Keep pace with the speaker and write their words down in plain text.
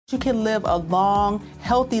You can live a long,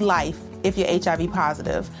 healthy life if you're HIV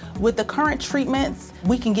positive. With the current treatments,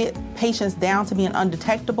 we can get patients down to being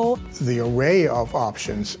undetectable. The array of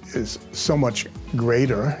options is so much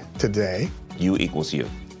greater today. U equals U.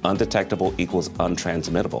 Undetectable equals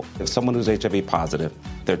untransmittable. If someone who's HIV positive,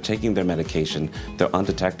 they're taking their medication, they're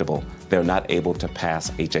undetectable, they're not able to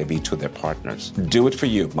pass HIV to their partners. Do it for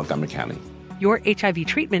you, Montgomery County. Your HIV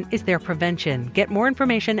treatment is their prevention. Get more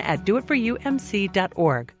information at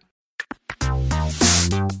doitforyoumc.org.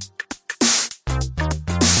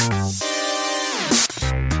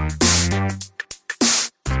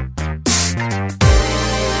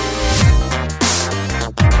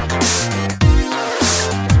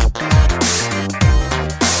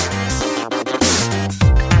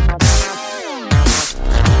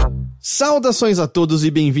 Saudações a todos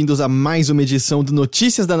e bem-vindos a mais uma edição do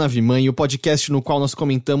Notícias da Nave Mãe, o podcast no qual nós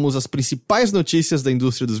comentamos as principais notícias da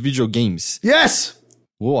indústria dos videogames. Yes!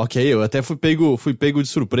 Ok, eu até fui pego de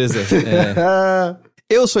surpresa.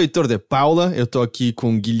 Eu sou Heitor de Paula, eu tô aqui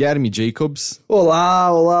com Guilherme Jacobs.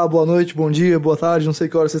 Olá, boa noite, bom dia, boa tarde, não sei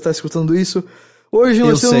que hora você está escutando isso. Hoje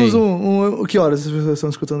nós temos que horas vocês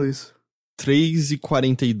estão escutando isso?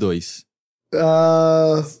 3h42.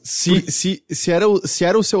 Se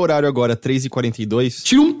era o seu horário agora, 3h42...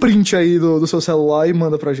 Tira um print aí do seu celular e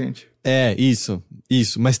manda pra gente. Isso.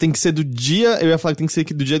 Mas tem que ser do dia... Eu ia falar que tem que ser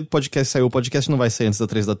do dia que o podcast saiu. O podcast não vai sair antes das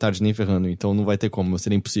 3 da tarde, nem ferrando. Então não vai ter como,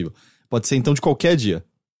 seria impossível. Pode ser então de qualquer dia.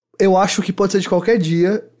 Eu acho que pode ser de qualquer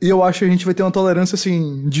dia. E eu acho que a gente vai ter uma tolerância,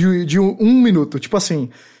 assim, de um minuto. Tipo assim,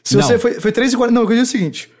 se não. Você foi 3h40... Não, eu queria dizer o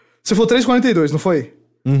seguinte. Você falou 3h42, não foi?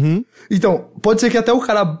 Uhum. Então, pode ser que até o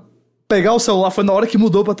cara... pegar o celular foi na hora que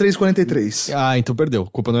mudou pra 3h43. Então perdeu. A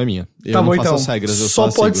culpa não é minha. Eu tá não bom, faço então. as regras, eu só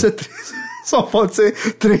pode sigo. Só pode ser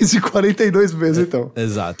 3h42 mesmo, então.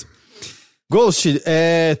 Exato. Ghost,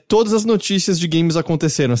 todas as notícias de games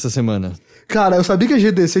aconteceram essa semana. Cara, eu sabia que a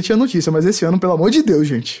GDC tinha notícia, mas esse ano, pelo amor de Deus,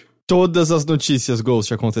 gente. Todas as notícias,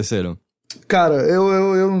 Ghost, aconteceram. Cara,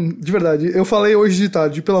 eu de verdade, eu falei hoje de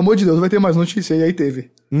tarde, pelo amor de Deus, vai ter mais notícia, e aí teve.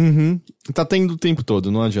 Uhum. Tá tendo o tempo todo,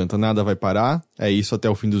 não adianta, nada vai parar, é isso até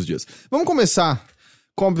o fim dos dias. Vamos começar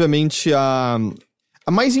com, obviamente, a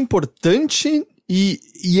mais importante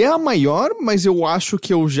e é a maior, mas eu acho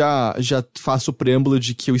que eu já faço o preâmbulo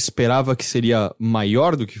de que eu esperava que seria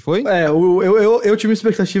maior do que foi. Eu tive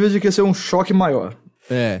expectativa de que ia ser um choque maior.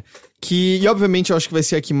 E obviamente eu acho que vai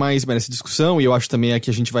ser a que mais merece discussão, e eu acho também a que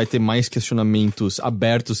a gente vai ter mais questionamentos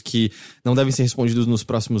abertos que não devem ser respondidos nos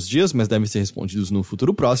próximos dias, mas devem ser respondidos no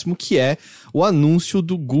futuro próximo, que é o anúncio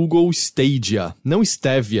do Google Stadia. Não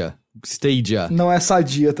Stevia, Stadia. Não é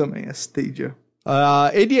Sadia também, é Stadia.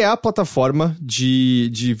 Ele é a plataforma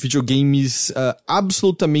de videogames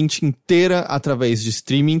absolutamente inteira através de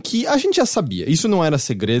streaming, que a gente já sabia. Isso não era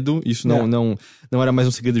segredo, isso não era mais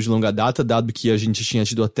um segredo de longa data, dado que a gente tinha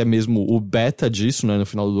tido até mesmo o beta disso, né, no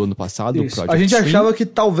final do ano passado. O Project a gente Stream. achava que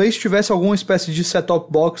talvez tivesse alguma espécie de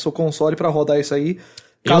set-top box ou console pra rodar isso aí.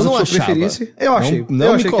 Caso você preferisse. Eu achei.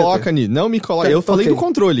 Não me coloca. Eu falei do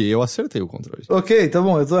controle, eu acertei o controle. Ok, tá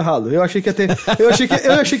bom, eu tô errado. Eu achei que ia ter. eu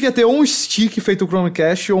achei que ia ter ou um stick feito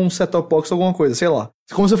Chromecast ou um set-top box, alguma coisa, sei lá.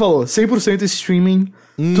 Como você falou, 100% streaming,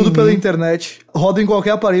 tudo pela internet, roda em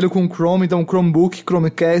qualquer aparelho com Chrome, então Chromebook,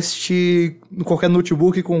 Chromecast, qualquer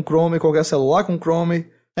notebook com Chrome, qualquer celular com Chrome.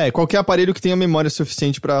 Qualquer aparelho que tenha memória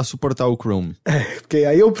suficiente pra suportar o Chrome. Porque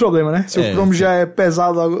aí é o problema, né? Se o Chrome já é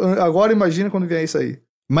pesado agora, imagina quando vier isso aí.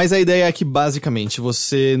 Mas a ideia é que, basicamente,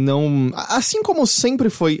 você não... Assim como sempre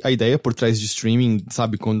foi a ideia por trás de streaming,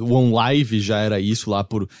 sabe? Quando o OnLive já era isso lá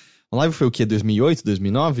por... OnLive foi o quê? 2008,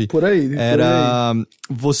 2009? Por aí.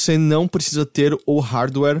 Você não precisa ter o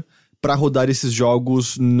hardware pra rodar esses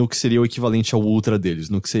jogos no que seria o equivalente ao Ultra deles.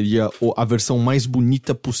 No que seria a versão mais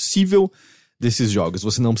bonita possível desses jogos.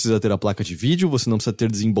 Você não precisa ter a placa de vídeo, você não precisa ter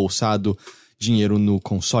desembolsado dinheiro no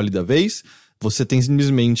console da vez... Você tem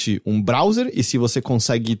simplesmente um browser e se você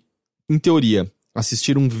consegue, em teoria,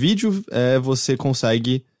 assistir um vídeo, você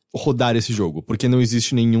consegue rodar esse jogo, porque não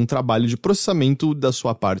existe nenhum trabalho de processamento da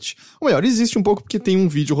sua parte. Ou melhor, existe um pouco porque tem um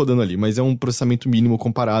vídeo rodando ali, mas é um processamento mínimo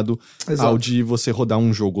comparado ao de você rodar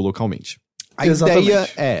um jogo localmente. A ideia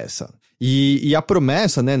é essa. E a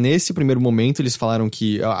promessa, né, nesse primeiro momento, eles falaram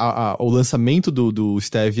que o lançamento do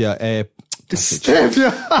Stevia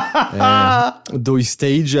do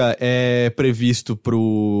Stadia é previsto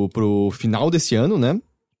pro final desse ano, né?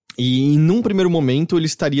 E num primeiro momento ele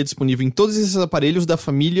estaria disponível em todos esses aparelhos da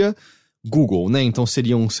família Google, né? Então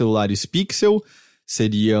seriam celulares Pixel,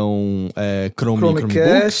 seriam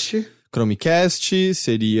Chromecast,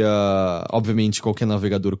 seria, obviamente, qualquer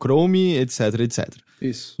navegador Chrome, etc, etc.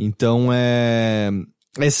 Isso. Então,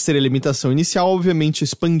 Essa seria a limitação inicial, obviamente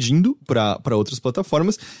expandindo para outras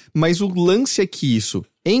plataformas, mas o lance é que isso,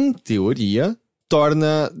 em teoria,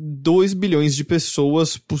 torna 2 bilhões de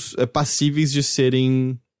pessoas passíveis de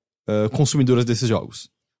serem consumidoras desses jogos.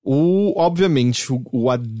 Obviamente, o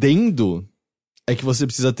adendo é que você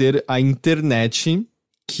precisa ter a internet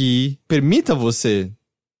que permita você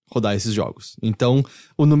rodar esses jogos. Então,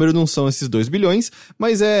 o número não são esses 2 bilhões,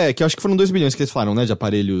 mas que eu acho que foram 2 bilhões que eles falaram, né, de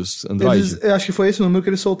aparelhos Android. Eu acho que foi esse o número que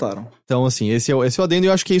eles soltaram. Então, assim, esse é o adendo e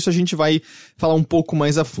eu acho que isso a gente vai falar um pouco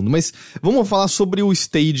mais a fundo. Mas vamos falar sobre o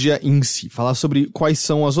Stadia em si, falar sobre quais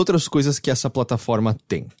são as outras coisas que essa plataforma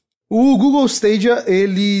tem. O Google Stadia,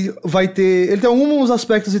 ele tem alguns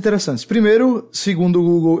aspectos interessantes. Primeiro, segundo o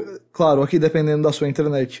Google, claro, aqui dependendo da sua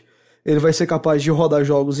internet, ele vai ser capaz de rodar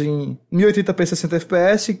jogos em 1080p 60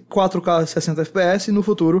 fps, 4K 60 fps e no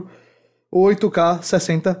futuro 8K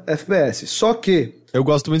 60 fps. Só que... Eu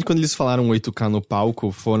gosto muito quando eles falaram 8K no palco,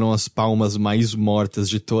 foram as palmas mais mortas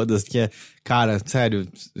de todas, que cara, sério,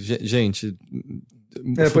 gente...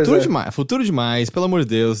 Futuro demais, pelo amor de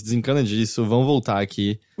Deus, desencana disso, vamos voltar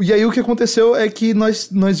aqui. E aí o que aconteceu é que nós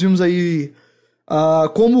vimos aí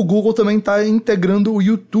como o Google também está integrando o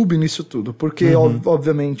YouTube nisso tudo, porque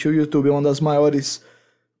obviamente o YouTube é uma das maiores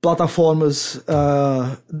plataformas,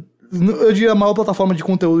 eu diria a maior plataforma de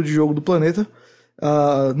conteúdo de jogo do planeta.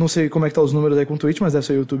 Não sei como é que tá os números aí com o Twitch, mas deve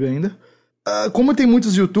ser o YouTube ainda. Como tem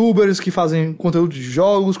muitos youtubers que fazem conteúdo de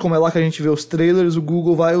jogos, como é lá que a gente vê os trailers, o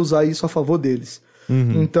Google vai usar isso a favor deles.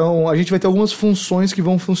 Então, a gente vai ter algumas funções que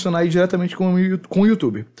vão funcionar aí diretamente com o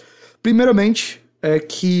YouTube. Primeiramente, é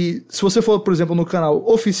que se você for, por exemplo, no canal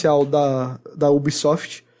oficial da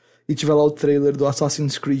Ubisoft e tiver lá o trailer do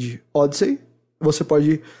Assassin's Creed Odyssey, você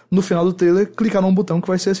pode, no final do trailer, clicar num botão que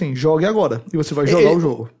vai ser assim, jogue agora, e você vai jogar o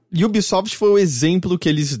jogo. Ubisoft foi o exemplo que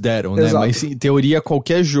eles deram, né? Exato. Mas, em teoria,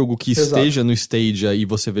 qualquer jogo que esteja no Stadia e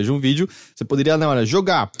você veja um vídeo, você poderia, na hora,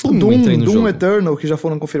 jogar, entrei no Doom jogo. Eternal, que já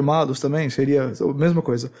foram confirmados também, seria a mesma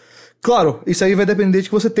coisa. Claro, isso aí vai depender de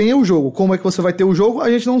que você tenha o jogo. Como é que você vai ter o jogo, a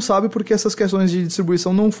gente não sabe, porque essas questões de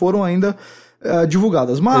distribuição não foram ainda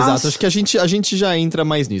divulgadas. Mas... Exato, acho que a gente já entra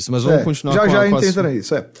mais nisso, mas vamos continuar com entra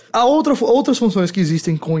nisso, outras funções que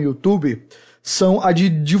existem com o YouTube são a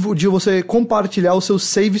de você compartilhar o seu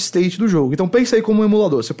save state do jogo. Então pensa aí como um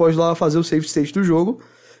emulador. Você pode ir lá fazer o save state do jogo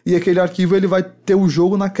e aquele arquivo ele vai ter o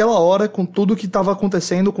jogo naquela hora com tudo que estava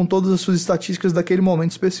acontecendo, com todas as suas estatísticas daquele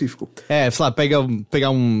momento específico. Sei lá,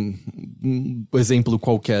 pegar um exemplo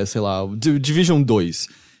qualquer, sei lá, Division 2.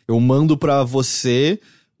 Eu mando pra você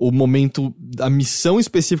o momento da missão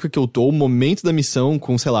específica que eu tô, o momento da missão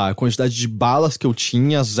com, sei lá, a quantidade de balas que eu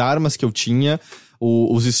tinha, as armas que eu tinha,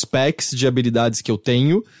 os specs de habilidades que eu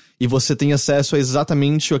tenho, e você tem acesso a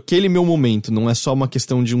exatamente aquele meu momento. Não é só uma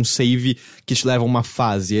questão de um save que te leva a uma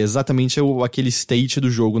fase, é exatamente aquele state do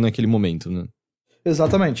jogo naquele momento, né?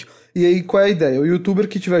 Exatamente. E aí, qual é a ideia? O youtuber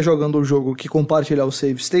que estiver jogando o jogo que compartilhar o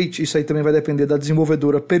save state, isso aí também vai depender da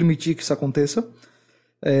desenvolvedora permitir que isso aconteça.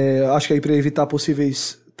 Acho que aí para evitar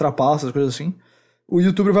possíveis trapaças, coisas assim. O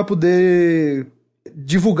youtuber vai poder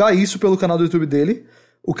divulgar isso pelo canal do YouTube dele.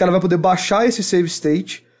 O cara vai poder baixar esse save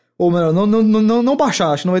state, ou melhor, não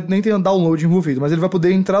baixar, acho que não vai nem ter download envolvido, mas ele vai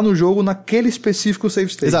poder entrar no jogo naquele específico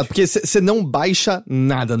save state. Exato, porque você não baixa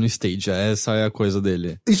nada no Stadia, essa é a coisa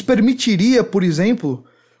dele. Isso permitiria, por exemplo,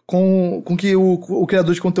 com que o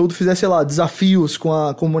criador de conteúdo fizesse, sei lá, desafios com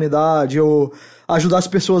a comunidade, ou ajudar as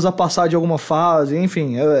pessoas a passar de alguma fase,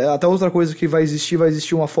 enfim, até outra coisa que vai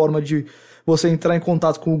existir uma forma de você entrar em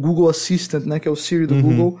contato com o Google Assistant, né, que é o Siri do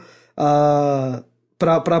Google,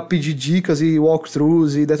 pra pedir dicas e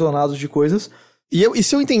walkthroughs e detonados de coisas. E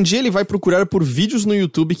se eu entendi, ele vai procurar por vídeos no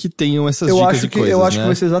YouTube que tenham essas dicas e coisas, eu acho que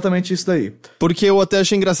vai ser exatamente isso daí. Porque eu até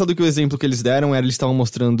achei engraçado que o exemplo que eles deram era, eles estavam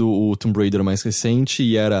mostrando o Tomb Raider mais recente,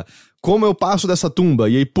 e era, como eu passo dessa tumba?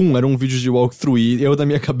 E aí, pum, era um vídeo de walkthrough, e eu, na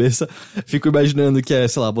minha cabeça, fico imaginando que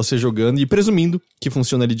sei lá, você jogando, e presumindo que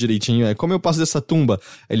funciona ali direitinho, como eu passo dessa tumba?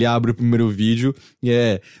 Ele abre o primeiro vídeo,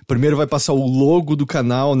 e primeiro vai passar o logo do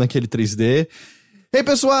canal naquele 3D, Ei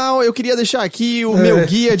pessoal, eu queria deixar aqui o meu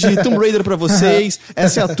guia de Tomb Raider pra vocês.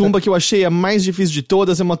 Essa é a tumba que eu achei a mais difícil de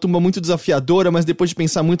todas, é uma tumba muito desafiadora, mas depois de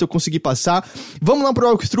pensar muito eu consegui passar. Vamos lá pro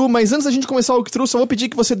walkthrough, mas antes da gente começar o walkthrough, só vou pedir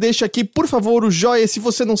que você deixe aqui, por favor, o joia. Se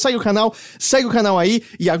você não segue o canal aí.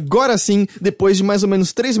 E agora sim, depois de mais ou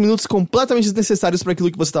menos 3 minutos completamente desnecessários para aquilo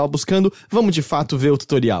que você estava buscando, vamos de fato ver o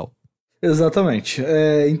tutorial. Exatamente.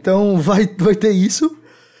 Então vai ter isso.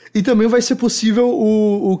 E também vai ser possível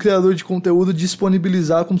o criador de conteúdo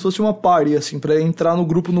disponibilizar como se fosse uma party, assim, pra entrar no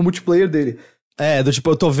grupo, no multiplayer dele.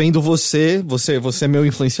 Eu tô vendo você é meu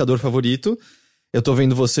influenciador favorito, eu tô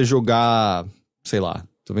vendo você jogar, sei lá,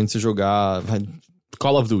 tô vendo você jogar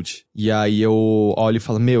Call of Duty. E aí eu olho e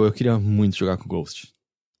falo, eu queria muito jogar com Ghost.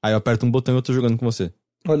 Aí eu aperto um botão e eu tô jogando com você.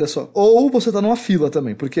 Olha só. Ou você tá numa fila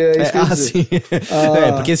também, porque é isso que eu ia dizer. Sim.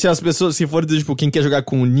 Porque se as pessoas, se for, tipo, quem quer jogar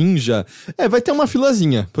com o Ninja, vai ter uma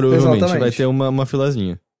filazinha, provavelmente. Exatamente. Vai ter uma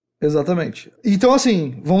filazinha. Exatamente. Então,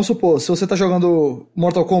 assim, vamos supor, se você tá jogando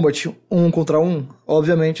Mortal Kombat 1 contra 1,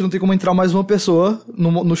 obviamente não tem como entrar mais uma pessoa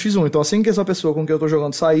no X1. Então, assim que essa pessoa com quem eu tô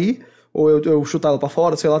jogando sair, ou eu chutar ela pra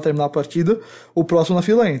fora, sei lá, terminar a partida, o próximo na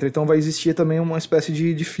fila entra. Então vai existir também uma espécie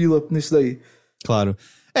de fila nisso daí. Claro.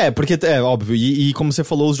 Porque é óbvio, e como você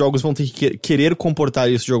falou, os jogos vão ter que querer comportar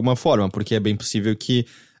isso de alguma forma, porque é bem possível que,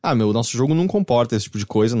 nosso jogo não comporta esse tipo de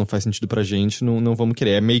coisa, não faz sentido pra gente, não vamos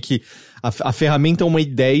querer. É meio que a ferramenta é uma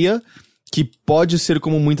ideia que pode ser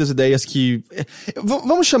como muitas ideias que...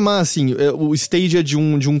 Vamos chamar assim, o Stadia de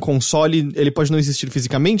um console, ele pode não existir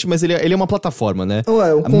fisicamente, mas ele é uma plataforma, né?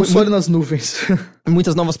 O console nas nuvens.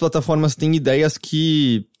 Muitas novas plataformas têm ideias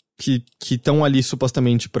que estão ali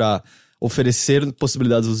supostamente pra oferecer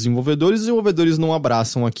possibilidades aos desenvolvedores, e os desenvolvedores não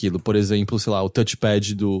abraçam aquilo. Por exemplo, sei lá, o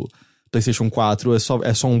touchpad do PlayStation 4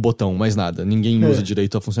 é só um botão, mais nada. Ninguém usa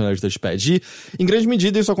direito a funcionalidade do touchpad. E, em grande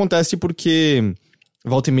medida, isso acontece porque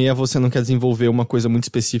volta e meia você não quer desenvolver uma coisa muito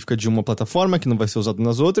específica de uma plataforma que não vai ser usada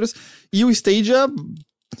nas outras, e o Stadia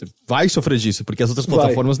vai sofrer disso, porque as outras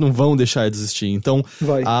plataformas não vão deixar de existir. Então,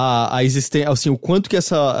 a existência, assim, o quanto que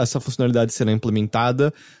essa funcionalidade será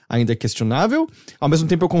implementada ainda é questionável. Ao mesmo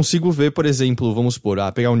tempo, eu consigo ver, por exemplo, vamos supor,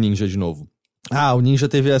 pegar o Ninja de novo. O Ninja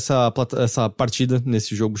teve essa partida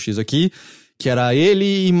nesse jogo X aqui, que era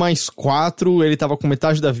ele e mais 4, ele tava com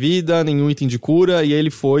metade da vida, nenhum item de cura, e ele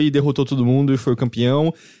foi e derrotou todo mundo e foi o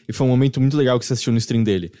campeão, e foi um momento muito legal que você assistiu no stream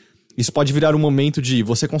dele. Isso pode virar um momento de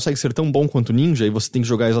você consegue ser tão bom quanto ninja e você tem que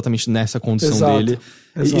jogar exatamente nessa condição dele.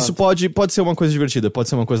 Exato. Isso pode ser uma coisa divertida, pode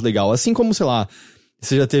ser uma coisa legal. Assim como, sei lá,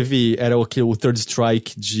 você já teve... Era o Third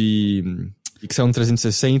Strike que saiu no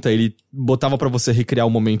 360, ele botava pra você recriar o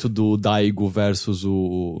momento do Daigo versus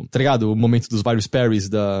o... Tá ligado? O momento dos vários parries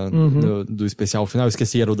do especial final. Eu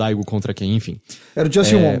esqueci, era o Daigo contra quem, enfim. Era o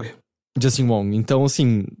Justin Wong. Justin Wong. Então,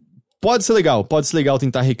 assim... Pode ser legal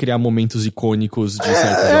tentar recriar momentos icônicos de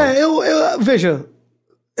certos jogos. Veja,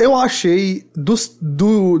 eu achei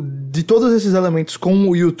de todos esses elementos com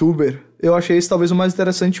o YouTuber, eu achei esse talvez o mais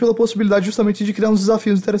interessante pela possibilidade justamente de criar uns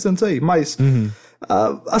desafios interessantes aí. Mas,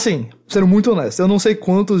 assim, sendo muito honesto, eu não sei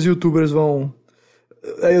quantos YouTubers vão...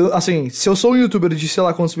 assim, se eu sou um YouTuber de sei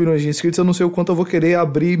lá quantos milhões de inscritos, eu não sei o quanto eu vou querer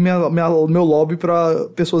abrir meu lobby pra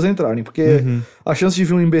pessoas entrarem, porque a chance de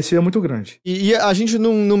vir um imbecil é muito grande. E a gente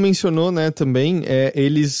não mencionou, né, também,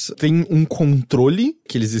 eles têm um controle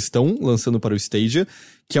que eles estão lançando para o Stadia,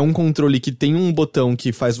 que é um controle que tem um botão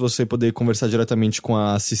que faz você poder conversar diretamente com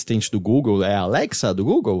a assistente do Google. É a Alexa do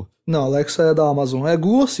Google? Não, a Alexa é da Amazon. É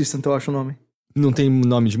Google Assistant, eu acho o nome. Não tem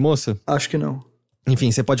nome de moça? Acho que não.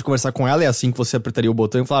 Enfim, você pode conversar com ela, é assim que você apertaria o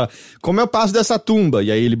botão e falar, como é o passo dessa tumba?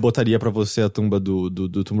 E aí ele botaria pra você a tumba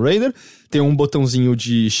do Tomb Raider. Tem um botãozinho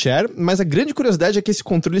de share, mas a grande curiosidade é que esse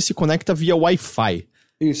controle se conecta via Wi-Fi.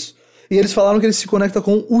 Isso. E eles falaram que ele se conecta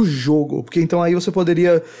com o jogo, porque então aí você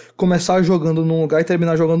poderia começar jogando num lugar e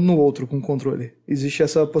terminar jogando no outro com o controle. Existe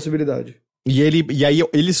essa possibilidade. E aí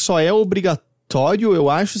ele só é obrigatório, eu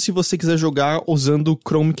acho, se você quiser jogar usando o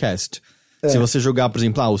Chromecast. Se você jogar, por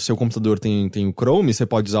exemplo, o seu computador tem o Chrome, você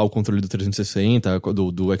pode usar o controle do 360,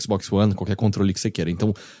 do Xbox One, qualquer controle que você queira.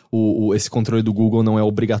 Então, esse controle do Google não é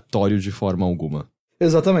obrigatório de forma alguma.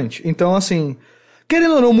 Exatamente. Então, assim,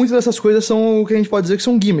 querendo ou não, muitas dessas coisas são o que a gente pode dizer que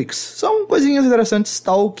são gimmicks. São coisinhas interessantes,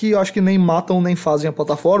 tal, que eu acho que nem matam nem fazem a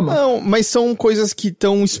plataforma. Não, mas são coisas que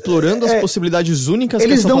estão explorando as possibilidades únicas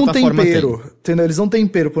que essa plataforma tem. Eles dão um tempero, entendeu? Eles dão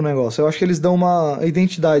tempero pro negócio. Eu acho que eles dão uma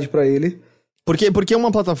identidade pra ele. Porque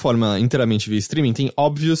uma plataforma inteiramente via streaming tem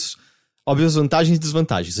óbvias vantagens e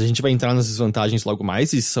desvantagens. A gente vai entrar nas desvantagens logo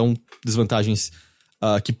mais, e são desvantagens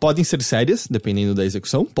que podem ser sérias, dependendo da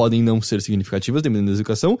execução, podem não ser significativas, dependendo da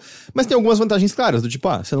execução, mas tem algumas vantagens claras, do tipo,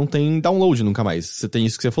 você não tem download nunca mais. Você tem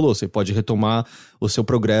isso que você falou, você pode retomar o seu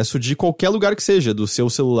progresso de qualquer lugar que seja, do seu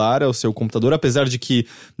celular ao seu computador, apesar de que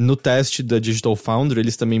no teste da Digital Foundry,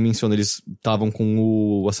 eles também mencionam, eles estavam com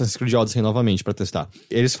o Assassin's Creed Odyssey novamente pra testar.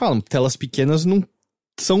 Eles falam, telas pequenas não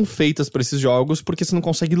são feitas para esses jogos porque você não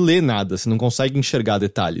consegue ler nada, você não consegue enxergar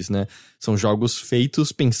detalhes, né? São jogos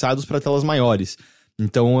feitos, pensados para telas maiores.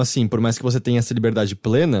 Então, assim, por mais que você tenha essa liberdade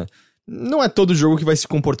plena, não é todo jogo que vai se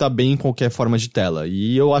comportar bem em qualquer forma de tela.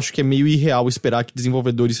 E eu acho que é meio irreal esperar que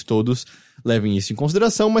desenvolvedores todos levem isso em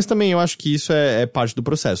consideração, mas também eu acho que isso é parte do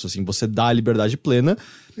processo, assim, você dá a liberdade plena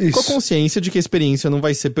com a consciência de que a experiência não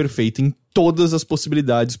vai ser perfeita em todas as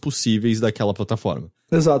possibilidades possíveis daquela plataforma.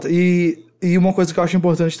 Exato, e uma coisa que eu acho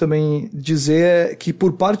importante também dizer é que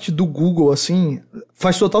por parte do Google, assim,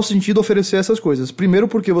 faz total sentido oferecer essas coisas. Primeiro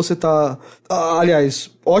porque você tá... Aliás,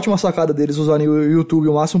 ótima sacada deles usarem o YouTube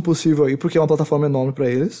o máximo possível aí, porque é uma plataforma enorme pra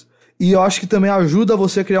eles. E eu acho que também ajuda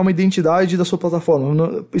você a criar uma identidade da sua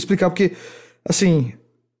plataforma. Explicar porque, assim,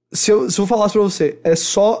 se eu falasse pra você, é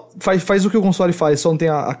só... Faz o que o console faz, só não tem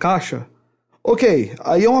a caixa. Ok,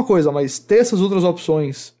 aí é uma coisa, mas ter essas outras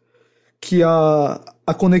opções que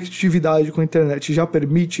a conectividade com a internet já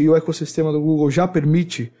permite, e o ecossistema do Google já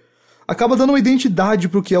permite, acaba dando uma identidade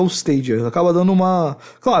pro que é o Stadia. Acaba dando uma...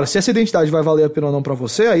 Claro, se essa identidade vai valer a pena ou não pra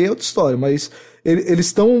você, aí é outra história, mas eles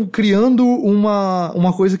estão criando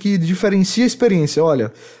uma coisa que diferencia a experiência.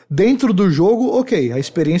 Olha, dentro do jogo, ok, a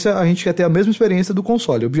experiência, a gente quer ter a mesma experiência do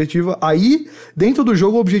console. O objetivo, aí, dentro do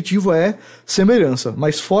jogo, o objetivo é semelhança,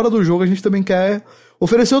 mas fora do jogo a gente também quer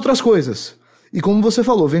oferecer outras coisas. E como você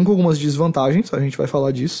falou, vem com algumas desvantagens, a gente vai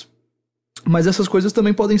falar disso, mas essas coisas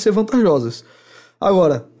também podem ser vantajosas.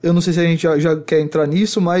 Agora, eu não sei se a gente já quer entrar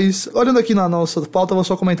nisso, mas olhando aqui na nossa pauta, eu vou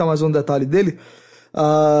só comentar mais um detalhe dele.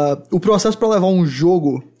 O processo para levar um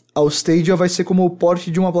jogo ao Stadia vai ser como o port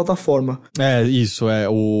de uma plataforma. Isso,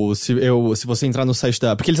 se você entrar no site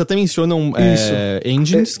da... Porque eles até mencionam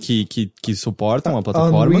engines que suportam a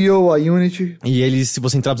plataforma. A Unreal, a Unity. E eles, se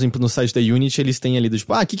você entrar, por exemplo, no site da Unity, eles têm ali do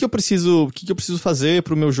tipo, o que eu preciso fazer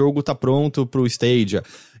pro meu jogo tá pronto pro Stadia?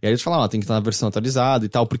 E aí eles falam, tem que estar na versão atualizada e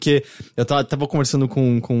tal, porque eu tava conversando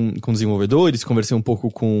com desenvolvedores, conversei um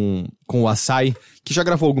pouco com o Asai, que já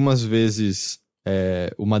gravou algumas vezes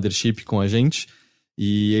o Mothership com a gente.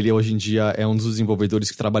 E ele hoje em dia é um dos desenvolvedores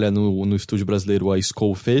que trabalha no estúdio brasileiro, a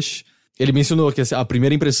Skullfish. Ele mencionou que a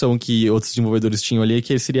primeira impressão que outros desenvolvedores tinham ali é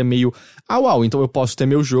que ele seria meio... uau, então eu posso ter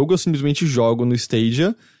meu jogo, eu simplesmente jogo no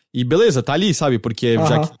Stadia e beleza, tá ali, sabe? Porque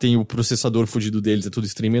já que tem o processador fudido deles, é tudo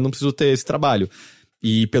streaming, eu não preciso ter esse trabalho.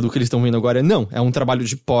 E pelo que eles estão vendo agora, não, é um trabalho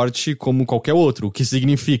de porte como qualquer outro, o que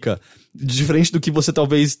significa, diferente do que você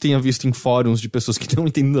talvez tenha visto em fóruns de pessoas que não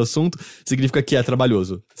entendem do assunto, significa que é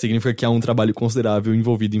trabalhoso, significa que há um trabalho considerável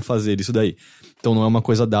envolvido em fazer isso daí. Então não é uma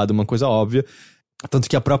coisa dada, uma coisa óbvia. Tanto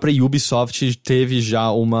que a própria Ubisoft teve já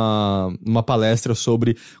uma palestra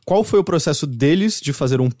sobre qual foi o processo deles de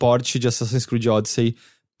fazer um port de Assassin's Creed Odyssey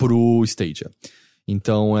pro Stadia.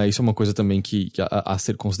 Então isso é uma coisa também que a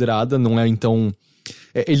ser considerada, não é então...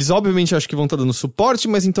 Eles obviamente acho que vão estar dando suporte,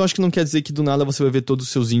 mas então acho que não quer dizer que do nada você vai ver todos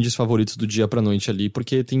os seus indies favoritos do dia pra noite ali,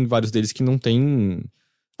 porque tem vários deles que não tem...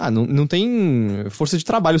 não tem força de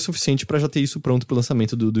trabalho suficiente pra já ter isso pronto pro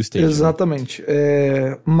lançamento do Stadia. Exatamente.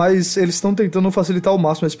 Mas eles estão tentando facilitar ao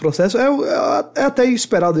máximo esse processo. É até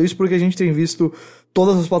esperado isso, porque a gente tem visto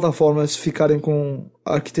todas as plataformas ficarem com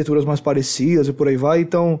arquiteturas mais parecidas e por aí vai,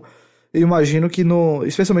 então eu imagino que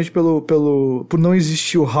especialmente por não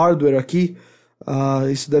existir o hardware aqui,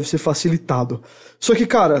 isso deve ser facilitado. Só que,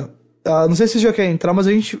 cara, não sei se você já quer entrar, mas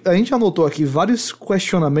a gente anotou aqui vários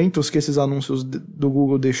questionamentos que esses anúncios do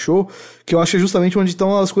Google deixou, que eu acho que é justamente onde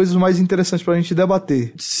estão as coisas mais interessantes pra gente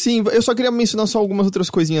debater. Sim, eu só queria mencionar só algumas outras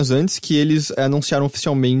coisinhas antes, que eles anunciaram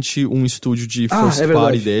oficialmente um estúdio de first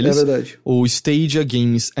party deles. É verdade. O Stadia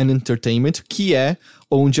Games and Entertainment, que é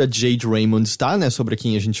onde a Jade Raymond está, né, sobre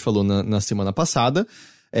quem a gente falou na semana passada.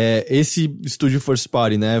 Esse estúdio first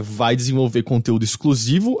party, né, vai desenvolver conteúdo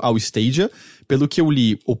exclusivo ao Stadia. Pelo que eu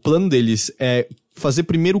li, o plano deles é fazer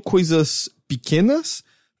primeiro coisas pequenas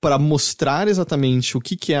para mostrar exatamente o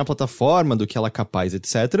que é a plataforma, do que ela é capaz,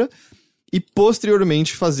 etc. E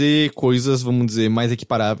posteriormente fazer coisas, vamos dizer, mais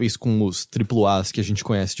equiparáveis com os AAAs que a gente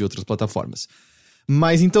conhece de outras plataformas.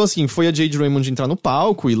 Mas então, assim, foi a Jade Raymond entrar no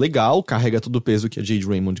palco e legal, carrega todo o peso que a Jade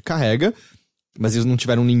Raymond carrega, mas eles não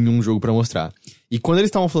tiveram nenhum jogo pra mostrar. E quando eles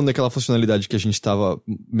estavam falando daquela funcionalidade que a gente tava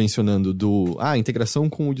mencionando integração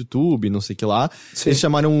com o YouTube, não sei o que lá, sim, eles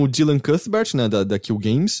chamaram o Dylan Cuthbert, né, da Kill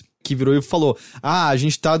Games, que virou e falou, a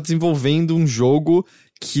gente tá desenvolvendo um jogo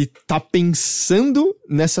que tá pensando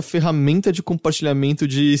nessa ferramenta de compartilhamento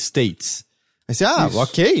de states. Aí você,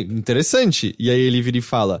 ok, interessante. E aí ele vira e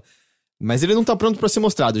fala... Mas ele não tá pronto pra ser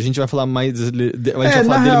mostrado. A gente vai falar mais... A gente vai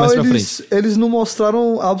falar dele mais pra frente. Eles não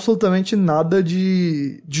mostraram absolutamente nada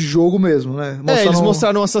de jogo mesmo, né? Eles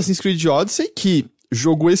mostraram Assassin's Creed Odyssey, que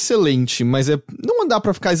jogo excelente, mas não dá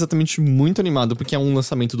pra ficar exatamente muito animado, porque é um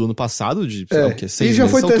lançamento do ano passado, de, sei lá, o quê, 6 meses. E já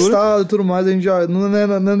foi testado e tudo mais, a gente já... Não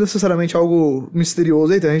é necessariamente algo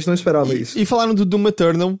misterioso, a gente não esperava isso. E falaram do Doom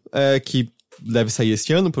Eternal, que deve sair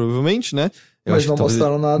este ano, provavelmente, né? Mas não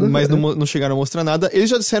mostraram nada. Mas não chegaram a mostrar nada. Eles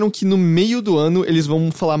já disseram que no meio do ano eles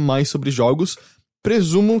vão falar mais sobre jogos.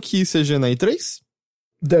 Presumo que seja na E3.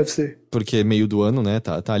 Deve ser. Porque meio do ano, né,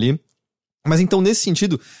 tá ali. Mas então, nesse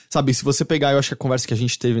sentido, sabe, se você pegar, eu acho que a conversa que a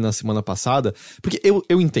gente teve na semana passada... Porque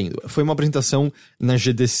eu entendo, foi uma apresentação na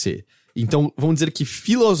GDC. Então, vamos dizer que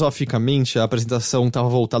filosoficamente a apresentação estava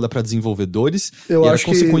voltada para desenvolvedores e era,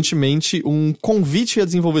 consequentemente, um convite a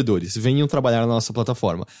desenvolvedores. Venham trabalhar na nossa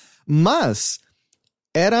plataforma. Mas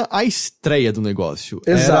era a estreia do negócio.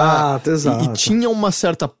 Exato. E tinha uma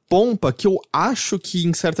certa pompa que eu acho que,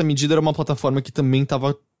 em certa medida, era uma plataforma que também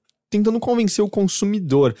estava tentando convencer o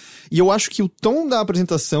consumidor. E eu acho que o tom da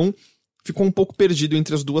apresentação ficou um pouco perdido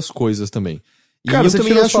entre as duas coisas também. Cara, você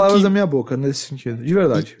tirou as palavras da minha boca nesse sentido, de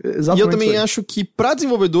verdade. Exatamente. E eu também acho que pra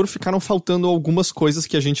desenvolvedor ficaram faltando algumas coisas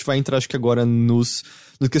que a gente vai entrar, acho que agora nos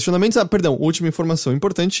questionamentos. Perdão, última informação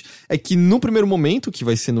importante é que no primeiro momento, que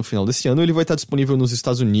vai ser no final desse ano, ele vai estar disponível nos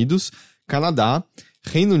Estados Unidos, Canadá,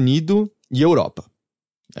 Reino Unido e Europa.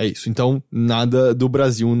 É isso. Então, nada do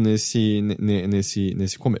Brasil nesse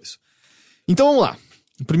começo. Então, vamos lá.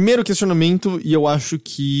 O primeiro questionamento, e eu acho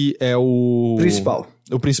que é o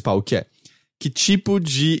principal, que é: que tipo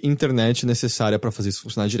de internet é necessária para fazer isso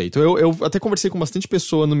funcionar direito? Eu até conversei com bastante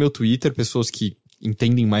pessoa no meu Twitter, pessoas que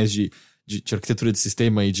entendem mais de arquitetura de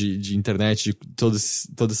sistema e de internet, de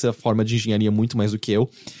toda essa forma de engenharia muito mais do que eu.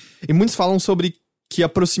 E muitos falam sobre que a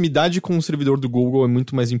proximidade com o servidor do Google é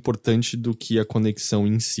muito mais importante do que a conexão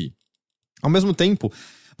em si. Ao mesmo tempo,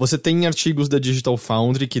 você tem artigos da Digital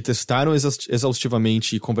Foundry que testaram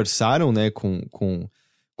exaustivamente e conversaram, né, com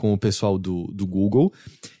o pessoal do Google,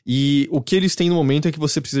 e o que eles têm no momento é que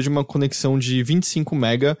você precisa de uma conexão de 25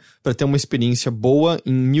 mega para ter uma experiência boa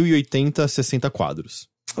em 1080 60 quadros.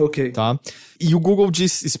 Ok. Tá? E o Google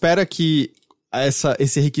espera que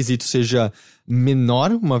esse requisito seja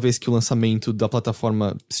menor, uma vez que o lançamento da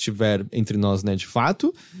plataforma estiver entre nós, né, de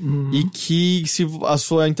fato, e que se a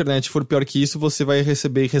sua internet for pior que isso, você vai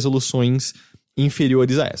receber resoluções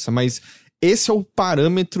inferiores a essa. Mas esse é o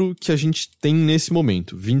parâmetro que a gente tem nesse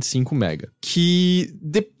momento, 25 mega. Que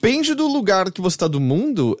depende do lugar que você tá do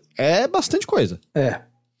mundo, é bastante coisa.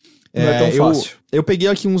 Não é tão fácil. Eu peguei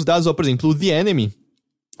aqui uns dados, por exemplo, o The Enemy,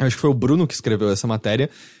 acho que foi o Bruno que escreveu essa matéria,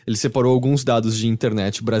 ele separou alguns dados de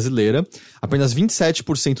internet brasileira. Apenas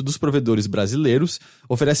 27% dos provedores brasileiros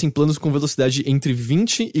oferecem planos com velocidade entre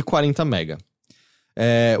 20 e 40 mega.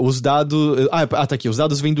 Os dados... tá aqui. Os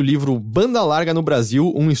dados vêm do livro Banda Larga no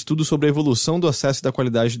Brasil, um estudo sobre a evolução do acesso e da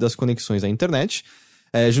qualidade das conexões à internet.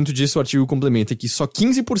 Junto disso, o artigo complementa que só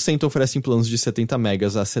 15% oferecem planos de 70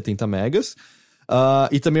 megas a 70 megas.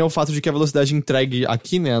 E também é o fato de que a velocidade entregue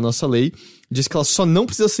aqui, né, a nossa lei, diz que ela só não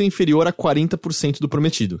precisa ser inferior a 40% do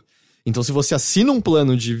prometido. Então, se você assina um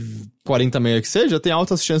plano de 40 mega que seja, tem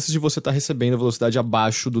altas chances de você estar recebendo a velocidade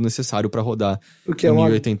abaixo do necessário para rodar o que é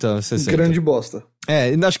 1080 60. Grande bosta.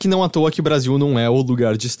 Acho que não à toa que o Brasil não é o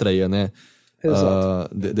lugar de estreia, né?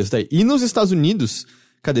 Exato. Desse daí. E nos Estados Unidos...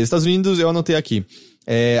 Cadê? Estados Unidos eu anotei aqui.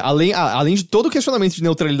 Além de todo o questionamento de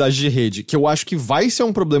neutralidade de rede, que eu acho que vai ser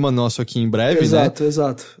um problema nosso aqui em breve, Exato.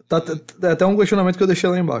 É até um questionamento que eu deixei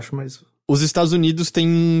lá embaixo, mas... Os Estados Unidos têm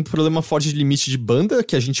um problema forte de limite de banda,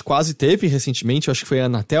 que a gente quase teve recentemente. Eu acho que foi a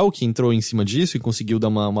Anatel que entrou em cima disso e conseguiu dar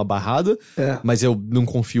uma barrada. Mas eu não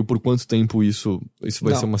confio por quanto tempo isso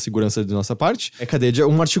vai ser uma segurança de nossa parte. Cadê?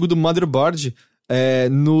 Um artigo do Motherboard,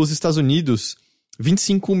 nos Estados Unidos...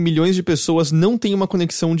 25 milhões de pessoas não têm uma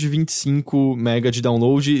conexão de 25 mega de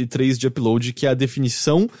download e 3 de upload, que é a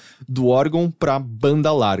definição do órgão para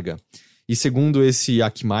banda larga. E segundo esse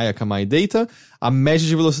Akamai Data, a média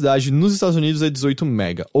de velocidade nos Estados Unidos é 18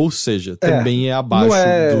 mega. Ou seja, também é abaixo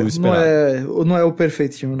do esperado. Não é o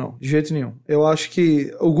perfeitinho, não. De jeito nenhum. Eu acho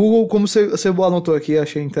que o Google, como você anotou aqui,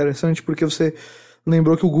 achei interessante, porque você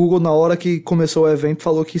lembrou que o Google, na hora que começou o evento,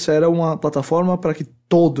 falou que isso era uma plataforma para que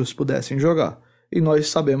todos pudessem jogar. E nós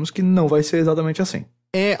sabemos que não vai ser exatamente assim.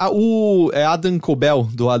 Adam Cobell,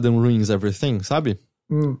 do Adam Ruins Everything, sabe?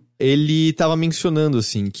 Ele tava mencionando,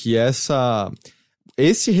 assim, que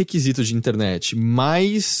esse requisito de internet,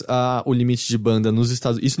 mais o limite de banda nos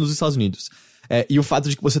Estados Unidos, e o fato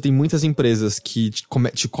de que você tem muitas empresas que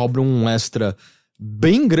te cobram um extra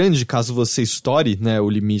bem grande caso você estoure, né, o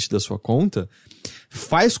limite da sua conta,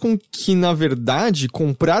 faz com que, na verdade,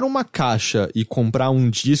 comprar uma caixa e comprar um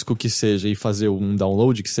disco que seja e fazer um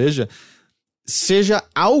download que seja seja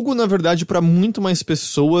algo, na verdade, para muito mais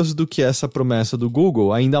pessoas do que essa promessa do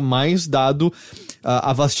Google, ainda mais dado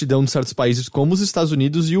a vastidão de certos países como os Estados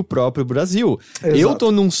Unidos e o próprio Brasil. Exato. Eu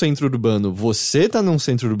tô num centro urbano, você tá num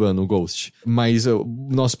centro urbano, Ghost, mas o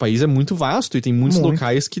nosso país é muito vasto e tem muitos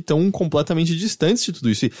locais que estão completamente distantes de tudo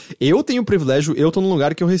isso. E eu tenho o privilégio, eu tô num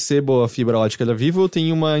lugar que eu recebo a fibra ótica da Vivo, eu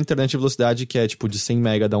tenho uma internet de velocidade que é tipo de 100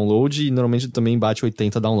 mega download e normalmente também bate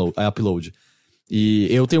 80 upload. E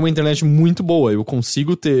eu tenho uma internet muito boa, eu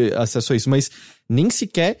consigo ter acesso a isso, mas nem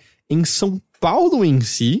sequer em São Paulo em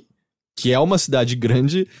si, que é uma cidade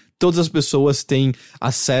grande, todas as pessoas têm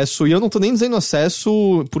acesso, e eu não tô nem dizendo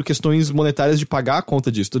acesso por questões monetárias de pagar a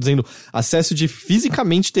conta disso, tô dizendo acesso de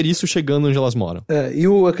fisicamente ter isso chegando onde elas moram. E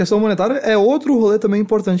a questão monetária é outro rolê também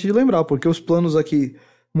importante de lembrar, porque os planos aqui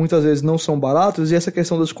muitas vezes não são baratos, e essa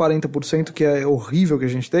questão dos 40%, que é horrível que a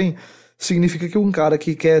gente tem, significa que um cara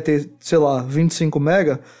que quer ter, sei lá, 25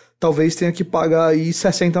 mega, talvez tenha que pagar aí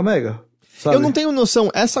 60 mega. Sabe? Eu não tenho noção,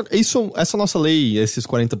 essa nossa lei, esses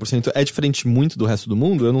 40%, é diferente muito do resto do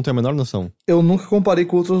mundo? Eu não tenho a menor noção. Eu nunca comparei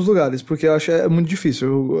com outros lugares, porque eu acho muito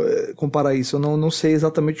difícil comparar isso. Eu não sei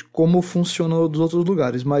exatamente como funciona dos outros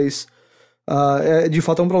lugares, mas de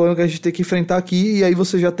fato é um problema que a gente tem que enfrentar aqui, e aí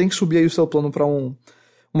você já tem que subir aí o seu plano para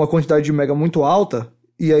uma quantidade de mega muito alta,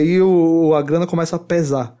 e aí a grana começa a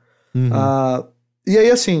pesar. Uhum. E aí,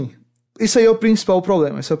 assim, isso aí é o principal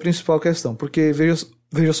problema, essa é a principal questão, porque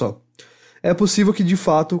veja só. É possível que, de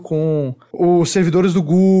fato, com os servidores do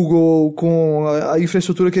Google, com a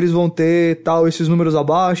infraestrutura que eles vão ter, tal, esses números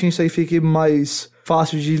abaixem, isso aí fique mais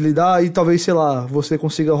fácil de lidar e talvez, sei lá, você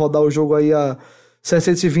consiga rodar o jogo aí a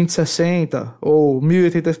 720, 60 ou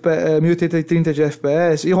 1080 e 30 de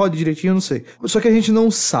FPS e rode direitinho, não sei. Só que a gente não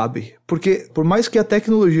sabe, porque por mais que a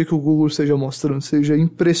tecnologia que o Google esteja mostrando seja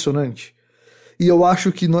impressionante, e eu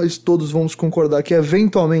acho que nós todos vamos concordar que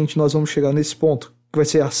eventualmente nós vamos chegar nesse ponto, que vai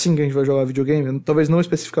ser assim que a gente vai jogar videogame, talvez não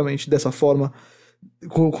especificamente dessa forma,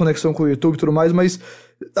 com conexão com o YouTube e tudo mais, mas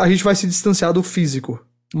a gente vai se distanciar do físico.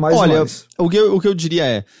 Olha, o que eu diria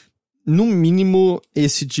é, no mínimo,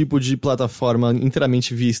 esse tipo de plataforma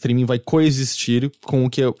inteiramente via streaming vai coexistir com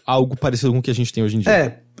algo parecido com o que a gente tem hoje em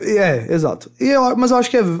dia. Exato. Mas eu acho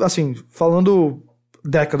que assim, falando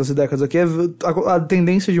décadas e décadas aqui, a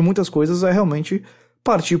tendência de muitas coisas é realmente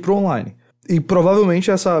partir pro online. E provavelmente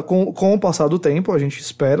com o passar do tempo, a gente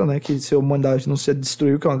espera, né, que se a humanidade não se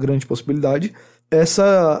destruir, que é uma grande possibilidade,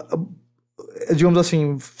 digamos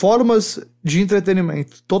assim, formas de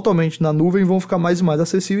entretenimento totalmente na nuvem vão ficar mais e mais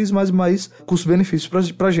acessíveis, mais custo-benefício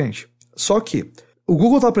pra gente. Só que o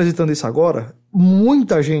Google tá apresentando isso agora,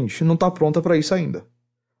 muita gente não tá pronta pra isso ainda.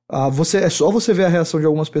 É só você ver a reação de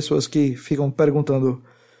algumas pessoas que ficam perguntando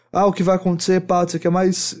o que vai acontecer, isso aqui é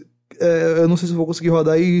mais... eu não sei se eu vou conseguir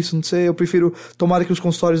rodar isso, não sei, eu prefiro... Tomara que os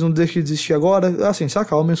consoles não deixem de existir agora. Assim, se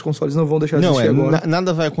acalmem, os consoles não vão deixar de existir agora.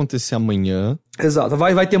 Nada vai acontecer amanhã. Exato,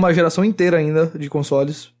 vai ter uma geração inteira ainda de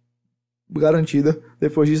consoles, garantida.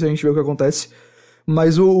 Depois disso a gente vê o que acontece.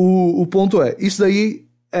 Mas o ponto isso daí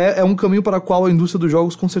é um caminho para o qual a indústria dos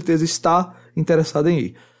jogos com certeza está interessada em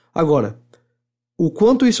ir. Agora, o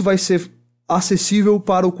quanto isso vai ser acessível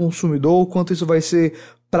para o consumidor, o quanto isso vai ser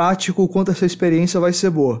prático, o quanto essa experiência vai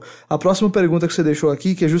ser boa. A próxima pergunta que você deixou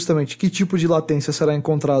aqui, que é justamente que tipo de latência será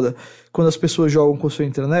encontrada quando as pessoas jogam com sua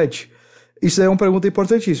internet, isso é uma pergunta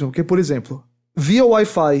importantíssima, porque, por exemplo, via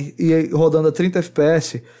Wi-Fi e rodando a 30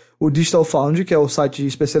 FPS, o Digital Foundry, que é o site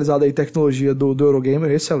especializado em tecnologia do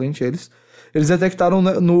Eurogamer, excelente eles detectaram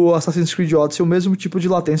no Assassin's Creed Odyssey o mesmo tipo de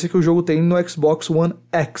latência que o jogo tem no Xbox One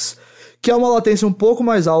X, que é uma latência um pouco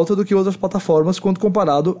mais alta do que outras plataformas quando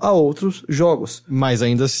comparado a outros jogos. Mas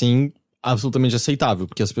ainda assim, absolutamente aceitável,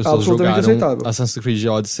 porque as pessoas jogaram Assassin's Creed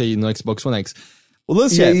Odyssey no Xbox One X. O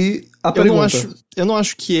lance aí, a pergunta... eu não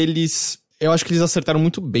acho que eles... Eu acho que eles acertaram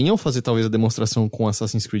muito bem ao fazer talvez a demonstração com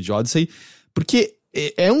Assassin's Creed Odyssey, porque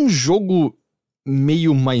é um jogo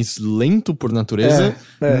meio mais lento por natureza.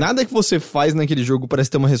 Nada que você faz naquele jogo parece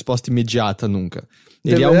ter uma resposta imediata nunca.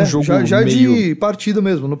 Ele é um jogo já meio... de partida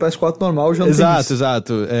mesmo, no PS4 normal já não tem isso.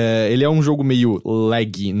 Exato. Ele é um jogo meio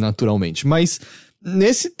lag naturalmente, mas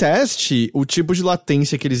nesse teste, o tipo de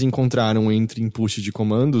latência que eles encontraram entre input de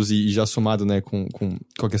comandos e já somado, né, com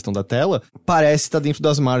a questão da tela, parece estar dentro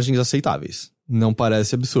das margens aceitáveis. Não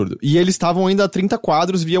parece absurdo. E eles estavam ainda a 30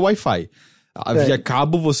 quadros via Wi-Fi. Via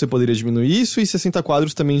cabo você poderia diminuir isso e 60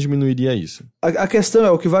 quadros também diminuiria isso. A questão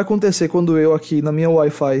é o que vai acontecer quando eu aqui na minha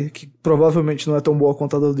Wi-Fi, que provavelmente não é tão boa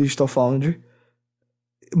quanto a do Digital Foundry,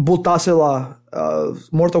 botar, sei lá,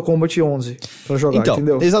 Mortal Kombat 11 pra jogar, então,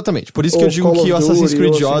 entendeu? Exatamente. Por isso que eu digo que o Assassin's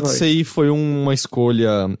Creed Odyssey foi uma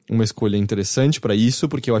escolha interessante pra isso,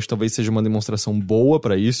 porque eu acho que talvez seja uma demonstração boa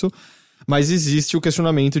pra isso. Mas existe o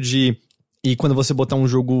questionamento de... E quando você botar um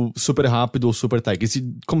jogo super rápido ou super tech,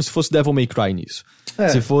 como se fosse Devil May Cry nisso.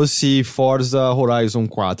 Se fosse Forza Horizon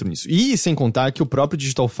 4 nisso. E sem contar que o próprio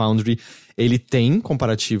Digital Foundry, ele tem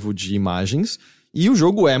comparativo de imagens, e o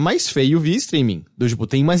jogo é mais feio via streaming. Tipo,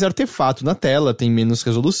 tem mais artefato na tela, tem menos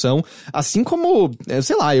resolução. Assim como,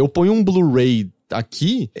 sei lá, eu ponho um Blu-ray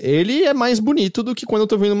aqui, ele é mais bonito do que quando eu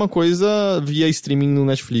tô vendo uma coisa via streaming no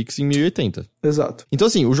Netflix em 1080. Exato. Então,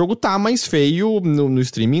 assim, o jogo tá mais feio no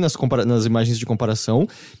streaming, nas imagens de comparação.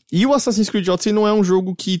 E o Assassin's Creed Odyssey não é um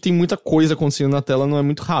jogo que tem muita coisa acontecendo na tela, não é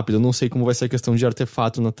muito rápido. Eu não sei como vai ser a questão de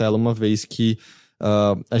artefato na tela, uma vez que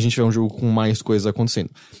a gente vê um jogo com mais coisas acontecendo.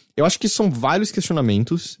 Eu acho que são vários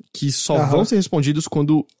questionamentos que só vão ser respondidos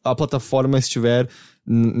quando a plataforma estiver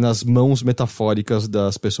nas mãos metafóricas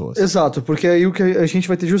das pessoas. Exato, porque aí o que a gente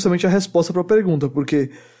vai ter justamente a resposta pra pergunta,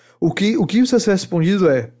 porque o que precisa ser respondido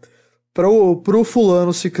é pro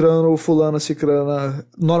fulano, cicrano ou fulana, cicrana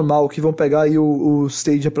normal, que vão pegar aí o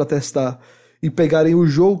Stadia pra testar e pegarem o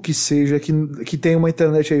jogo que seja, que tem uma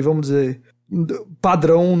internet aí, vamos dizer,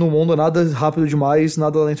 padrão no mundo, nada rápido demais,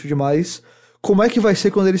 nada lento demais. Como é que vai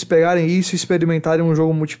ser quando eles pegarem isso, experimentarem um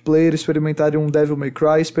jogo multiplayer, experimentarem um Devil May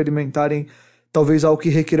Cry, experimentarem talvez algo que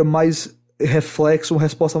requeira mais reflexo, uma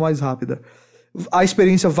resposta mais rápida? A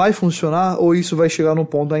experiência vai funcionar ou isso vai chegar num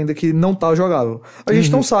ponto ainda que não tá jogável? A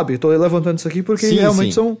gente não sabe, tô levantando isso aqui porque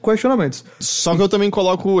realmente são questionamentos. Só que eu também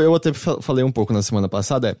coloco, eu até falei um pouco na semana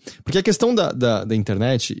passada, porque a questão da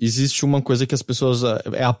internet, existe uma coisa que as pessoas,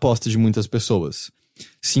 é a aposta de muitas pessoas,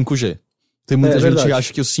 5G. Tem muita gente que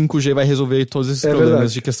acha que o 5G vai resolver todos esses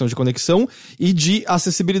problemas de questão de conexão e de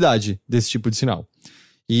acessibilidade desse tipo de sinal.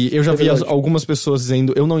 E eu já vi algumas pessoas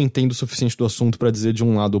dizendo, eu não entendo o suficiente do assunto pra dizer de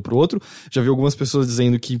um lado ou pro outro, já vi algumas pessoas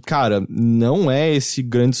dizendo que, cara, não é esse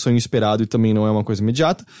grande sonho esperado e também não é uma coisa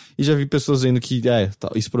imediata, e já vi pessoas dizendo que,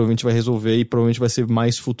 isso provavelmente vai resolver e provavelmente vai ser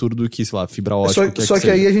mais futuro do que, sei lá, fibra ótica. Só que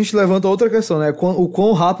aí a gente levanta outra questão, né? O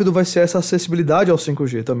quão rápido vai ser essa acessibilidade ao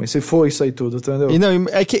 5G também, se for isso aí tudo, entendeu? E não,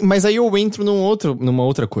 mas aí eu entro numa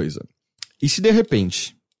outra coisa. E se de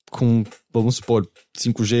repente, vamos supor,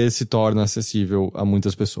 5G se torna acessível a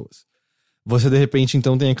muitas pessoas. Você, de repente,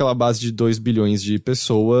 então, tem aquela base de 2 bilhões de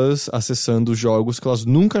pessoas acessando jogos que elas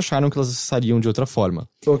nunca acharam que elas acessariam de outra forma.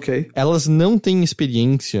 Ok. Elas não têm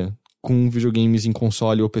experiência com videogames em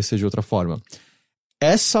console ou PC de outra forma.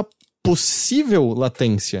 Essa possível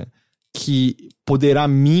latência que poderá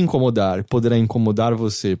me incomodar, poderá incomodar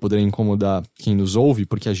você, poderá incomodar quem nos ouve,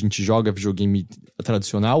 porque a gente joga videogame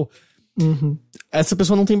tradicional... Essa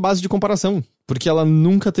pessoa não tem base de comparação, porque ela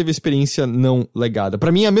nunca teve experiência não legada.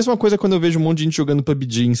 Pra mim é a mesma coisa quando eu vejo um monte de gente jogando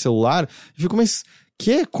PUBG em celular, eu fico, mas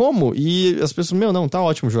como? E as pessoas, não, tá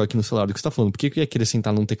ótimo jogar aqui no celular, do que você tá falando? Por que eu ia querer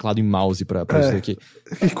sentar num teclado e mouse pra isso daqui?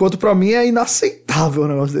 Enquanto pra mim é inaceitável um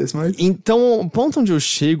negócio desse, mas... Então, o ponto onde eu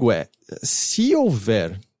chego é, se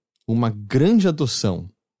houver uma grande adoção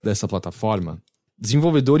dessa plataforma,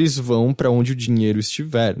 desenvolvedores vão pra onde o dinheiro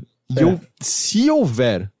estiver. E se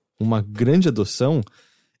houver uma grande adoção,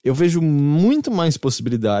 eu vejo muito mais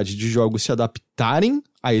possibilidade de jogos se adaptarem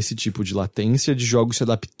a esse tipo de latência, de jogos se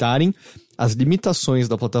adaptarem às limitações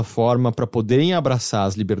da plataforma para poderem abraçar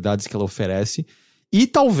as liberdades que ela oferece e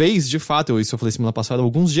talvez, de fato, isso eu falei semana passada,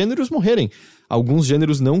 alguns gêneros morrerem, alguns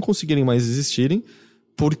gêneros não conseguirem mais existirem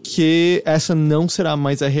porque essa não será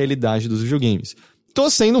mais a realidade dos videogames. Tô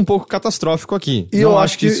sendo um pouco catastrófico aqui. E eu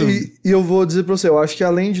acho que isso... E eu vou dizer pra você, eu acho que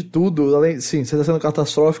além de tudo, sim, você tá sendo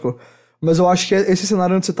catastrófico, mas eu acho que esse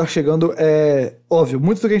cenário onde você tá chegando é... Óbvio,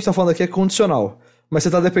 muito do que a gente tá falando aqui é condicional, mas você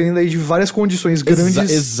tá dependendo aí de várias condições grandes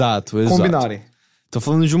exato. combinarem. Tô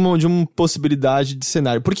falando de uma possibilidade de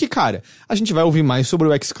cenário. Porque, cara, a gente vai ouvir mais sobre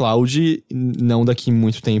o xCloud, não daqui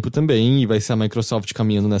muito tempo também, e vai ser a Microsoft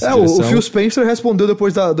caminhando nessa direção. O Phil Spencer respondeu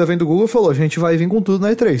depois do evento do Google e falou, a gente vai vir com tudo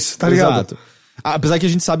na E3, tá ligado? Exato. Apesar que a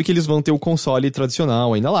gente sabe que eles vão ter o console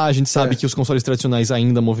tradicional ainda lá, a gente sabe que os consoles tradicionais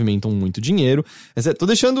ainda movimentam muito dinheiro. Tô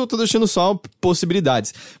deixando só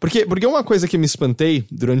possibilidades. Porque uma coisa que me espantei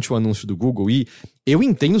durante o anúncio do Google, e eu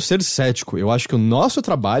entendo ser cético, eu acho que o nosso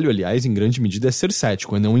trabalho, aliás, em grande medida, é ser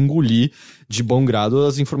cético, é não engolir de bom grado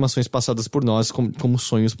as informações passadas por nós como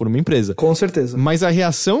sonhos por uma empresa. Com certeza. Mas a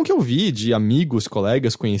reação que eu vi de amigos,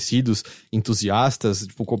 colegas, conhecidos, entusiastas,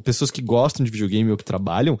 pessoas que gostam de videogame ou que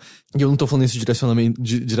trabalham, e eu não tô falando isso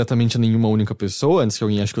diretamente a nenhuma única pessoa, antes que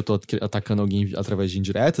alguém ache que eu tô atacando alguém através de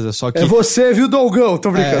indiretas, é só que... É você, viu, Dougão?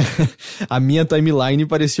 Tô brincando. A minha timeline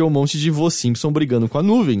parecia um monte de vô Simpson brigando com a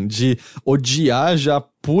nuvem, de odiar já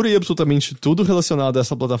pura e absolutamente tudo relacionado a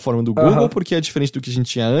essa plataforma do Google, porque é diferente do que a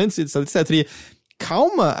gente tinha antes, etc. E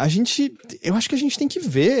calma, eu acho que a gente tem que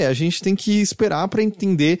ver, a gente tem que esperar pra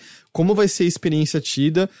entender como vai ser a experiência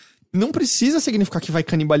tida. não precisa significar que vai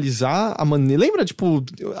canibalizar a maneira... Lembra, tipo,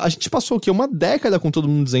 a gente passou o quê? Uma década com todo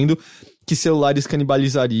mundo dizendo que celulares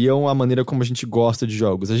canibalizariam a maneira como a gente gosta de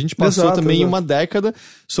jogos. A gente passou também uma década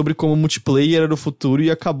sobre como multiplayer era o futuro e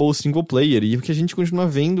acabou o single player. E o que a gente continua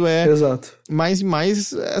vendo é... mais e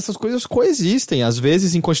mais essas coisas coexistem. Às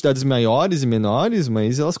vezes em quantidades maiores e menores,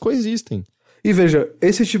 mas elas coexistem. E veja,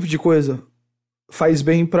 esse tipo de coisa faz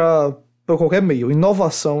bem pra qualquer meio.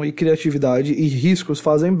 Inovação e criatividade e riscos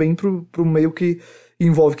fazem bem pro meio que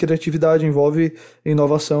envolve criatividade, envolve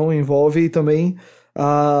inovação, envolve também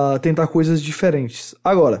tentar coisas diferentes.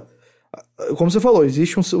 Agora, como você falou,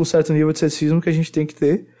 existe um certo nível de ceticismo que a gente tem que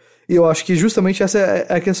ter, e eu acho que justamente essa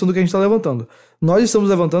é a questão do que a gente está levantando. Nós estamos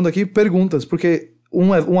levantando aqui perguntas, porque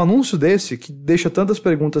um anúncio desse, que deixa tantas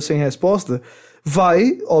perguntas sem resposta,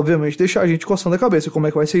 vai, obviamente, deixar a gente coçando a cabeça. Como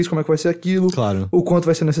é que vai ser isso, como é que vai ser aquilo, claro. O quanto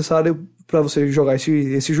vai ser necessário pra você jogar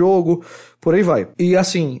esse jogo, por aí vai. E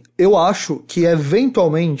assim, eu acho que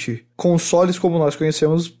eventualmente, consoles como nós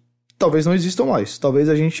conhecemos, talvez não existam mais. Talvez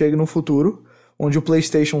a gente chegue num futuro onde o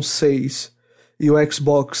PlayStation 6 e o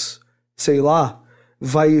Xbox, sei lá,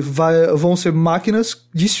 vão ser máquinas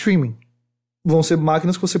de streaming. Vão ser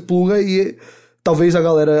máquinas que você pluga e... Talvez a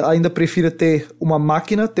galera ainda prefira ter uma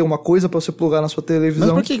máquina, ter uma coisa pra você plugar na sua televisão.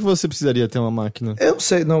 Mas por que você precisaria ter uma máquina? Eu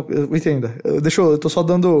sei, não, entenda. Eu tô só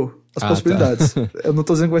dando as possibilidades. Tá. Eu não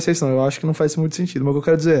tô dizendo que vai ser isso, não. Eu acho que não faz muito sentido. Mas o que eu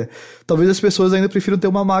quero dizer é, talvez as pessoas ainda prefiram ter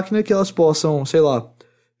uma máquina que elas possam, sei lá,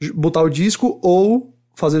 botar o disco ou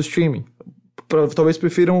fazer o streaming. Talvez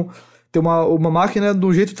prefiram ter uma máquina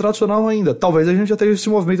do jeito tradicional ainda. Talvez a gente já esteja se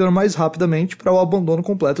movimentando mais rapidamente para o abandono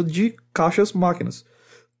completo de caixas máquinas.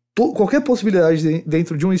 Qualquer possibilidade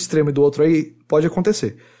dentro de um extremo e do outro aí pode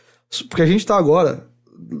acontecer. Porque a gente tá agora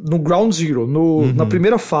no ground zero, na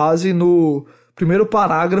primeira fase, no primeiro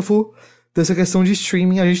parágrafo dessa questão de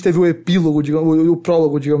streaming. A gente teve o epílogo, o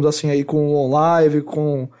prólogo, digamos assim, aí com o OnLive,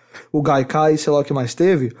 com o Gaikai, sei lá o que mais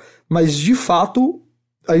teve. Mas, de fato,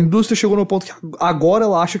 a indústria chegou no ponto que agora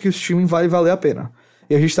ela acha que o streaming vai valer a pena.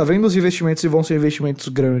 E a gente tá vendo os investimentos e vão ser investimentos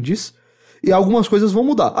grandes. E algumas coisas vão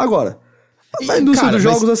mudar. Agora... Na indústria dos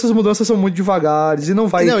jogos, essas mudanças são muito devagares e não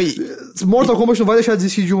vai... Mortal Kombat não vai deixar de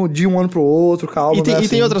existir de um ano pro outro, calma. E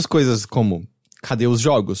tem outras coisas como... Cadê os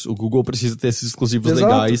jogos? O Google precisa ter esses exclusivos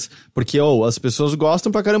legais, porque as pessoas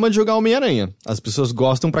gostam pra caramba de jogar Homem-Aranha. As pessoas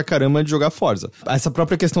gostam pra caramba de jogar Forza. Essa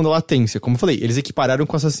própria questão da latência, como eu falei, eles equipararam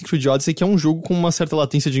com Assassin's Creed Odyssey, que é um jogo com uma certa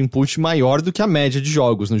latência de input maior do que a média de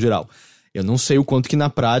jogos, no geral. Eu não sei o quanto que na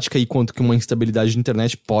prática e quanto que uma instabilidade de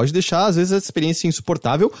internet pode deixar, às vezes, a experiência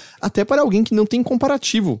insuportável, até para alguém que não tem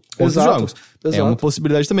comparativo com os jogos. É uma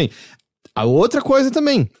possibilidade também. A outra coisa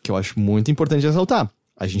também, que eu acho muito importante ressaltar,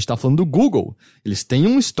 a gente tá falando do Google. Eles têm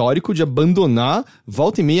um histórico de abandonar,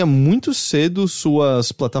 volta e meia, muito cedo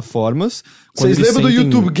suas plataformas. Vocês lembram do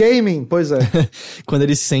YouTube Gaming? Pois é. Quando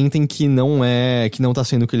eles sentem que não tá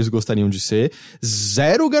sendo o que eles gostariam de ser.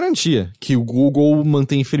 Zero garantia que o Google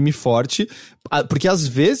mantém firme e forte. Porque às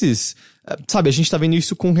vezes, sabe, a gente tá vendo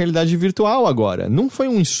isso com realidade virtual agora. Não foi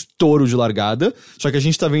um estouro de largada, só que a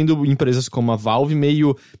gente tá vendo empresas como a Valve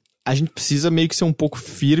meio... A gente precisa meio que ser um pouco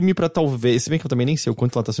firme pra talvez... Se bem que eu também nem sei o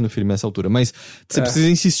quanto ela tá sendo firme nessa altura, mas você precisa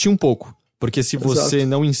insistir um pouco. Porque se você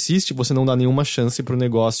não insiste, você não dá nenhuma chance pro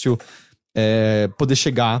negócio poder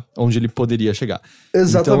chegar onde ele poderia chegar.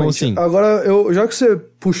 Exatamente. Então, assim... Agora, já que você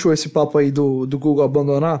puxou esse papo aí do Google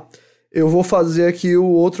abandonar, eu vou fazer aqui o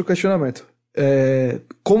outro questionamento.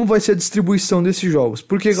 Como vai ser a distribuição desses jogos?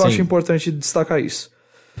 Por que eu acho importante destacar isso?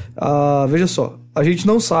 Veja só, a gente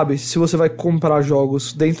não sabe se você vai comprar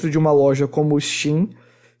jogos dentro de uma loja como o Steam,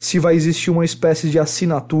 se vai existir uma espécie de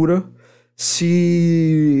assinatura,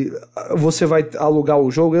 se você vai alugar o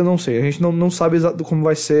jogo, eu não sei. A gente não sabe como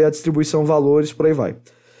vai ser a distribuição, valores, por aí vai.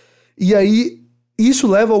 E aí, isso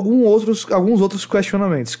leva a alguns outros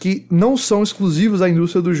questionamentos, que não são exclusivos à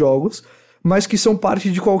indústria dos jogos, mas que são parte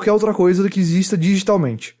de qualquer outra coisa que exista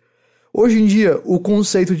digitalmente. Hoje em dia, o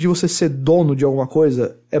conceito de você ser dono de alguma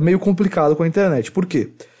coisa é meio complicado com a internet. Por quê?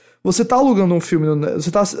 Você tá alugando um filme,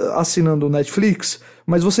 você tá assinando o Netflix,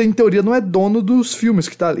 mas você, em teoria, não é dono dos filmes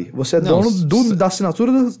que tá ali. Você é dono da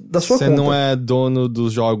assinatura da sua conta. Você não é dono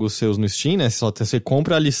dos jogos seus no Steam, né? Você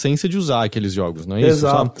compra a licença de usar aqueles jogos, não é isso?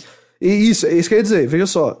 Exato. E isso que eu ia dizer, veja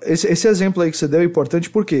só, esse exemplo aí que você deu é importante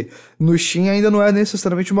porque no Steam ainda não é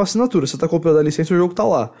necessariamente uma assinatura, você tá comprando a licença e o jogo tá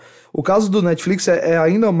lá. O caso do Netflix é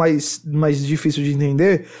ainda mais difícil de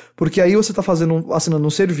entender, porque aí você tá assinando um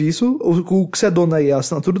serviço, o que você é dono aí é a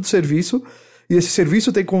assinatura do serviço, e esse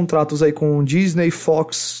serviço tem contratos aí com Disney,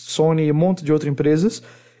 Fox, Sony e um monte de outras empresas,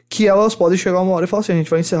 que elas podem chegar uma hora e falar assim, a gente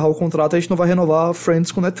vai encerrar o contrato, a gente não vai renovar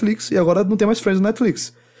Friends com Netflix, e agora não tem mais Friends no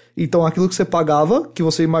Netflix. Então aquilo que você pagava, que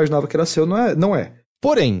você imaginava que era seu, não é.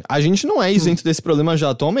 Porém, a gente não é isento desse problema já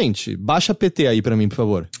atualmente. Baixa PT aí pra mim, por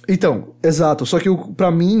favor. Então, exato. Só que pra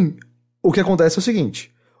mim, o que acontece é o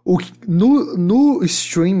seguinte. No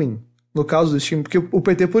streaming, no caso do streaming, porque o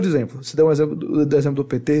PT, por exemplo, você deu um exemplo do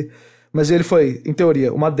PT, mas ele foi, em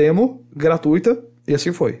teoria, uma demo gratuita, e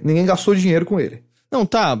assim foi. Ninguém gastou dinheiro com ele. Não,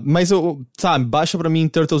 tá, mas baixa pra mim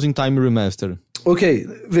Turtles in Time Remaster. Ok,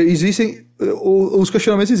 existem, os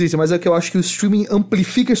questionamentos existem, mas é que eu acho que o streaming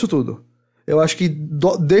amplifica isso tudo. Eu acho que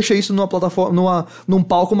deixa isso numa plataforma, num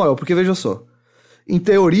palco maior, porque veja só, em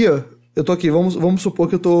teoria, eu tô aqui, vamos supor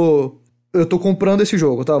que eu tô comprando esse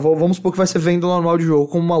jogo, tá? Vamos supor que vai ser venda normal de jogo,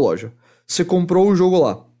 como uma loja. Você comprou o jogo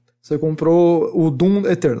lá, você comprou o Doom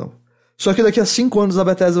Eternal. Só que daqui a 5 anos a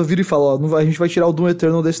Bethesda vira e fala, ó, a gente vai tirar o Doom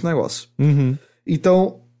Eternal desse negócio. Uhum.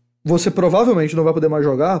 Então, você provavelmente não vai poder mais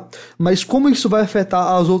jogar, mas como isso vai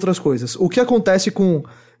afetar as outras coisas? O que acontece com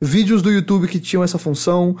vídeos do YouTube que tinham essa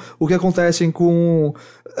função? O que acontece com...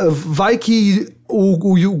 Vai que o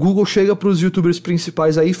Google chega pros YouTubers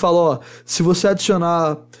principais aí e fala, ó, se você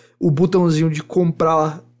adicionar o botãozinho de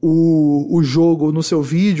comprar o jogo no seu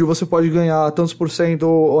vídeo, você pode ganhar tantos %,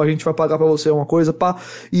 ou a gente vai pagar pra você uma coisa, pá,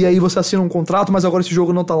 e aí você assina um contrato, mas agora esse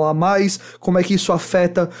jogo não tá lá mais, como é que isso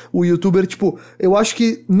afeta o YouTuber? Tipo, eu acho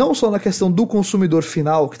que não só na questão do consumidor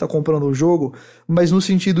final que tá comprando o jogo, mas no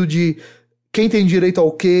sentido de quem tem direito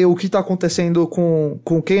ao quê, o que tá acontecendo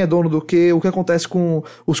com quem é dono do quê, o que acontece com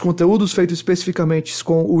os conteúdos feitos especificamente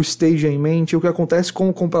com o stage em mente, o que acontece com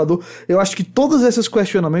o comprador. Eu acho que todos esses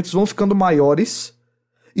questionamentos vão ficando maiores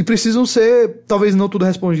e precisam ser, talvez não tudo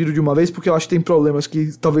respondido de uma vez, porque eu acho que tem problemas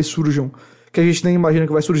que talvez surjam, que a gente nem imagina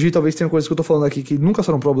que vai surgir, talvez tenha coisas que eu tô falando aqui que nunca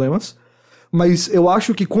serão problemas, mas eu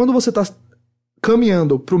acho que quando você tá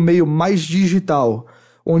caminhando pro meio mais digital,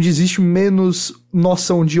 onde existe menos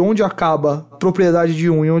noção de onde acaba a propriedade de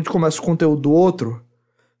um e onde começa o conteúdo do outro,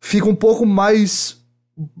 fica um pouco mais,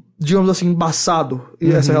 digamos assim, embaçado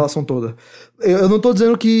essa relação toda. Eu não tô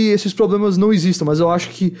dizendo que esses problemas não existam, mas eu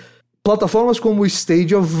acho que plataformas como o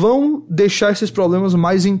Stadia vão deixar esses problemas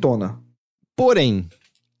mais em tona. Porém,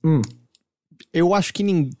 eu acho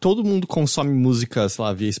que todo mundo consome música, sei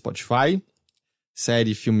lá, via Spotify,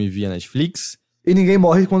 série, filme via Netflix. E ninguém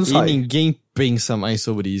morre quando sai. E ninguém pensa mais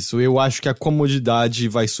sobre isso. Eu acho que a comodidade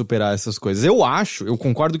vai superar essas coisas. Eu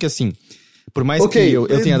concordo que assim, por mais que eu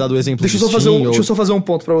tenha dado o exemplo deixa eu só fazer um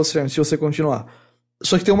ponto pra você antes de você continuar.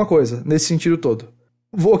 Só que tem uma coisa, nesse sentido todo.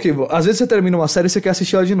 Às vezes você termina uma série e você quer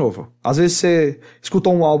assistir ela de novo. Às vezes você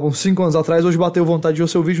escutou um álbum 5 anos atrás, hoje bateu vontade de ver o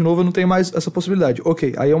seu vídeo novo e não tem mais essa possibilidade.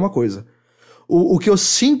 Ok, aí é uma coisa. O que eu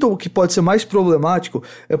sinto que pode ser mais problemático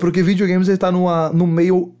é porque videogames ele tá num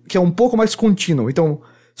meio que é um pouco mais contínuo. Então,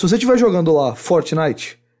 se você estiver jogando lá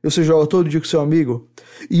Fortnite, e você joga todo dia com seu amigo,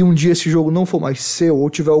 e um dia esse jogo não for mais seu, ou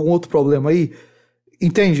tiver algum outro problema aí,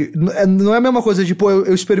 entende? Não é a mesma coisa de, pô,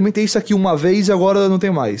 eu experimentei isso aqui uma vez e agora não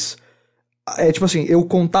tenho mais. É tipo assim, eu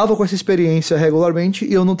contava com essa experiência regularmente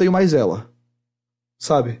e eu não tenho mais ela.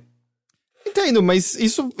 Sabe? Entendo, mas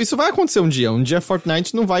isso vai acontecer um dia. Um dia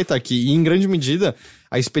Fortnite não vai estar aqui. E em grande medida,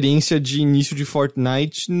 a experiência de início de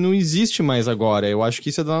Fortnite não existe mais agora. Eu acho que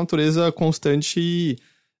isso é da natureza constante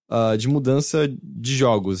de mudança de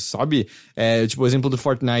jogos, sabe? Tipo, o exemplo do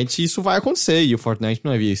Fortnite, isso vai acontecer. E o Fortnite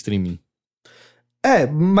não é via streaming.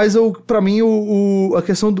 Mas pra mim a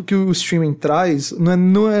questão do que o streaming traz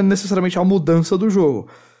não é necessariamente a mudança do jogo.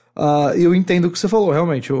 Eu entendo o que você falou,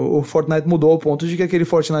 realmente. O Fortnite mudou ao ponto de que aquele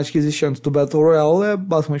Fortnite que existia antes do Battle Royale é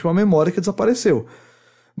basicamente uma memória que desapareceu.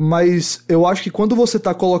 Mas eu acho que quando você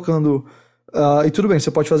tá colocando... e tudo bem,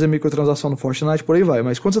 você pode fazer microtransação no Fortnite, por aí vai.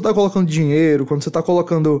 Mas quando você tá colocando dinheiro, quando você tá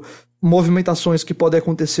colocando movimentações que podem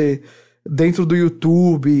acontecer dentro do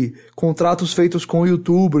YouTube, contratos feitos com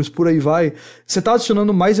youtubers, por aí vai, você tá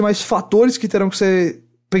adicionando mais e mais fatores que terão que ser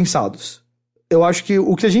pensados. Eu acho que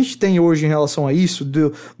o que a gente tem hoje em relação a isso,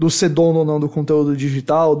 do ser dono ou não do conteúdo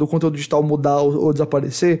digital mudar ou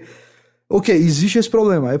desaparecer, ok, existe esse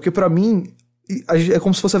problema. É porque pra mim, é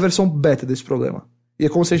como se fosse a versão beta desse problema. E é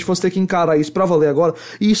como se a gente fosse ter que encarar isso pra valer agora.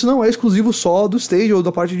 E isso não é exclusivo só do stage ou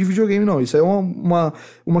da parte de videogame, não. Isso é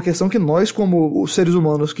uma questão que nós, como os seres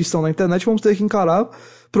humanos que estão na internet, vamos ter que encarar.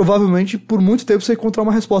 Provavelmente, por muito tempo, você encontrar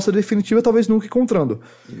uma resposta definitiva, talvez nunca encontrando.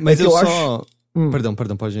 Mas acho... Perdão,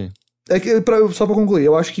 pode ir. Só pra concluir,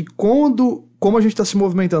 eu acho que como a gente tá se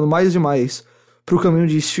movimentando mais e mais pro caminho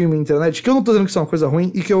de streaming e internet, que eu não tô dizendo que isso é uma coisa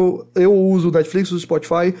ruim, e que eu uso o Netflix, o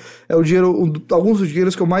Spotify, alguns dos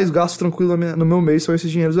dinheiros que eu mais gasto tranquilo no meu mês são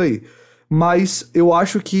esses dinheiros aí. Mas eu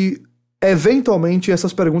acho que, eventualmente,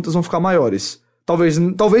 essas perguntas vão ficar maiores.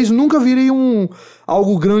 Talvez nunca virem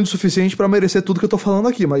algo grande o suficiente pra merecer tudo que eu tô falando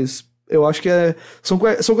aqui, mas Eu acho que são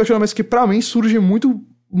questionamentos que pra mim surgem muito,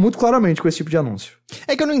 muito claramente com esse tipo de anúncio.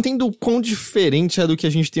 É que eu não entendo o quão diferente é do que a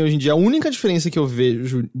gente tem hoje em dia. A única diferença que eu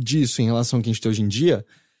vejo disso em relação ao que a gente tem hoje em dia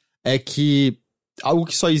é que algo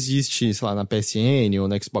que só existe, sei lá, na PSN ou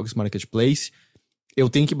no Xbox Marketplace, eu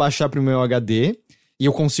tenho que baixar pro meu HD e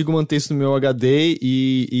eu consigo manter isso no meu HD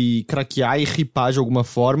e craquear e ripar de alguma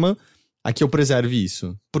forma a que eu preserve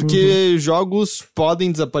isso. Porque jogos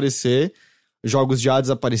podem desaparecer, jogos já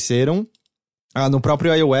desapareceram. No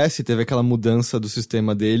próprio iOS teve aquela mudança do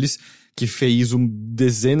sistema deles que fez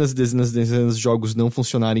dezenas e dezenas e dezenas de jogos não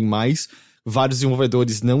funcionarem mais. Vários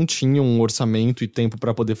desenvolvedores não tinham um orçamento e tempo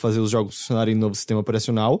pra poder fazer os jogos funcionarem no novo sistema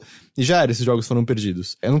operacional. E já era, esses jogos foram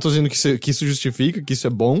perdidos. Eu não tô dizendo que isso justifica, que isso é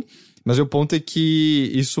bom, mas o ponto é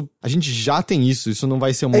que a gente já tem isso não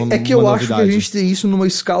vai ser uma novidade. É que eu acho que a gente tem isso numa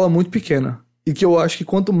escala muito pequena. E que eu acho que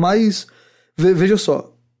quanto mais... Veja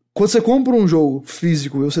só, quando você compra um jogo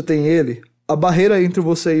físico e você tem ele, a barreira entre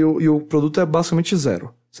você e o produto é basicamente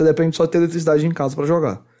zero. Você depende só de ter eletricidade em casa pra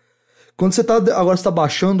jogar. Quando você tá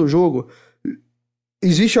baixando o jogo,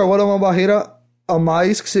 existe agora uma barreira a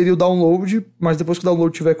mais que seria o download, mas depois que o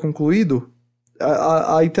download tiver concluído,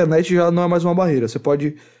 a internet já não é mais uma barreira. Você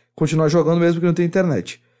pode continuar jogando mesmo que não tenha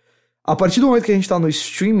internet. A partir do momento que a gente tá no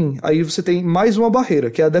streaming, aí você tem mais uma barreira,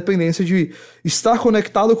 que é a dependência de estar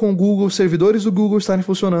conectado com o Google, os servidores do Google estarem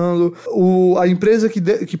funcionando, a empresa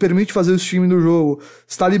que permite fazer o streaming do jogo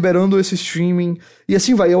está liberando esse streaming, e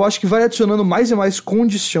assim vai. Eu acho que vai adicionando mais e mais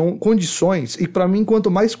condições, e pra mim, quanto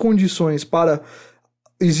mais condições para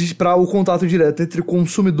o contato direto entre o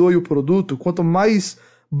consumidor e o produto, quanto mais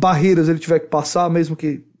barreiras ele tiver que passar, mesmo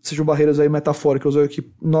que sejam barreiras aí metafóricas ou que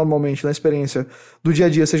normalmente na experiência do dia a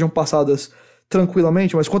dia sejam passadas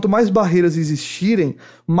tranquilamente, mas quanto mais barreiras existirem,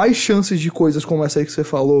 mais chances de coisas como essa aí que você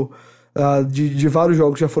falou, de vários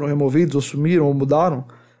jogos que já foram removidos, ou sumiram, ou mudaram,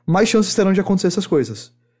 mais chances terão de acontecer essas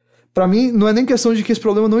coisas. Pra mim, não é nem questão de que esse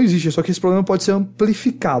problema não existe, é só que esse problema pode ser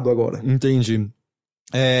amplificado agora. Entendi.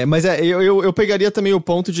 Mas eu pegaria também o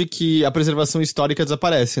ponto de que a preservação histórica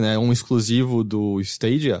desaparece, né? Um exclusivo do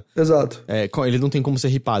Stadia. Exato. Ele não tem como ser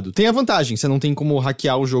ripado. Tem a vantagem, você não tem como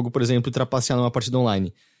hackear o jogo, por exemplo, e trapacear numa partida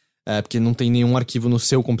online. Porque não tem nenhum arquivo no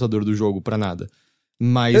seu computador do jogo pra nada.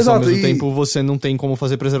 Mas, exato, ao mesmo tempo, você não tem como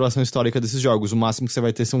fazer preservação histórica desses jogos. O máximo que você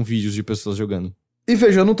vai ter são vídeos de pessoas jogando. E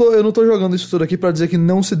veja, eu não tô jogando isso tudo aqui pra dizer que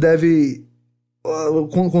não se deve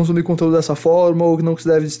consumir conteúdo dessa forma, ou que não se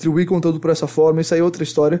deve distribuir conteúdo por essa forma. Isso aí é outra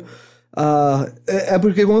história.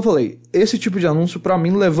 Porque, como eu falei, esse tipo de anúncio pra mim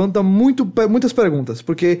levanta muitas perguntas,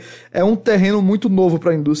 porque é um terreno muito novo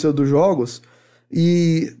pra indústria dos jogos,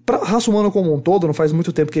 e pra raça humana como um todo, não faz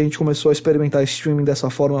muito tempo que a gente começou a experimentar streaming dessa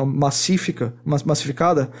forma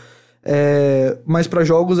massificada, mas pra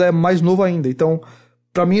jogos é mais novo ainda. Então,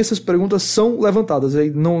 pra mim, essas perguntas são levantadas. E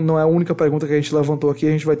não é a única pergunta que a gente levantou aqui,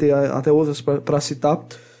 a gente vai ter até outras pra citar.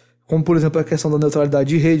 Como, por exemplo, a questão da neutralidade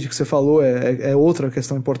de rede, que você falou, é outra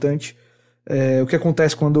questão importante. O que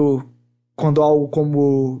acontece quando algo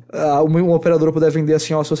como uma operadora puder vender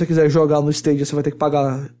assim, se você quiser jogar no Stadia, você vai ter que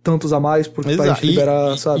pagar tantos a mais pra gente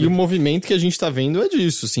liberar, sabe? E o movimento que a gente tá vendo é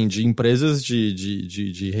disso, assim, de empresas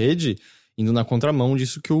de rede indo na contramão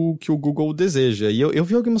disso que o Google deseja. E eu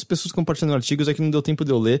vi algumas pessoas compartilhando artigos, que não deu tempo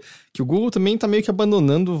de eu ler, que o Google também tá meio que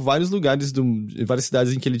abandonando vários lugares, várias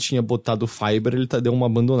cidades em que ele tinha botado Fiber, ele deu uma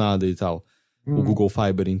abandonada e tal. O Google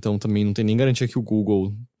Fiber. Então também não tem nem garantia que o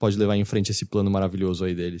Google pode levar em frente esse plano maravilhoso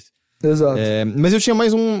aí deles. Exato. Mas eu tinha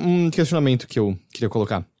mais um questionamento que eu queria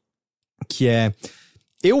colocar, que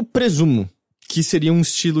eu presumo que seria um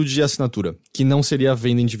estilo de assinatura, que não seria a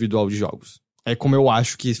venda individual de jogos. É como eu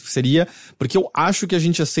acho que seria, porque eu acho que a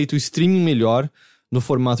gente aceita o streaming melhor no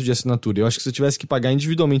formato de assinatura. Eu acho que se eu tivesse que pagar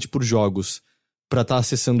individualmente por jogos pra estar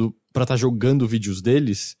acessando, pra estar jogando vídeos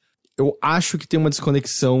deles, eu acho que tem uma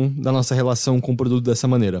desconexão da nossa relação com o produto dessa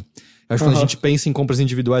maneira. Eu acho que quando a gente pensa em compras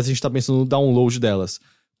individuais, a gente tá pensando no download delas,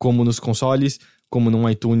 como nos consoles, como no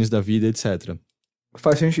iTunes da vida, etc.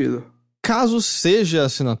 Faz sentido. Caso seja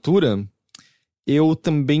assinatura, eu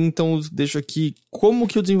também, então, deixo aqui como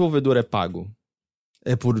que o desenvolvedor é pago.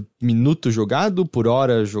 É por minuto jogado, por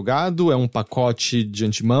hora jogado, é um pacote de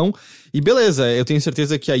antemão. E beleza, eu tenho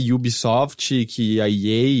certeza que a Ubisoft, que a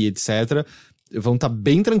EA, etc., vão estar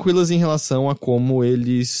bem tranquilas em relação a como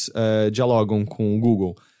eles dialogam com o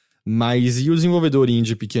Google. Mas e o desenvolvedor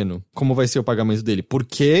indie pequeno? Como vai ser o pagamento dele?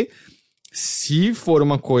 Porque se for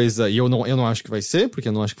uma coisa, e eu não acho que vai ser, porque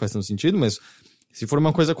eu não acho que faz tanto sentido, mas se for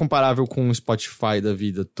uma coisa comparável com o Spotify da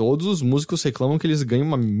vida, todos os músicos reclamam que eles ganham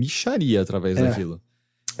uma mixaria através daquilo.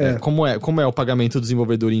 Como é o pagamento do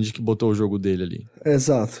desenvolvedor indie que botou o jogo dele ali?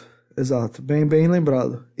 Exato. Bem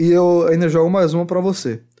lembrado. E eu ainda jogo mais uma pra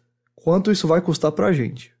você. quanto isso vai custar pra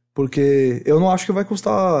gente. Porque eu não acho que vai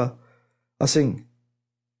custar, assim,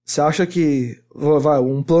 você acha que,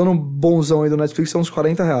 um plano bonzão aí do Netflix é uns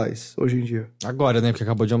R$40 hoje em dia. Agora, né, porque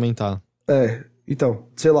acabou de aumentar. Então,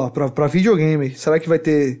 sei lá, pra videogame, será que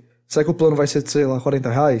o plano vai ser, sei lá,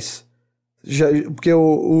 R$40? Porque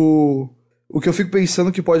o que eu fico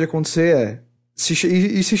pensando que pode acontecer é, se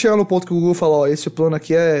chegar no ponto que o Google fala, ó, esse plano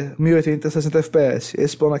aqui é 1080 60 FPS,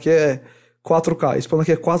 esse plano aqui é 4K, esse plano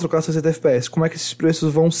aqui é 4K 60 FPS, como é que esses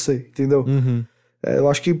preços vão ser, entendeu? Eu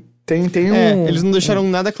acho que tem um... Eles não deixaram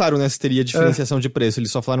nada claro, né, se teria diferenciação de preço,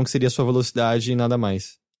 eles só falaram que seria sua velocidade e nada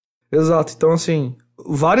mais. Exato, então assim,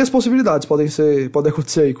 várias possibilidades podem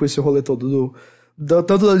acontecer aí com esse rolê todo,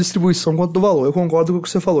 tanto da distribuição quanto do valor. Eu concordo com o que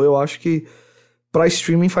você falou, eu acho que pra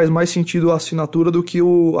streaming faz mais sentido a assinatura do que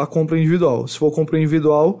a compra individual. Se for compra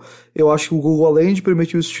individual, eu acho que o Google, além de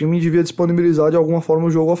permitir o streaming, devia disponibilizar de alguma forma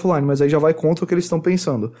o jogo offline, mas aí já vai contra o que eles estão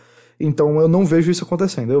pensando. Então eu não vejo isso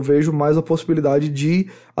acontecendo, eu vejo mais a possibilidade de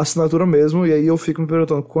assinatura mesmo, e aí eu fico me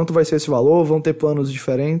perguntando quanto vai ser esse valor, vão ter planos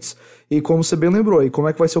diferentes, e como você bem lembrou, e como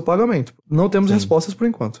é que vai ser o pagamento. Não temos respostas por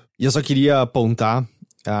enquanto. E eu só queria apontar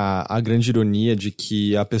a grande ironia de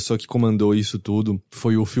que a pessoa que comandou isso tudo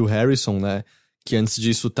foi o Phil Harrison, né? Que antes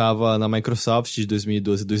disso estava na Microsoft de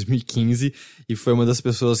 2012 a 2015, e foi uma das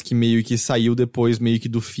pessoas que meio que saiu depois meio que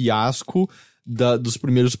do fiasco dos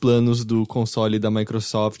primeiros planos do console da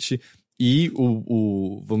Microsoft e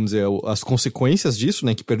vamos dizer, as consequências disso,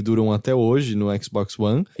 né, que perduram até hoje no Xbox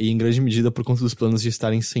One, e em grande medida por conta dos planos de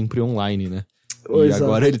estarem sempre online, né? E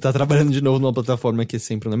agora ele tá trabalhando de novo numa plataforma que é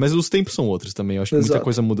sempre online. Mas os tempos são outros também, eu acho que muita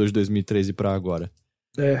coisa mudou de 2013 pra agora.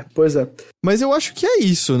 Pois é. Mas eu acho que é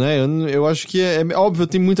isso, né? Eu acho que é óbvio,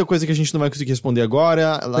 tem muita coisa que a gente não vai conseguir responder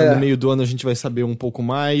agora. Lá no meio do ano a gente vai saber um pouco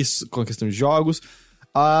mais com a questão de jogos.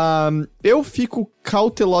 Eu fico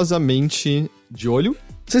cautelosamente de olho.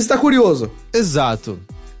 Você está curioso? Exato.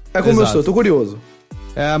 É como eu tô curioso.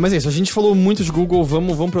 Mas é isso, a gente falou muito de Google,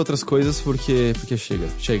 vamos pra outras coisas, porque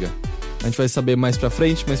chega. A gente vai saber mais pra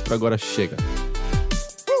frente, mas pra agora chega.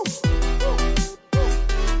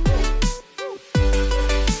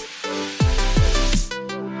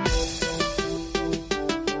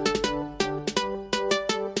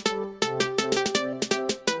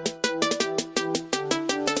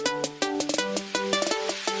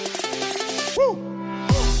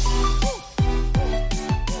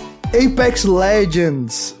 Apex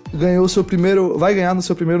Legends vai ganhar no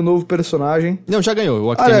seu primeiro novo personagem. Não, já ganhou.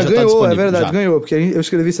 O Octane já ganhou, tá disponível. É verdade, já. Ganhou, porque eu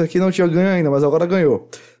escrevi isso aqui e não tinha ganho ainda, mas agora ganhou.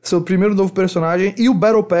 Seu primeiro novo personagem e o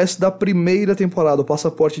Battle Pass da primeira temporada, o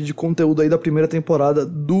passaporte de conteúdo aí da primeira temporada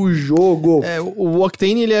do jogo. O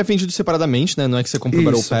Octane, ele é vendido separadamente, né? Não é que você compra o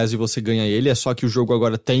Battle Pass e você ganha ele, é só que o jogo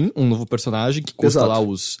agora tem um novo personagem que custa lá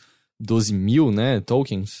os 12 mil, né,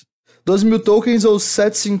 tokens. 12 mil tokens ou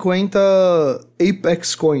 750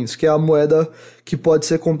 Apex Coins, que é a moeda que pode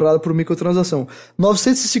ser comprada por microtransação.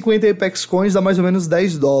 950 Apex Coins dá mais ou menos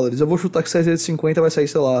 $10. Eu vou chutar que 750 vai sair,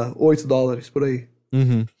 sei lá, $8 por aí.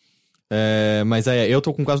 Mas eu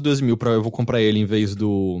tô com quase 2 mil, eu vou comprar ele em vez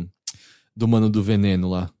do Mano do Veneno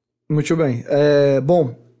lá. Muito bem.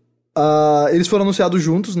 Eles foram anunciados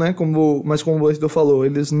juntos, né? Mas como o Heitor falou,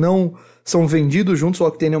 eles não são vendidos juntos. O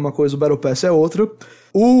Octane é uma coisa, o Battle Pass é outra.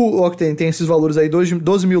 O Octane tem esses valores aí,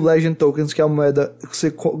 12 mil Legend Tokens, que é a moeda que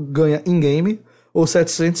você ganha in-game, ou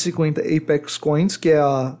 750 Apex Coins, que é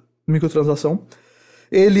a microtransação.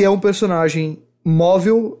 Ele é um personagem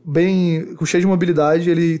móvel, cheio de mobilidade.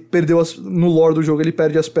 Ele perdeu no lore do jogo, ele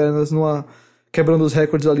perde as pernas quebrando os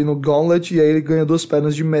recordes ali no Gauntlet, e aí ele ganha 2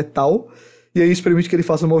 pernas de metal. E aí isso permite que ele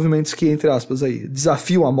faça movimentos que, entre aspas, aí,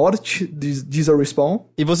 desafiam a morte, diz a Respawn.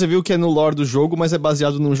 E você viu que é no lore do jogo, mas é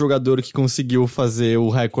baseado num jogador que conseguiu fazer o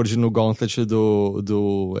recorde no Gauntlet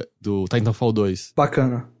do Titanfall 2.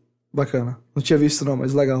 Bacana. Não tinha visto não,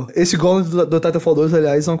 mas legal. Esse Gauntlet do Titanfall 2,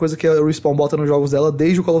 aliás, é uma coisa que a Respawn bota nos jogos dela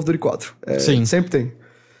desde o Call of Duty 4. Sim. Sempre tem.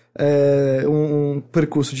 Um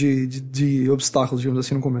percurso de obstáculos, digamos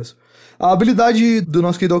assim, no começo. A habilidade do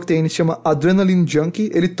nosso querido Octane se chama Adrenaline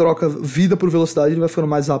Junkie. Ele troca vida por velocidade, ele vai ficando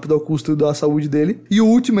mais rápido ao custo da saúde dele. E o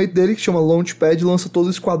ultimate dele, que chama Launchpad, lança todo o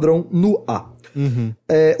esquadrão no ar.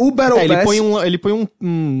 O Battle Pass... Ele põe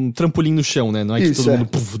um trampolim no chão, né? Não é que todo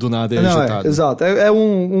mundo do nada é ejetado. Exato.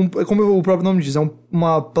 Como o próprio nome diz, é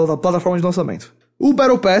uma plataforma de lançamento. O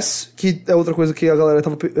Battle Pass, que é outra coisa que a galera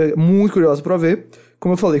tava muito curiosa pra ver,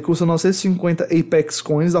 como eu falei, custa 950 Apex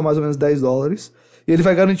Coins, dá mais ou menos $10. E ele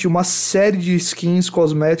vai garantir uma série de skins,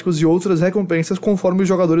 cosméticos e outras recompensas conforme os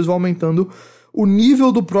jogadores vão aumentando o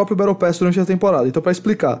nível do próprio Battle Pass durante a temporada. Então, pra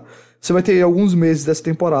explicar, você vai ter alguns meses dessa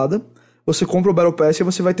temporada, você compra o Battle Pass e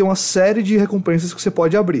você vai ter uma série de recompensas que você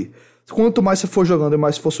pode abrir. Quanto mais você for jogando e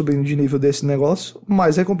mais você for subindo de nível desse negócio,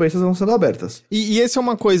 mais recompensas vão sendo abertas. E essa é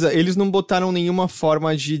uma coisa, eles não botaram nenhuma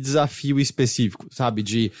forma de desafio específico, sabe?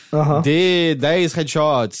 De dê 10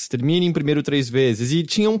 headshots, termine em primeiro 3 vezes. E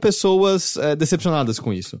tinham pessoas decepcionadas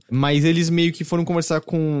com isso. Mas eles meio que foram conversar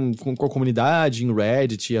com a comunidade, em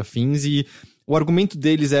Reddit e afins, e o argumento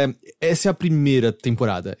deles essa é a primeira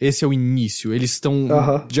temporada, esse é o início. Eles estão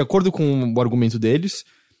de acordo com o argumento deles,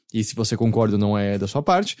 e se você concorda não é da sua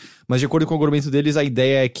parte, mas de acordo com o argumento deles, a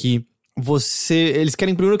ideia é que eles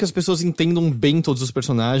querem primeiro que as pessoas entendam bem todos os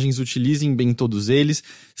personagens, utilizem bem todos eles,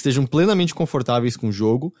 estejam plenamente confortáveis com o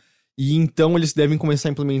jogo, e então eles devem começar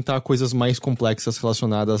a implementar coisas mais complexas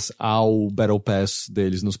relacionadas ao Battle Pass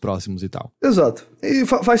deles nos próximos e tal. Exato. E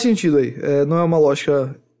faz sentido aí. Não é uma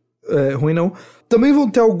lógica ruim, não. Também vão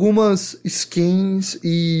ter algumas skins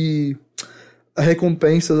e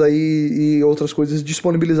recompensas aí e outras coisas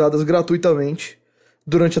disponibilizadas gratuitamente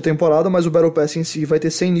durante a temporada, mas o Battle Pass em si vai ter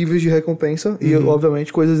 100 níveis de recompensa e,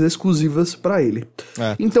 obviamente, coisas exclusivas pra ele.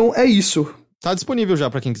 Então, é isso. Tá disponível já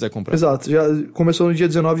pra quem quiser comprar. Exato. Já começou no dia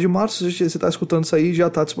 19 de março, se você tá escutando isso aí, já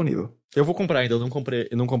tá disponível. Eu vou comprar ainda, eu não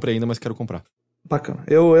comprei ainda, mas quero comprar. Bacana.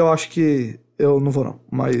 Eu acho que eu não vou não,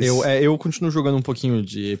 mas... Eu continuo jogando um pouquinho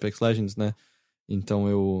de Apex Legends, né? Então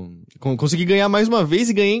eu consegui ganhar mais uma vez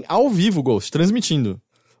e ganhei ao vivo, Ghost, transmitindo.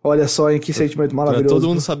 Olha só, em que sentimento maravilhoso. Pra todo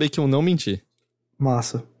mundo saber que eu não menti.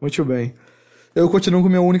 Massa, muito bem. Eu continuo com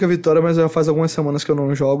minha única vitória, mas já faz algumas semanas que eu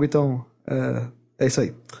não jogo, então é isso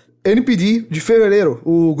aí. NPD de fevereiro,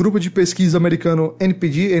 o grupo de pesquisa americano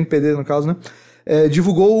NPD no caso, né?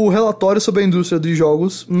 Divulgou o relatório sobre a indústria de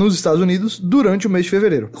jogos nos Estados Unidos durante o mês de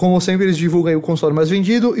fevereiro. Como sempre, eles divulgam aí o console mais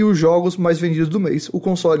vendido e os jogos mais vendidos do mês. O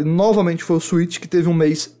console novamente foi o Switch, que teve um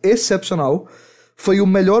mês excepcional. Foi o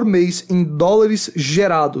melhor mês em dólares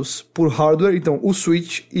gerados por hardware, então o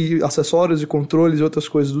Switch e acessórios e controles e outras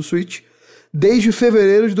coisas do Switch, desde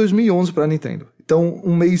fevereiro de 2011 para a Nintendo. Então,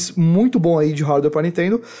 um mês muito bom aí de hardware para a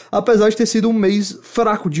Nintendo, apesar de ter sido um mês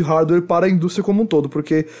fraco de hardware para a indústria como um todo,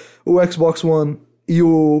 porque o Xbox One e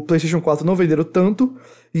o PlayStation 4 não venderam tanto,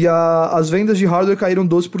 e as vendas de hardware caíram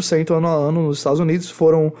 12% ano a ano nos Estados Unidos,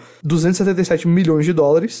 foram 277 milhões de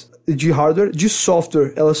dólares de hardware. De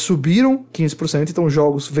software, elas subiram 15%, então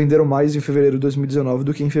jogos venderam mais em fevereiro de 2019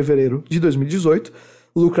 do que em fevereiro de 2018.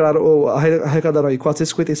 Arrecadaram aí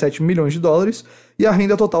 457 milhões de dólares, e a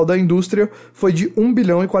renda total da indústria foi de 1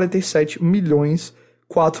 bilhão e 47 milhões,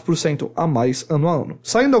 4% a mais ano a ano.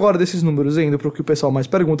 Saindo agora desses números e indo para o que o pessoal mais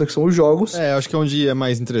pergunta, que são os jogos. Acho que é onde é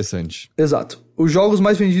mais interessante. Exato. Os jogos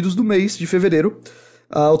mais vendidos do mês de fevereiro,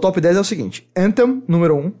 o top 10 é o seguinte: Anthem,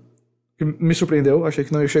 número 1, que me surpreendeu, achei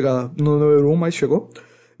que não ia chegar no número 1, mas chegou.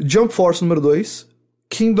 Jump Force, número 2.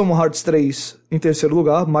 Kingdom Hearts 3 em terceiro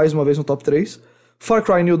lugar, mais uma vez no top 3. Far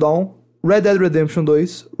Cry New Dawn, Red Dead Redemption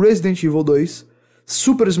 2, Resident Evil 2,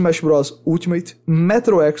 Super Smash Bros. Ultimate,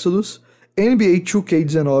 Metro Exodus, NBA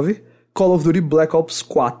 2K19, Call of Duty Black Ops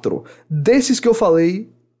 4. Desses que eu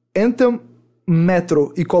falei, Anthem,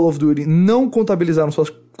 Metro e Call of Duty não contabilizaram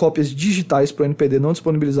suas cópias digitais para o NPD, não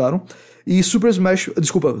disponibilizaram. E Super Smash,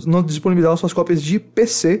 não disponibilizaram suas cópias de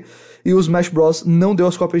PC, e o Smash Bros. Não deu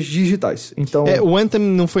as cópias digitais. Então... o Anthem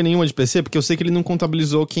não foi nenhuma de PC, porque eu sei que ele não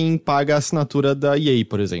contabilizou quem paga a assinatura da EA,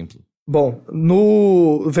 por exemplo. Bom,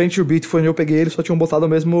 no Venture Beat foi onde eu peguei, eles só tinham botado o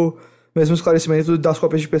mesmo esclarecimento das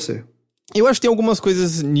cópias de PC. Eu acho que tem algumas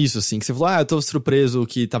coisas nisso, assim, que você falou, eu tô surpreso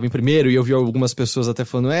que tava em primeiro, e eu vi algumas pessoas até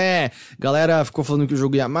falando, galera ficou falando que o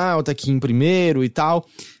jogo ia mal, tá aqui em primeiro e tal.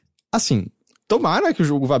 Assim, tomara que o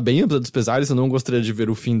jogo vá bem, apesar dos pesares, eu não gostaria de ver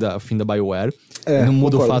o fim da BioWare. Não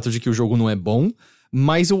muda o fato de que o jogo não é bom,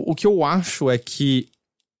 mas o que eu acho é que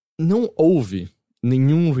não houve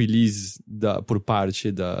nenhum release por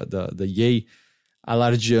parte da EA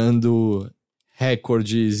alardeando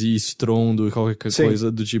recordes e estrondo e qualquer coisa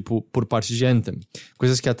do tipo por parte de Anthem.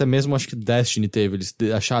 Coisas que até mesmo acho que Destiny teve, eles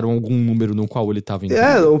acharam algum número no qual ele tava indo.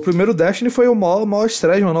 O primeiro Destiny foi o maior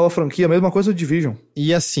estreia de uma nova franquia, a mesma coisa do Division.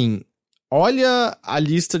 E assim, olha a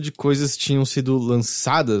lista de coisas que tinham sido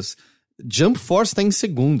lançadas, Jump Force tá em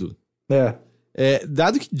segundo.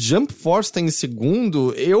 Dado que Jump Force tá em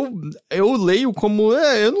segundo, eu leio como...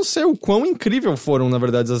 eu não sei o quão incrível foram, na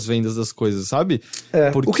verdade, as vendas das coisas, sabe?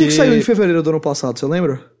 Porque... O que saiu em fevereiro do ano passado, você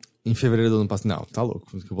lembra? Em fevereiro do ano passado? Não, tá louco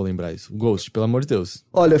que eu vou lembrar isso. Ghost, pelo amor de Deus.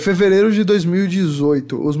 Olha, fevereiro de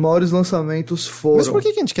 2018, os maiores lançamentos foram... Mas por que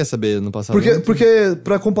a gente quer saber no passado? Porque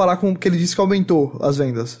pra comparar com o que ele disse que aumentou as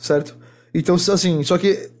vendas, certo? Então, assim, só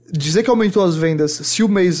que dizer que aumentou as vendas se o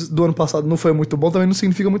mês do ano passado não foi muito bom também não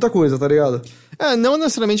significa muita coisa, tá ligado? Não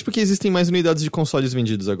necessariamente, porque existem mais unidades de consoles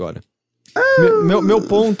vendidos agora. Meu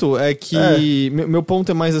ponto é que... Meu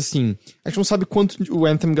ponto é mais assim... A gente não sabe quanto o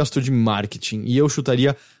Anthem gastou de marketing. E eu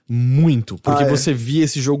chutaria muito. Porque você via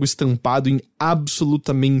esse jogo estampado em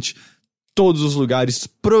absolutamente todos os lugares.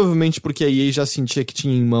 Provavelmente porque a EA já sentia que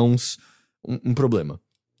tinha em mãos um problema.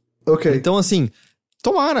 Ok. Então, assim...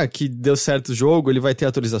 Tomara que deu certo o jogo, ele vai ter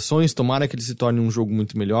atualizações, tomara que ele se torne um jogo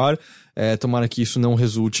muito melhor, tomara que isso não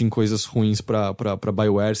resulte em coisas ruins pra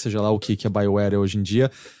BioWare, seja lá o que a BioWare é hoje em dia.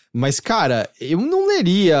 Mas, cara, eu não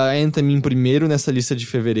leria Anthem em primeiro nessa lista de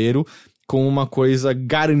fevereiro como uma coisa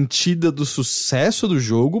garantida do sucesso do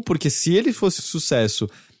jogo, porque se ele fosse sucesso,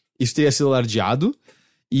 isso teria sido alardeado.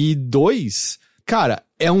 E 2... Cara,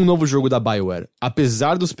 é um novo jogo da BioWare.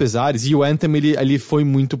 Apesar dos pesares, e o Anthem ele foi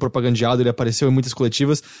muito propagandeado, ele apareceu em muitas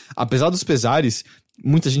coletivas. Apesar dos pesares,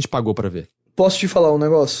 muita gente pagou pra ver. Posso te falar um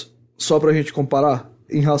negócio? Só pra gente comparar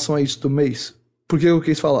em relação a isso do mês? Por que eu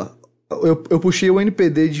quis falar? Eu puxei o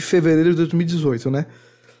NPD de fevereiro de 2018, né?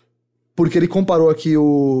 Porque ele comparou aqui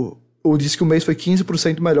disse que o mês foi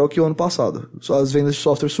 15% melhor que o ano passado. Só as vendas de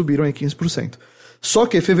software subiram em 15%. Só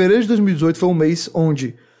que fevereiro de 2018 foi um mês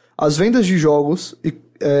onde as vendas de jogos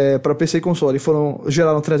para PC e console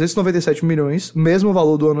geraram 397 milhões, mesmo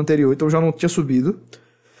valor do ano anterior, então já não tinha subido.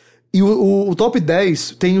 E o top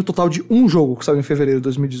 10 tem o total de um jogo que saiu em fevereiro de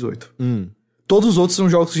 2018. Todos os outros são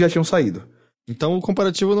jogos que já tinham saído. Então o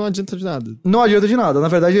comparativo não adianta de nada. Não adianta de nada. Na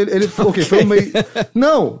verdade, ele ok, foi um mês...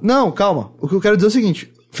 Não, calma. O que eu quero dizer é o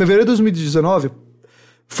seguinte. Fevereiro de 2019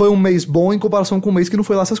 foi um mês bom em comparação com um mês que não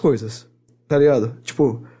foi lá essas coisas. Tá ligado?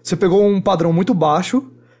 Tipo, você pegou um padrão muito baixo...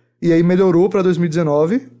 E aí melhorou pra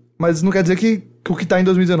 2019, mas não quer dizer que o que tá em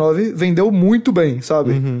 2019 vendeu muito bem,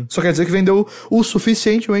 sabe? Só quer dizer que vendeu o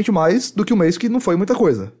suficientemente mais do que o mês que não foi muita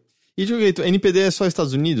coisa. E de um jeito, NPD é só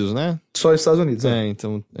Estados Unidos, né? Só Estados Unidos,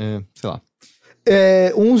 então, sei lá.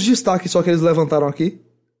 Uns destaques só que eles levantaram aqui.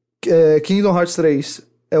 Kingdom Hearts 3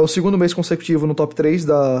 é o segundo mês consecutivo no top 3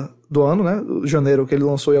 do ano, né? Janeiro que ele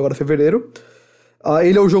lançou e agora fevereiro.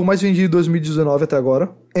 Ele é o jogo mais vendido de 2019 até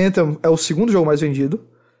agora. Anthem é o segundo jogo mais vendido.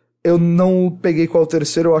 Eu não peguei qual é o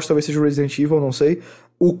terceiro, eu acho que talvez seja o Resident Evil, não sei.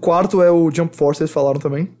 O quarto é o Jump Force, eles falaram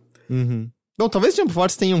também. Bom, talvez Jump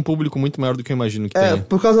Force tenha um público muito maior do que eu imagino que tenha. Acho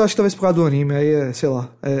que talvez por causa do anime, aí sei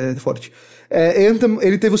lá, é forte. Anthem,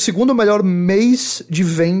 ele teve o segundo melhor mês de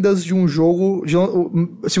vendas de um jogo,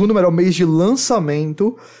 o segundo melhor mês de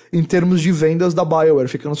lançamento em termos de vendas da BioWare,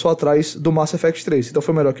 ficando só atrás do Mass Effect 3. Então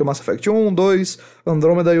foi melhor que o Mass Effect 1, 2,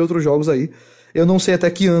 Andromeda e outros jogos aí. Eu não sei até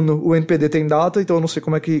que ano o NPD tem data, então eu não sei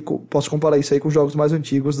como é que posso comparar isso aí com os jogos mais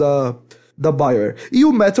antigos da BioWare. E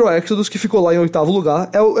o Metro Exodus, que ficou lá em 8º lugar,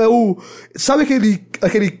 é o... Sabe aquele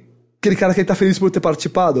cara que ele tá feliz por ter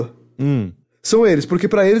participado? São eles, porque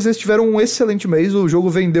pra eles tiveram um excelente mês, o jogo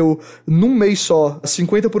vendeu num mês só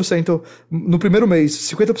 50%, no primeiro mês,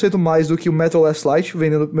 50% mais do que o Metro Last Light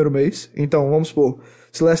vendeu no primeiro mês. Então, vamos supor...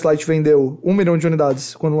 Se Last Light vendeu 1 milhão de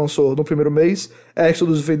unidades quando lançou no primeiro mês,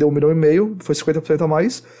 Exodus vendeu 1,5 milhão, foi 50% a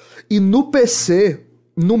mais. E no PC,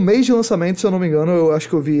 no mês de lançamento, se eu não me engano, eu acho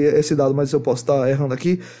que eu vi esse dado, mas eu posso estar errando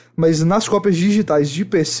aqui, mas nas cópias digitais de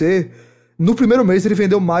PC, no primeiro mês ele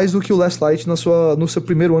vendeu mais do que o Last Light no seu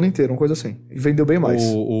primeiro ano inteiro, uma coisa assim. E vendeu bem mais.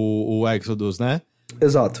 O Exodus, né?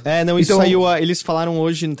 Exato. Isso saiu, eles falaram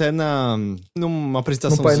hoje até numa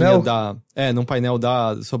apresentaçãozinha num painel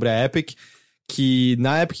sobre a Epic, que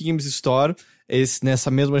na Epic Games Store, nessa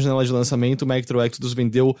mesma janela de lançamento, o Metro Exodus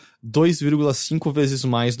vendeu 2,5 vezes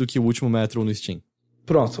mais do que o último Metro no Steam.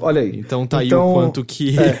 Pronto, olha aí. Então aí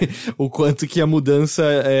o quanto que a mudança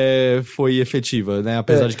foi efetiva, né?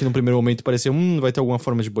 Apesar de que no primeiro momento parecia, vai ter alguma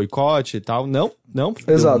forma de boicote e tal. Não,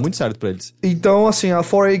 exato. Deu muito certo pra eles. Então, assim, a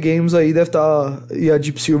 4A Games aí deve estar, e a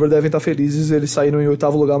Deep Silver devem estar felizes, eles saíram em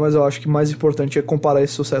 8º lugar, mas eu acho que mais importante é comparar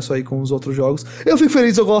esse sucesso aí com os outros jogos. Eu fico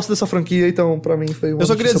feliz, eu gosto dessa franquia, então pra mim foi uma... Eu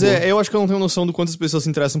só queria dizer, eu acho que eu não tenho noção do quantas pessoas se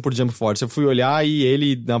interessam por Jump Force. Eu fui olhar e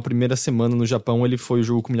ele, na primeira semana no Japão, ele foi o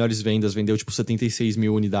jogo com melhores vendas, vendeu tipo 76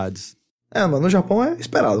 mil unidades. Mas no Japão é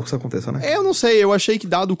esperado que isso aconteça, né? Eu não sei, eu achei que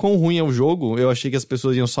dado quão ruim é o jogo, eu achei que as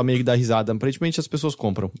pessoas iam só meio que dar risada. Aparentemente as pessoas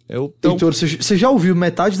compram. Heitor, você já ouviu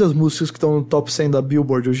metade das músicas que estão no top 100 da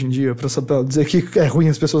Billboard hoje em dia pra dizer que é ruim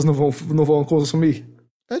as pessoas não vão consumir?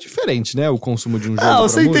 É diferente, né, o consumo de um jogo.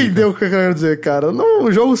 Você entendeu o que eu quero dizer, cara.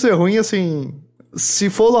 O jogo ser ruim, assim, se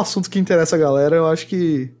for o assunto que interessa a galera, eu acho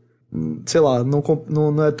que, sei lá, não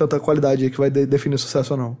é tanta qualidade aí que vai definir o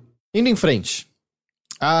sucesso ou não. Indo em frente.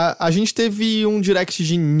 A gente teve um direct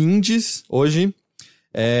de indies hoje.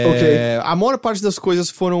 A maior parte das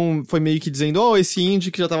coisas foi meio que dizendo, esse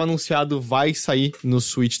indie que já estava anunciado vai sair no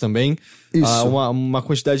Switch também. Isso. Uma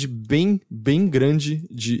quantidade bem grande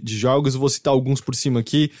de jogos. Eu vou citar alguns por cima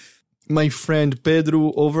aqui. My Friend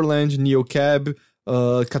Pedro, Overland, Neocab,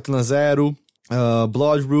 Katana Zero,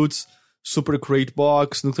 Blood Roots, Super Crate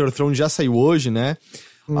Box, Nuclear Throne já saiu hoje, né?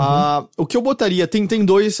 O que eu botaria, tem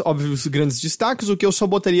dois, óbvios, grandes destaques, o que eu só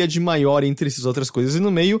botaria de maior entre essas outras coisas e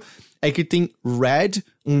no meio é que tem Red,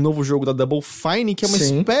 um novo jogo da Double Fine, que é uma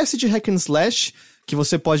espécie de hack and slash, que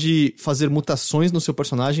você pode fazer mutações no seu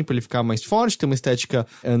personagem pra ele ficar mais forte, tem uma estética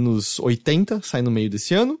anos 80, sai no meio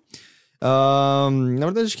desse ano. Na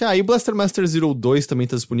verdade, acho que e o Blaster Master Zero 2 também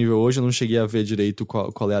tá disponível hoje, eu não cheguei a ver direito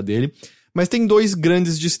qual é a dele. Mas tem dois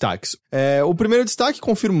grandes destaques. O primeiro destaque,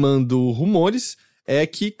 confirmando rumores, é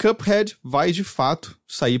que Cuphead vai de fato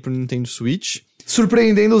sair pro Nintendo Switch.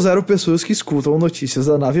 Surpreendendo 0 pessoas que escutam notícias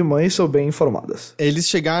da nave-mãe e são bem informadas. Eles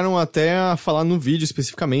chegaram até a falar no vídeo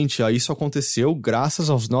especificamente, isso aconteceu graças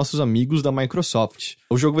aos nossos amigos da Microsoft.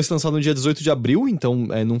 O jogo vai ser lançado no dia 18 de abril, então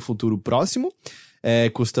é num futuro próximo,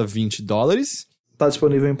 custa $20. Tá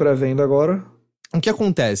disponível em pré-venda agora. O que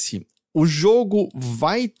acontece? O jogo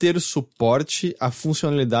vai ter suporte a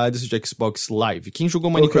funcionalidades de Xbox Live. Quem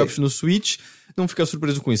jogou Minecraft no Switch não fica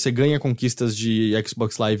surpreso com isso. Você ganha conquistas de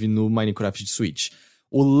Xbox Live no Minecraft de Switch.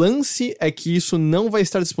 O lance é que isso não vai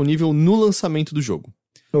estar disponível no lançamento do jogo.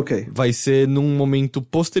 Vai ser num momento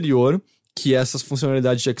posterior que essas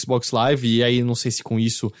funcionalidades de Xbox Live, e aí não sei se com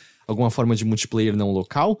isso alguma forma de multiplayer não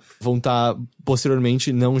local, vão estar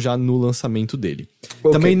posteriormente, não já no lançamento dele.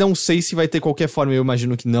 Também não sei se vai ter qualquer forma, eu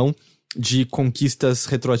imagino que não, de conquistas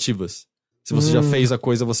retroativas. Se você já fez a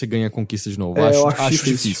coisa, você ganha a conquista de novo. Acho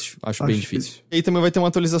difícil. Acho bem difícil. E aí também vai ter uma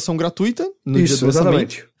atualização gratuita no dia do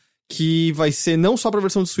lançamento. Que vai ser não só pra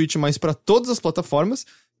versão do Switch, mas pra todas as plataformas.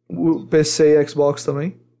 O PC e Xbox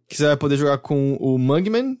também. Que você vai poder jogar com o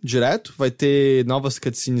Mugman direto. Vai ter novas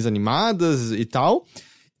cutscenes animadas e tal.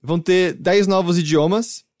 Vão ter 10 novos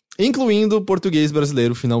idiomas, incluindo o português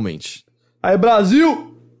brasileiro, finalmente. Aí,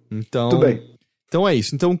 Brasil! Então... Tudo bem. Então é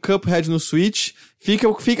isso. Então, Cuphead no Switch.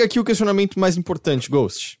 Fica aqui o questionamento mais importante,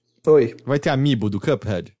 Ghost. Oi. Vai ter amiibo do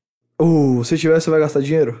Cuphead? Se tiver, você vai gastar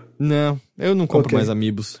dinheiro? Não, eu não compro mais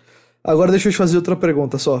amiibos. Agora deixa eu te fazer outra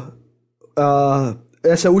pergunta só.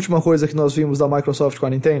 Essa é a última coisa que nós vimos da Microsoft com a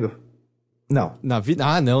Nintendo? Não. Na vida?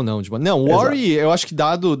 Não. Não, o Ori, eu acho que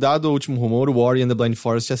dado o último rumor, o Ori and the Blind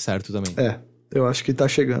Forest é certo também. Eu acho que tá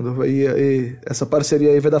chegando. E essa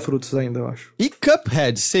parceria aí vai dar frutos ainda, eu acho. E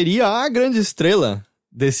Cuphead seria a grande estrela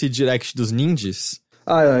desse Direct dos Ninjas?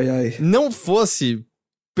 Ai. Não fosse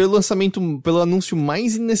pelo anúncio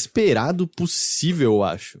mais inesperado possível, eu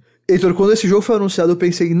acho. Heitor, quando esse jogo foi anunciado, eu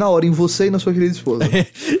pensei na hora em você e na sua querida esposa.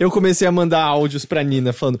 Eu comecei a mandar áudios pra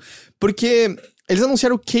Nina falando... Porque eles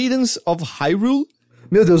anunciaram Cadence of Hyrule.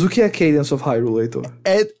 Meu Deus, o que é Cadence of Hyrule, Heitor?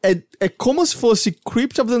 É como se fosse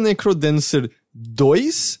Crypt of the Necrodancer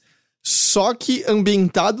 2, só que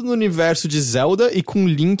ambientado no universo de Zelda e com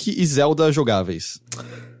Link e Zelda jogáveis.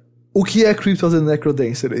 O que é Crypt of the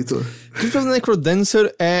Necrodancer, Heitor? Crypt of the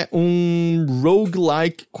Necrodancer é um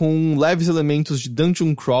roguelike com leves elementos de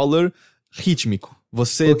dungeon crawler rítmico.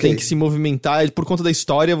 Você tem que se movimentar, por conta da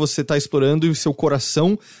história, você tá explorando e o seu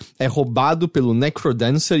coração é roubado pelo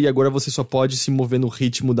Necrodancer e agora você só pode se mover no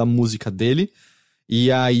ritmo da música dele. E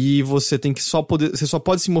aí você só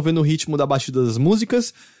pode se mover no ritmo da batida das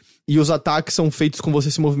músicas. E os ataques são feitos com você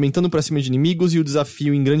se movimentando pra cima de inimigos, e o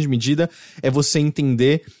desafio, em grande medida, é você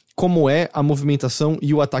entender como é a movimentação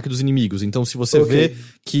e o ataque dos inimigos. Então, se você vê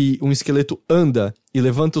que um esqueleto anda e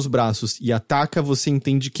levanta os braços e ataca, você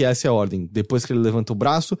entende que essa é a ordem. Depois que ele levanta o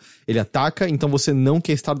braço, ele ataca, então você não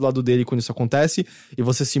quer estar do lado dele quando isso acontece, e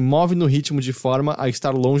você se move no ritmo de forma a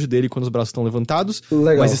estar longe dele quando os braços estão levantados,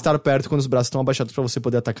 mas estar perto quando os braços estão abaixados pra você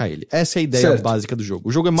poder atacar ele. Essa é a ideia básica do jogo.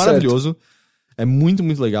 O jogo é maravilhoso. É muito,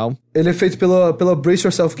 muito legal. Ele é feito pela Brace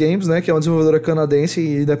Yourself Games, né? Que é uma desenvolvedora canadense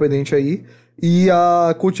e independente aí. E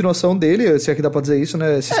a continuação dele, se é que dá pra dizer isso,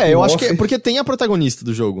 né? Eu acho que é porque tem a protagonista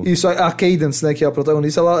do jogo. Isso, a Cadence, né? Que é a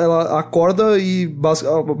protagonista, ela acorda e...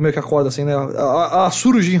 meio que acorda, assim, né? Ela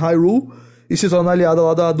surge em Hyrule e se torna aliada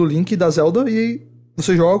lá do Link e da Zelda. E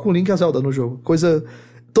você joga com o Link e a Zelda no jogo. Coisa...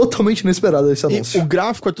 totalmente inesperada esse anúncio. E o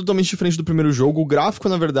gráfico é totalmente diferente do primeiro jogo. O gráfico,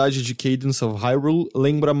 na verdade, de Cadence of Hyrule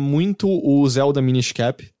lembra muito o Zelda Minish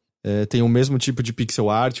Cap. Tem o mesmo tipo de pixel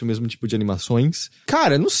art, o mesmo tipo de animações.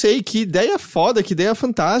 Cara, não sei, que ideia foda, que ideia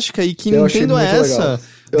fantástica. E que Nintendo é essa?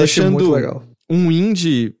 Deixando um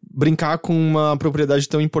indie brincar com uma propriedade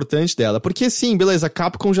tão importante dela. Porque sim, beleza, a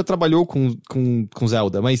Capcom já trabalhou com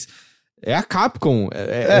Zelda, mas é a Capcom,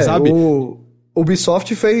 sabe?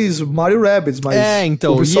 Ubisoft fez Mario Rabbids, mas...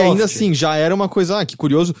 então, Ubisoft... e ainda assim, já era uma coisa, que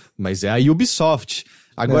curioso, mas é a Ubisoft.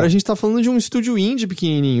 Agora a gente tá falando de um estúdio indie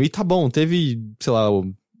pequenininho, e tá bom, teve, sei lá,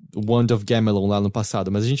 Wand of Gamelon lá no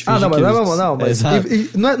passado, mas a gente mas exato.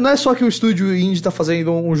 Não é só que o estúdio indie tá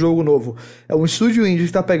fazendo um jogo novo. É um estúdio indie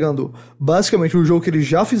que tá pegando basicamente um jogo que eles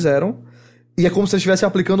já fizeram, e é como se eles estivessem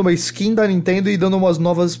aplicando uma skin da Nintendo e dando umas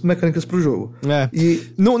novas mecânicas pro jogo.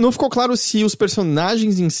 Não ficou claro se os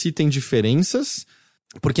personagens em si têm diferenças,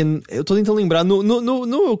 porque eu tô tentando lembrar,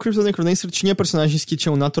 no Crypt of the Necrodancer tinha personagens que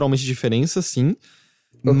tinham naturalmente diferenças, sim.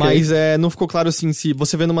 Okay. Mas não ficou claro assim, se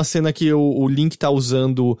você vê numa cena que o Link tá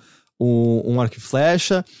usando um arco e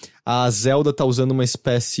flecha, a Zelda tá usando uma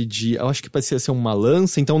espécie de, eu acho que parecia ser uma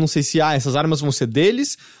lança, então não sei se essas armas vão ser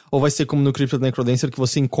deles, ou vai ser como no Crypt of the Necrodancer, que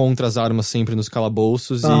você encontra as armas sempre nos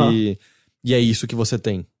calabouços e é isso que você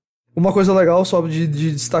tem. Uma coisa legal só de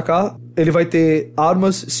destacar, ele vai ter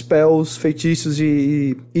armas, spells, feitiços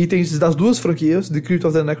e itens das duas franquias, de Crypt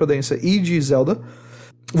of the Necrodancer e de Zelda.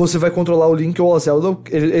 Você vai controlar o Link ou a Zelda.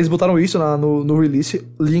 Eles botaram isso no release,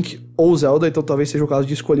 Link ou Zelda, então talvez seja o caso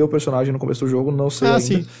de escolher o personagem no começo do jogo, não sei ainda.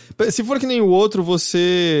 Sim. Se for que nem o outro,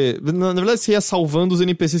 você... Na verdade, você ia salvando os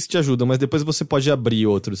NPCs que te ajudam, mas depois você pode abrir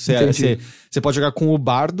outros. Você pode jogar com o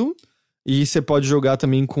Bardo, e você pode jogar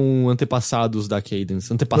também com antepassados da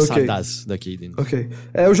Cadence. Antepassadas da Cadence. Ok.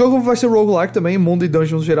 O jogo vai ser roguelike também, mundo e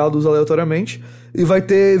dungeons gerados aleatoriamente, e vai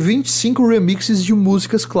ter 25 remixes de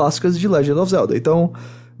músicas clássicas de Legend of Zelda. Então,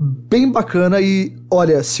 bem bacana. E,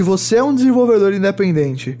 olha, se você é um desenvolvedor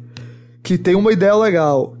independente que tem uma ideia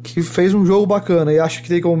legal, que fez um jogo bacana e acha que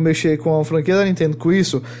tem como mexer com a franquia da Nintendo com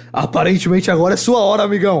isso, aparentemente agora é sua hora,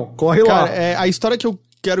 amigão. Corre lá. A história que eu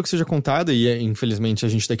quero que seja contada, e infelizmente a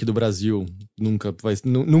gente daqui do Brasil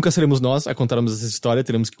nunca seremos nós a contarmos essa história,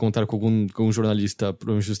 teremos que contar com algum jornalista,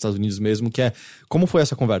 provavelmente dos Estados Unidos mesmo, que é, como foi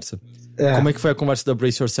essa conversa? Como é que foi a conversa da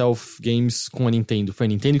Brace Yourself Games com a Nintendo? Foi a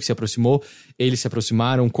Nintendo que se aproximou? Eles se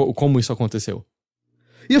aproximaram? Como isso aconteceu?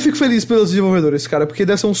 E eu fico feliz pelos desenvolvedores, cara, porque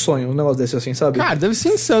deve ser um sonho, um negócio desse assim, sabe? Cara, deve ser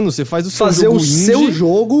insano, você faz o seu fazer jogo indie... Fazer o seu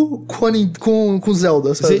jogo com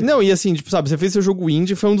Zelda, sabe? E assim, tipo, sabe, você fez seu jogo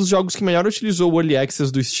indie, foi um dos jogos que melhor utilizou o Early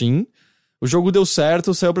Access do Steam, o jogo deu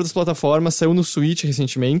certo, saiu para outras plataformas, saiu no Switch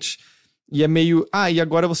recentemente, e é meio... e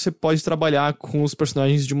agora você pode trabalhar com os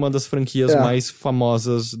personagens de uma das franquias mais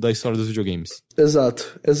famosas da história dos videogames.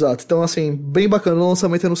 Exato. Então, assim, bem bacana, o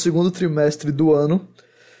lançamento é no segundo trimestre do ano.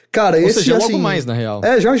 Cara, Ou esse seja, assim, logo mais, na real.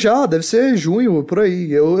 Já, deve ser junho, por aí.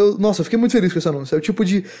 Nossa, eu fiquei muito feliz com esse anúncio.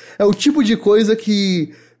 É o tipo de coisa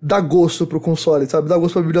que dá gosto pro console, sabe? Dá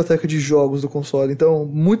gosto pra biblioteca de jogos do console. Então,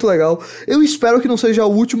 muito legal. Eu espero que não seja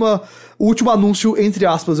o último anúncio, entre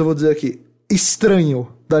aspas, eu vou dizer aqui, estranho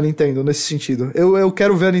da Nintendo, nesse sentido. Eu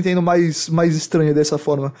quero ver a Nintendo mais estranha dessa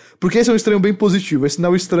forma. Porque esse é um estranho bem positivo. Esse não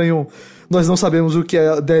é um estranho... Nós não sabemos o que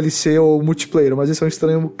é DLC ou multiplayer, mas esse é um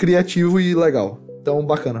estranho criativo e legal. Então,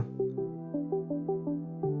 bacana.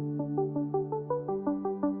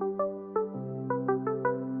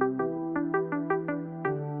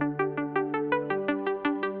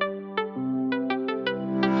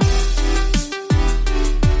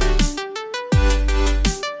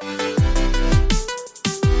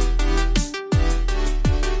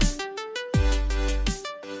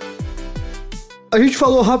 A gente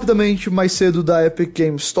falou rapidamente mais cedo da Epic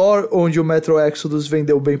Games Store, onde o Metro Exodus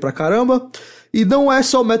vendeu bem pra caramba. E não é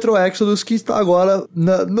só o Metro Exodus que está agora...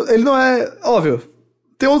 ele não é... Óbvio,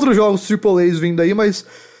 tem outros jogos AAAs vindo aí, mas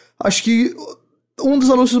acho que um dos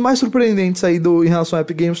anúncios mais surpreendentes aí em relação à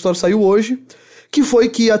Epic Games Store saiu hoje, que foi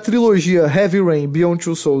que a trilogia Heavy Rain, Beyond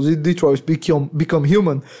Two Souls e Detroit Become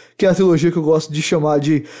Human, que é a trilogia que eu gosto de chamar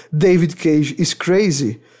de David Cage is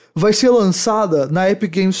Crazy, vai ser lançada na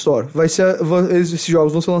Epic Games Store. Esses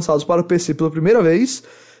jogos vão ser lançados para o PC pela primeira vez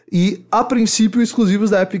e, a princípio, exclusivos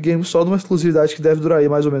da Epic Games Store, uma exclusividade que deve durar aí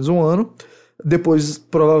mais ou menos um ano. Depois,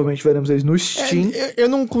 provavelmente, veremos eles no Steam. Eu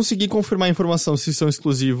não consegui confirmar a informação se são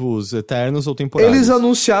exclusivos eternos ou temporários.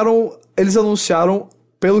 Eles anunciaram,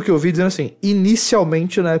 pelo que eu vi, dizendo assim,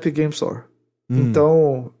 inicialmente na Epic Games Store.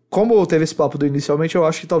 Então, como teve esse papo do inicialmente, eu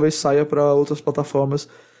acho que talvez saia para outras plataformas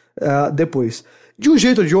depois. De um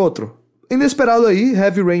jeito ou de outro, inesperado aí,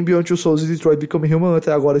 Heavy Rain, Beyond Two Souls e Detroit Become Human,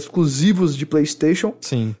 até agora exclusivos de PlayStation,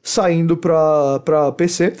 sim, saindo pra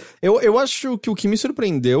PC. Eu acho que o que me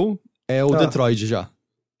surpreendeu é o Detroit já.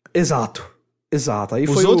 Exato. Aí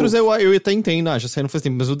os outros eu até entendo, já saíram faz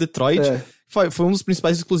tempo, mas o Detroit foi um dos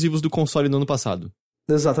principais exclusivos do console no ano passado.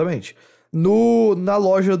 Exatamente. Na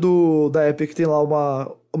loja da Epic tem lá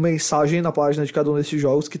uma mensagem na página de cada um desses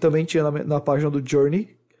jogos, que também tinha na página do Journey,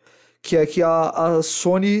 que é que a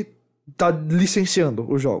Sony tá licenciando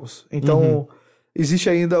os jogos. Então, existe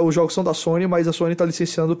ainda... Os jogos são da Sony, mas a Sony tá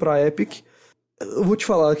licenciando pra Epic. Eu vou te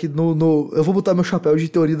falar que eu vou botar meu chapéu de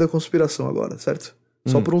teoria da conspiração agora, certo?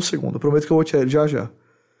 Só por um segundo. Eu prometo que eu vou tirar ele já.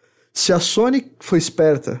 Se a Sony foi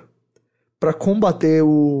esperta pra combater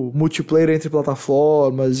o multiplayer entre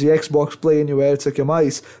plataformas e Xbox Play Anywhere, isso aqui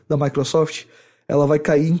mais, da Microsoft, ela vai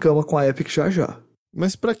cair em cama com a Epic já.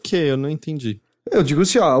 Mas pra quê? Eu não entendi. Eu digo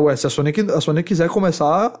assim, se a Sony quiser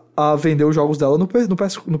começar a vender os jogos dela no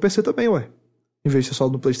PC também, em vez de ser só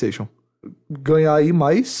no PlayStation. Ganhar aí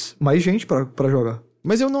mais gente pra jogar.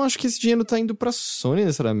 Mas eu não acho que esse dinheiro tá indo pra Sony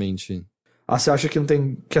necessariamente. Você acha que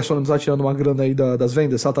a Sony não tá tirando uma grana aí das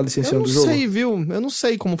vendas? Ela tá licenciando o jogo? Eu não sei, viu? Eu não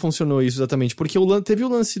sei como funcionou isso exatamente. Porque teve o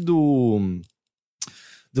lance do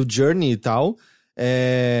Journey e tal.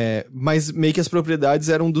 Mas meio que as propriedades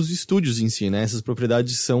eram dos estúdios em si, né? Essas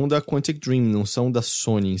propriedades são da Quantic Dream, não são da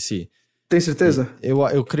Sony em si. Tem certeza?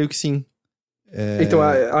 Eu creio que sim. Então,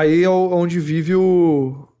 aí é onde vive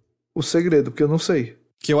o segredo, porque eu não sei.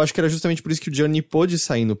 Que eu acho que era justamente por isso que o Journey pôde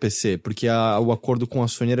sair no PC, porque o acordo com a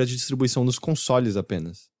Sony era de distribuição nos consoles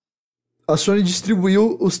apenas. A Sony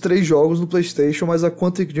distribuiu os 3 jogos no PlayStation, mas a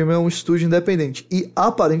Quantic Dream é um estúdio independente. E,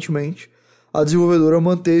 aparentemente, a desenvolvedora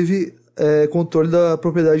manteve controle da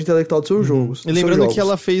propriedade intelectual dos seus jogos. E lembrando que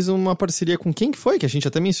ela fez uma parceria com quem que foi? Que a gente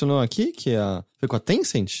até mencionou aqui, foi com a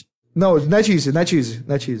Tencent? Não, NetEase.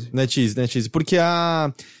 NetEase, porque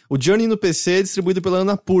o Journey no PC é distribuído pela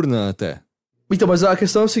Annapurna até. Então, mas a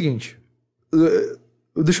questão é o seguinte.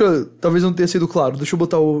 Talvez não tenha sido claro. Deixa eu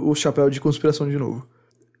botar o chapéu de conspiração de novo.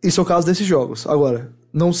 Isso é o caso desses jogos. Agora,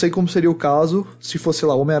 não sei como seria o caso se fosse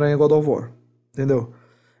lá Homem-Aranha God of War. Entendeu?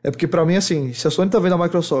 É porque pra mim, assim, se a Sony tá vendo a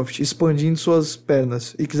Microsoft expandindo suas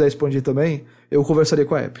pernas e quiser expandir também, eu conversaria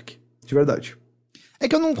com a Epic. De verdade. É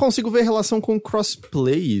que eu não consigo ver relação com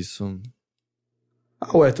crossplay isso.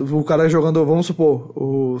 O cara jogando, vamos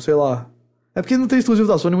supor, sei lá... É porque não tem exclusivo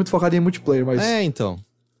da Sony muito focado em multiplayer, mas... Então.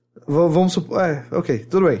 Vamos supor... Ok,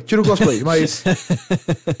 tudo bem. Tira o crossplay, mas...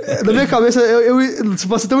 na minha cabeça, se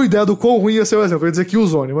você ter uma ideia do quão ruim ia ser o exemplo, eu ia dizer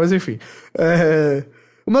Killzone, mas enfim.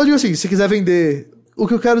 Mas eu digo assim, se quiser vender... O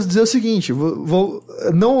que eu quero dizer é o seguinte,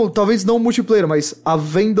 talvez não multiplayer, mas a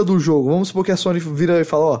venda do jogo. Vamos supor que a Sony vira e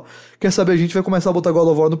fala, quer saber, a gente vai começar a botar God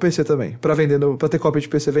of War no PC também, pra ter cópia de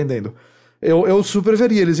PC vendendo. Eu super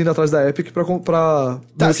veria eles indo atrás da Epic pra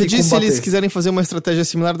você disse se eles quiserem fazer uma estratégia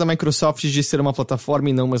similar da Microsoft de ser uma plataforma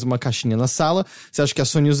e não mais uma caixinha na sala, você acha que a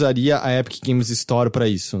Sony usaria a Epic Games Store pra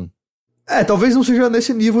isso? Talvez não seja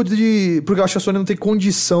nesse nível porque eu acho que a Sony não tem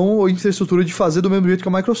condição ou infraestrutura de fazer do mesmo jeito que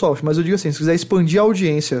a Microsoft, mas eu digo assim, se quiser expandir a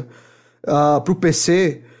audiência pro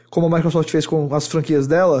PC, como a Microsoft fez com as franquias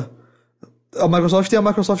dela, a Microsoft tem a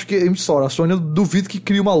Microsoft Game Store, a Sony eu duvido que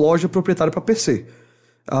crie uma loja proprietária pra PC.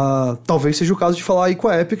 Talvez seja o caso de falar aí com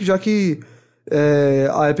a Epic, já que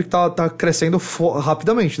a Epic tá crescendo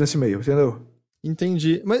rapidamente nesse meio, entendeu?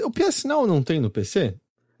 Entendi. Mas o PS Now não tem no PC?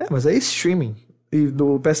 Mas é streaming. E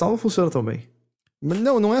do PS Now não funciona tão bem. Mas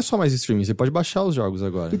não é só mais streaming, você pode baixar os jogos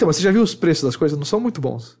agora. Então, mas você já viu os preços das coisas? Não são muito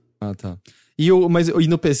bons. Tá. E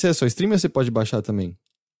no PC é só streaming ou você pode baixar também?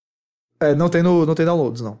 Não tem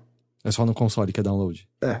downloads, não. É só no console que é download?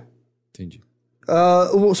 Entendi.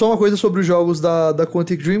 Só uma coisa sobre os jogos da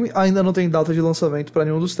Quantic Dream, ainda não tem data de lançamento pra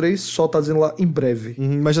nenhum dos 3, só tá dizendo lá em breve.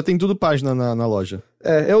 Mas já tem tudo página na loja.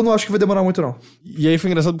 Eu não acho que vai demorar muito não. E aí foi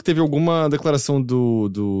engraçado porque teve alguma declaração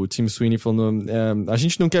do Tim Sweeney falando a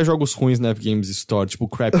gente não quer jogos ruins na Epic Games Store, tipo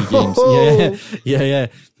crappy games.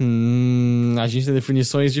 A gente tem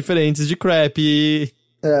definições diferentes de crappy.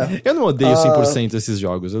 Eu não odeio 100% esses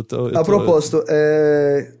jogos. A propósito,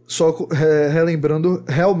 só relembrando,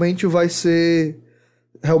 realmente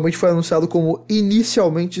foi anunciado como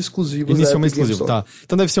inicialmente exclusivo. Inicialmente exclusivo, tá.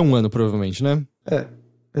 Então deve ser 1 ano, provavelmente, né?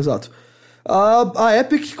 Exato. A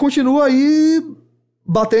Epic continua aí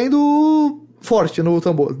batendo forte no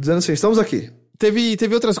tambor, dizendo assim, estamos aqui.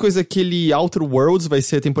 Teve outras coisas, aquele Outer Worlds vai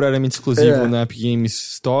ser temporariamente exclusivo na Epic Games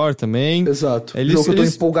Store também. Exato. Jogo que eu tô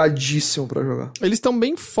empolgadíssimo pra jogar. Eles estão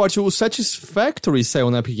bem fortes. O Satisfactory saiu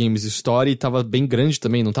na Epic Games Store e tava bem grande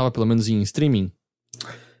também, não tava pelo menos em streaming?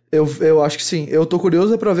 Eu acho que sim. Eu tô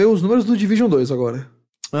curioso pra ver os números do Division 2 agora.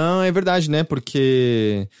 É verdade, né?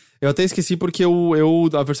 Porque... Eu até esqueci porque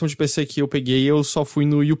a versão de PC que eu peguei, eu só fui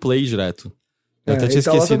no Uplay direto. Eu até tinha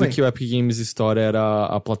esquecido que o Epic Games Store era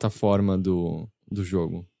a plataforma do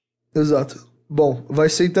jogo. Exato. Bom, vai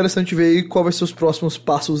ser interessante ver aí qual vai ser os próximos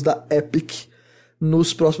passos da Epic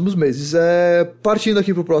nos próximos meses. Partindo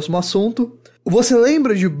aqui pro próximo assunto. Você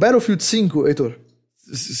lembra de Battlefield 5, Heitor?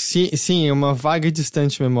 Sim, é uma vaga e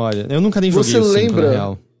distante memória. Eu nunca nem joguei o 5, na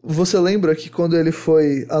real. Você lembra que quando ele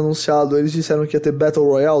foi anunciado, eles disseram que ia ter Battle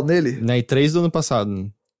Royale nele? Na E3 do ano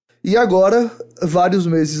passado. E agora, vários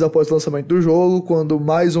meses após o lançamento do jogo, quando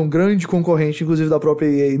mais um grande concorrente, inclusive da própria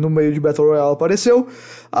EA, no meio de Battle Royale apareceu,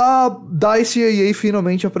 a DICE e a EA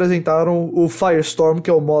finalmente apresentaram o Firestorm,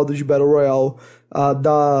 que é o modo de Battle Royale.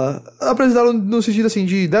 Apresentaram no sentido assim,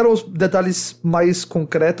 deram os detalhes mais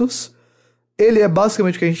concretos. Ele é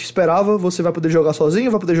basicamente o que a gente esperava. Você vai poder jogar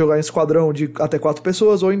sozinho, vai poder jogar em esquadrão de até 4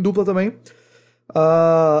 pessoas, ou em dupla também.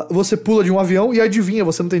 Você pula de um avião e adivinha,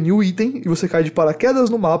 você não tem nenhum item e você cai de paraquedas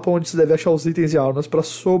no mapa onde você deve achar os itens e armas pra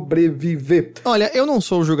sobreviver. Olha, eu não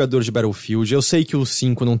sou o jogador de Battlefield, eu sei que o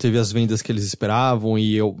 5 não teve as vendas que eles esperavam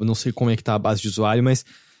e eu não sei como é que tá a base de usuário, mas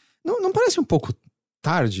não parece um pouco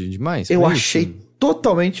tarde demais? Eu achei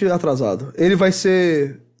totalmente atrasado. Ele vai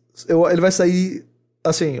sair,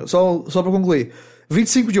 assim, só pra concluir,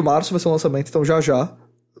 25 de março vai ser o lançamento, então já.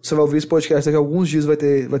 Você vai ouvir esse podcast daqui a alguns dias, vai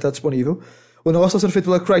estar disponível. O negócio está sendo feito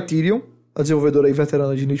pela Criterion, a desenvolvedora aí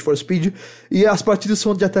veterana de Need for Speed, e as partidas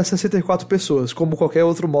são de até 64 pessoas, como qualquer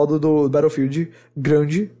outro modo do Battlefield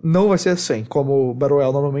grande, não vai ser 100, como o Battle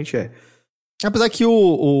Royale normalmente é. Apesar que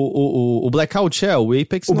o Blackout o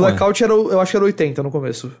Apex não é. O Blackout eu acho que era 80 no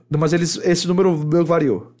começo, mas esse número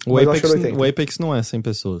variou. O Apex não é 100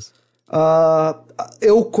 pessoas.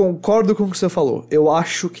 Eu concordo com o que você falou, eu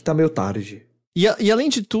acho que tá meio tarde. E além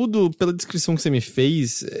de tudo, pela descrição que você me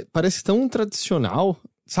fez, parece tão tradicional,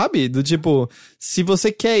 sabe? Do tipo, se você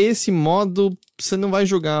quer esse modo, você não vai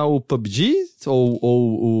jogar o PUBG ou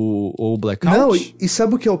o Blackout? Não, e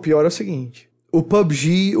sabe o que é o pior? É o seguinte, o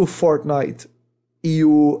PUBG, o Fortnite e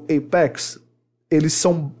o Apex, eles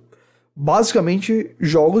são basicamente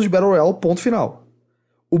jogos de Battle Royale, ponto final.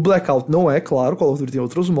 O Blackout não é, claro, Call of Duty tem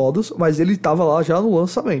outros modos, mas ele tava lá já no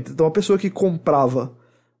lançamento. Então a pessoa que comprava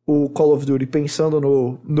o Call of Duty pensando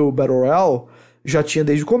no Battle Royale já tinha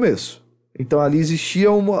desde o começo. Então ali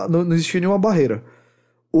não existia nenhuma barreira.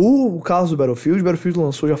 O caso do Battlefield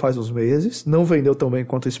lançou já faz uns meses, não vendeu tão bem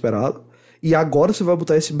quanto esperado, e agora você vai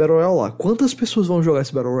botar esse Battle Royale lá. Quantas pessoas vão jogar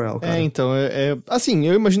esse Battle Royale, cara? Então, assim,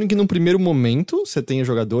 eu imagino que num primeiro momento você tenha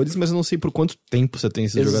jogadores, mas eu não sei por quanto tempo você tem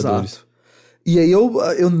esses jogadores. E aí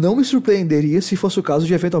eu não me surpreenderia se fosse o caso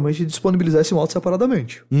de eventualmente disponibilizar esse modo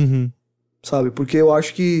separadamente. Uhum. Sabe? Porque eu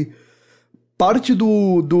acho que parte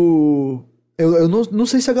eu não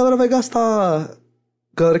sei se a galera vai gastar...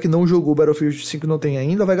 Galera que não jogou Battlefield 5 não tem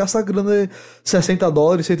ainda, vai gastar grana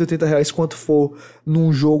 $60, R$180, quanto for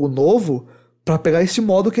num jogo novo, pra pegar esse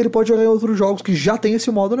modo que ele pode jogar em outros jogos que já tem esse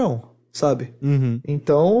modo, não. Sabe? Uhum.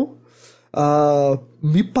 Então,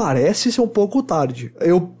 me parece ser um pouco tarde.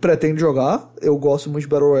 Eu pretendo jogar, eu gosto muito de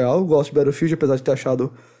Battle Royale, eu gosto de Battlefield, apesar de ter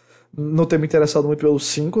achado... Não ter me interessado muito pelo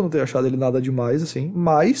 5, não ter achado ele nada demais, assim.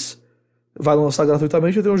 Mas vai lançar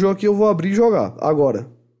gratuitamente, eu tenho um jogo que eu vou abrir e jogar. Agora,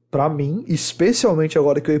 pra mim, especialmente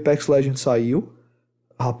agora que o Apex Legends saiu,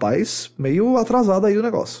 rapaz, meio atrasado aí o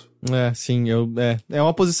negócio. Sim, é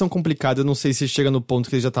uma posição complicada. Eu não sei se chega no ponto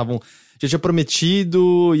que eles já tinha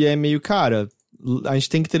prometido, e é meio, cara, a gente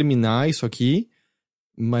tem que terminar isso aqui,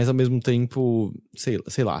 mas ao mesmo tempo,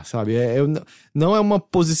 sei lá, sabe? Não é uma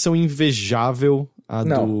posição invejável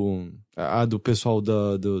a do pessoal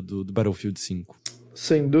do Battlefield 5.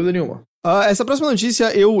 Sem dúvida nenhuma. Essa próxima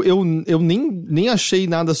notícia eu nem achei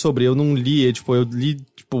nada sobre, eu não li, eu li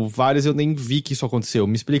várias e eu nem vi que isso aconteceu.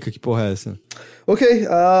 Me explica que porra é essa. Ok,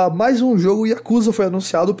 mais um jogo Yakuza foi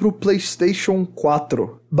anunciado pro PlayStation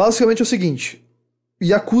 4. Basicamente é o seguinte,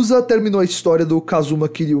 Yakuza terminou a história do Kazuma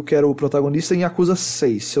Kiryu, que era o protagonista, em Yakuza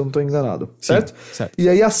 6, se eu não tô enganado, certo? Sim, certo. E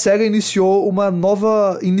aí a SEGA iniciou uma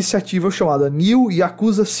nova iniciativa chamada New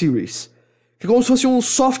Yakuza Series, que é como se fosse um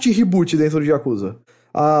soft reboot dentro de Yakuza.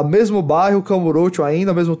 Mesmo bairro, Kamurocho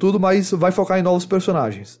ainda, mesmo tudo, mas vai focar em novos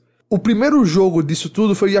personagens. O primeiro jogo disso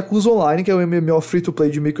tudo foi Yakuza Online, que é um MMO free-to-play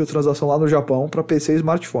de microtransação lá no Japão, para PC e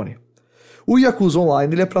smartphone. O Yakuza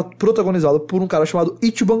Online ele é protagonizado por um cara chamado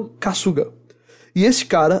Ichiban Kasuga. E esse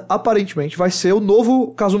cara, aparentemente, vai ser o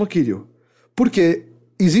novo Kazuma Kiryu. Porque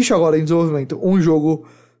existe agora em desenvolvimento um jogo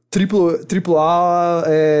AAA,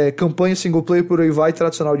 campanha single player por aí vai,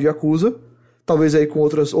 tradicional de Yakuza. Talvez aí com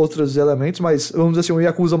outros elementos, mas vamos dizer assim, um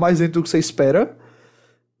Yakuza mais dentro do que você espera.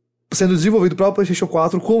 Sendo desenvolvido para o PlayStation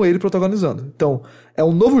 4 com ele protagonizando. Então, é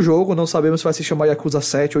um novo jogo, não sabemos se vai se chamar Yakuza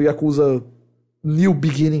 7 ou Yakuza New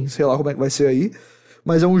Beginning, sei lá como é que vai ser aí.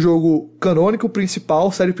 Mas é um jogo canônico,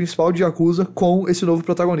 série principal de Yakuza com esse novo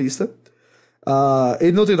protagonista.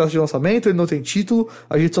 Ele não tem data de lançamento, ele não tem título,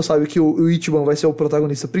 a gente só sabe que o Ichiban vai ser o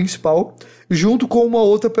protagonista principal, junto com uma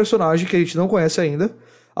outra personagem que a gente não conhece ainda.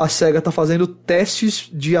 A SEGA tá fazendo testes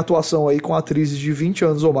de atuação aí com atrizes de 20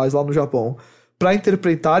 anos ou mais lá no Japão, para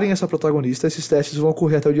interpretarem essa protagonista. Esses testes vão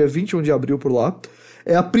ocorrer até o dia 21 de abril por lá.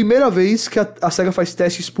 é a primeira vez que a SEGA faz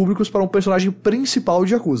testes públicos para um personagem principal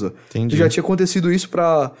de Yakuza. Entendi. Já tinha acontecido isso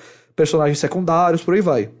pra personagens secundários, por aí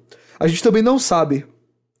vai. A gente também não sabe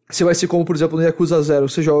se vai ser como, por exemplo, no Yakuza 0,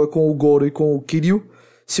 você joga com o Goro e com o Kiryu,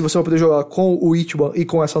 se você vai poder jogar com o Ichiban e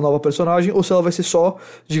com essa nova personagem, ou se ela vai ser só,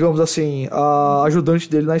 digamos assim, a ajudante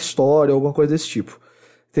dele na história, alguma coisa desse tipo.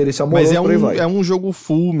 Ter esse amoroso, Mas por aí vai. é um jogo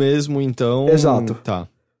full mesmo, então... Exato. Tá.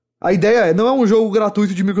 A ideia não é um jogo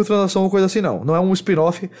gratuito de microtransação ou coisa assim, não. Não é um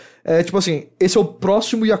spin-off. É tipo assim, esse é o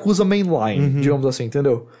próximo Yakuza Mainline, digamos assim,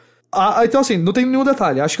 entendeu? Então assim, não tem nenhum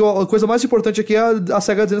detalhe. Acho que a coisa mais importante aqui é a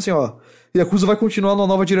SEGA dizendo assim, ó, Yakuza vai continuar numa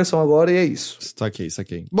nova direção agora e é isso.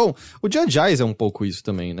 Saquei. Bom, o Judge Eyes é um pouco isso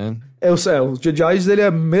também, né? O Judge Eyes, ele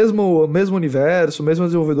é mesmo universo, mesmo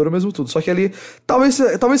desenvolvedor, mesmo tudo. Só que ali, talvez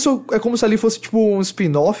isso é como se ali fosse tipo um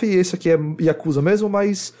spin-off e esse aqui é Yakuza mesmo,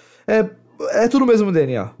 mas é tudo o mesmo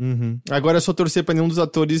DNA. Agora é só torcer pra nenhum dos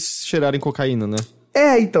atores cheirarem cocaína, né?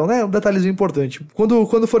 Então, né? Um detalhezinho importante.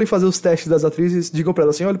 Quando forem fazer os testes das atrizes, digam pra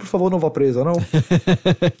elas assim, olha, por favor, não vá presa, não?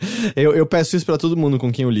 eu peço isso pra todo mundo com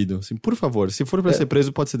quem eu lido. Assim, por favor, se for pra ser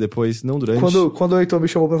preso, pode ser depois, não durante. Quando o Heitor me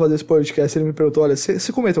chamou pra fazer esse podcast, ele me perguntou, olha, você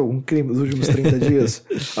cometeu algum crime nos últimos 30 dias?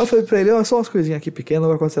 Aí eu falei pra ele, só umas coisinhas aqui pequenas, não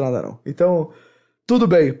vai acontecer nada não. Então, tudo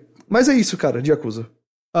bem. Mas é isso, cara, de Yakuza.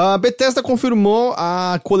 A Bethesda confirmou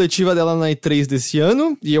a coletiva dela na E3 desse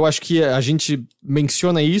ano, e eu acho que a gente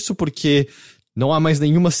menciona isso porque não há mais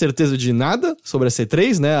nenhuma certeza de nada sobre a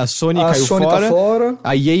C3, né? A Sony caiu fora. Tá fora.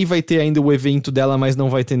 A EA vai ter ainda o evento dela, mas não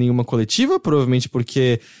vai ter nenhuma coletiva, provavelmente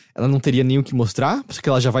porque ela não teria nem o que mostrar, porque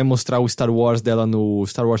ela já vai mostrar o Star Wars dela no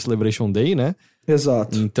Star Wars Celebration Day, né?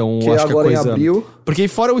 Exato. Então, que acho agora que a coisa... em abril. Porque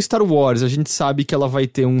fora o Star Wars, a gente sabe que ela vai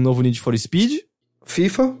ter um novo Need for Speed.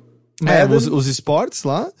 FIFA. Os esportes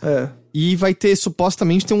lá. E vai ter,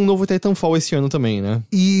 supostamente, tem um novo Titanfall esse ano também, né?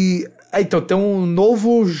 Então, tem um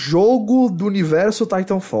novo jogo do universo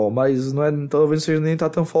Titanfall, mas não é, talvez não seja nem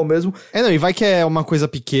Titanfall mesmo. E vai que é uma coisa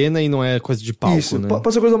pequena e não é coisa de palco, Isso, né?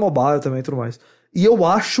 Pode ser coisa mobile também e tudo mais. E eu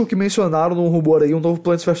acho que mencionaram num rumor aí um novo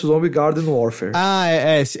Plants vs Zombie Garden Warfare.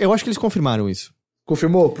 Eu acho que eles confirmaram isso.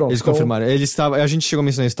 Confirmou? Pronto. Eles confirmaram. A gente chegou a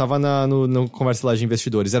mencionar isso, estava no conversa lá de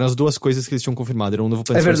investidores. Eram as duas coisas que eles tinham confirmado. Era um novo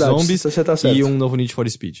Plants vs Zombies você tá certo. E um novo Need for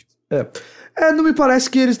Speed. Não me parece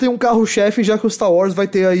que eles têm um carro-chefe, já que o Star Wars vai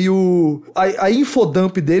ter aí a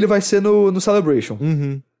infodump dele vai ser no Celebration.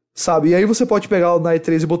 Sabe? E aí você pode pegar o na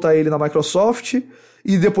E3 e botar ele na Microsoft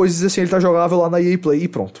e depois dizer assim, ele tá jogável lá na EA Play e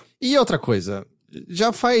pronto. E outra coisa,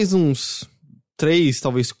 já faz uns 3,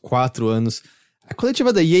 talvez 4 anos... A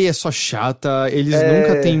coletiva da EA é só chata, eles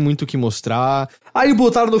nunca têm muito o que mostrar. Aí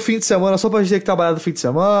botaram no fim de semana só pra gente ter que trabalhar no fim de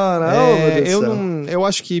semana. Eu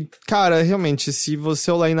acho que, cara, realmente, se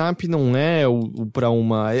você o line-up não é pra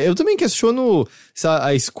uma... Eu também questiono se a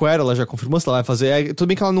Square, ela já confirmou se ela vai fazer... Tudo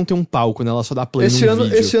bem que ela não tem um palco, né? Ela só dá play num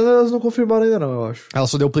vídeo. Esse ano elas não confirmaram ainda não, eu acho. Ela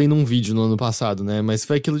só deu play num vídeo no ano passado, né? Mas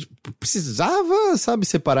foi aquilo, precisava, sabe,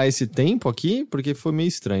 separar esse tempo aqui, porque foi meio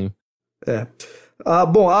estranho.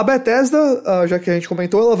 Bom, a Bethesda, já que a gente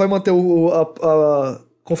comentou, ela vai manter a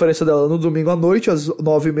conferência dela no domingo à noite, às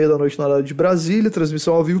 9h30 da noite na hora de Brasília,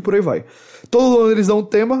 transmissão ao vivo, por aí vai. Todo ano eles dão um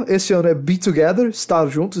tema, esse ano é Be Together, estar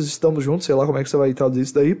juntos, estamos juntos, sei lá como é que você vai traduzir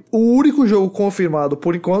isso daí. O único jogo confirmado,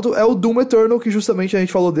 por enquanto, é o Doom Eternal, que justamente a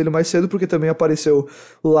gente falou dele mais cedo, porque também apareceu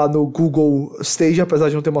lá no Google Stage, apesar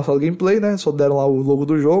de não ter mostrado gameplay, né, só deram lá o logo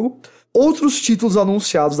do jogo. Outros títulos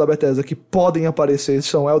anunciados da Bethesda que podem aparecer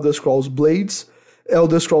são Elder Scrolls Blades,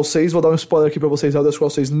 Elder Scrolls 6, vou dar um spoiler aqui pra vocês, Elder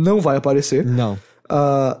Scrolls 6 não vai aparecer. Não.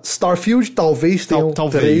 Starfield talvez tenha um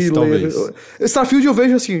trailer. Talvez. Starfield eu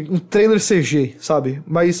vejo assim, um trailer CG, sabe?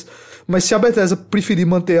 Mas se a Bethesda preferir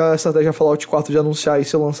manter a estratégia Fallout 4 de anunciar e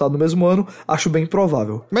ser lançado no mesmo ano, acho bem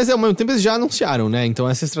provável. Mas ao mesmo tempo eles já anunciaram, né? Então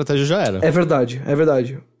essa estratégia já era. É verdade.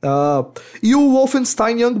 E o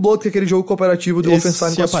Wolfenstein Youngblood, que é aquele jogo cooperativo do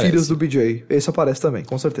Wolfenstein com as filhas do BJ. Esse aparece também,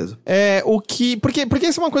 com certeza. Porque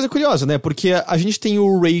isso é uma coisa curiosa, né? Porque a gente tem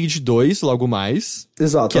o Rage 2 logo mais.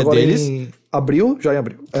 Exato, que agora é deles. em abril.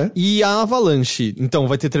 E a Avalanche, então,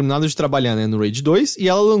 vai ter terminado de trabalhar, né, no Rage 2, e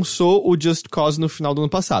ela lançou o Just Cause no final do ano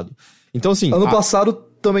passado. Então, assim... Ano passado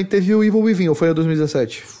também teve o Evil Within, ou foi em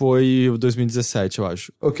 2017? Foi o 2017, eu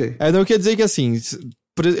acho. Ok. Não quer dizer que, assim...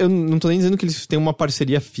 Eu não tô nem dizendo que eles têm uma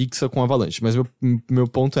parceria fixa com a Avalanche, mas meu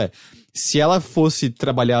ponto é, se ela fosse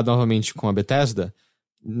trabalhar novamente com a Bethesda,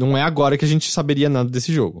 não é agora que a gente saberia nada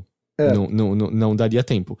desse jogo. Não daria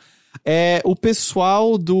tempo. O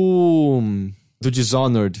pessoal do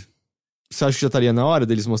Dishonored, você acha que já estaria na hora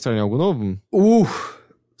deles mostrarem algo novo?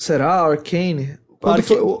 Será? Arcane?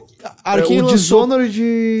 Arcane o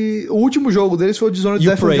Dishonored... O último jogo deles foi o Dishonored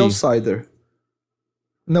Death of the Outsider.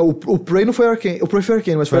 Não, o Prey não foi Arcane. O Prey foi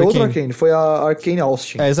Arcane, mas foi outra Arcane. Foi a Arcane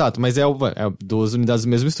Austin. Exato, mas é duas unidades do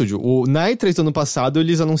mesmo estúdio. Na E3 do ano passado,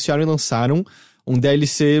 eles anunciaram e lançaram um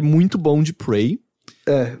DLC muito bom de Prey.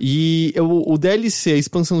 E o DLC, a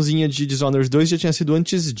expansãozinha de Dishonored 2 já tinha sido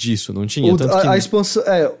antes disso, não tinha? A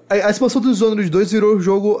expansão do Dishonored 2 virou o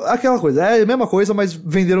jogo... Aquela coisa, é a mesma coisa, mas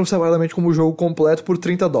venderam separadamente como jogo completo por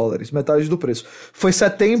 $30, metade do preço. Foi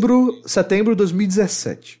setembro de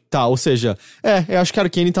 2017. Tá, ou seja... eu acho que a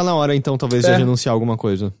Arcane tá na hora, então, talvez, de anunciar alguma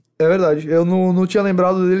coisa. É verdade, eu não tinha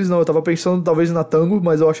lembrado deles, não. Eu tava pensando, talvez, na Tango,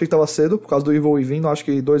 mas eu achei que tava cedo, por causa do Evil Within. Não acho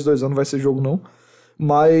que 2 anos vai ser jogo, não.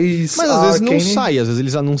 Mas às vezes Arcane... não sai, às vezes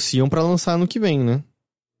eles anunciam pra lançar ano que vem, né?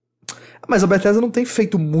 Mas a Bethesda não tem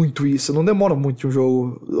feito muito isso, não demora muito de um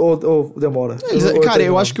jogo, ou demora.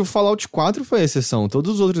 Eu acho que o Fallout 4 foi a exceção,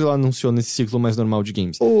 todos os outros ela anunciou nesse ciclo mais normal de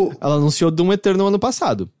games. Ela anunciou Doom Eternal ano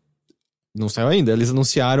passado, não saiu ainda, eles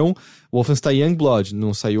anunciaram Wolfenstein Youngblood,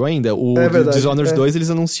 não saiu ainda, Dishonored 2 eles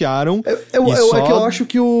anunciaram. É que eu acho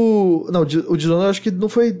que o Dishonored acho que não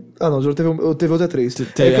foi... não, o Dishonored teve outra E3.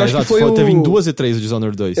 Teve em duas E3 o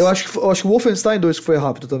Dishonored 2. Eu acho que o Wolfenstein 2 que foi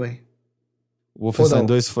rápido também. O Wolfenstein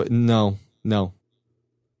 2 foi... Não.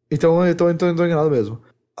 Então eu tô enganado mesmo.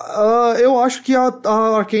 Eu acho que a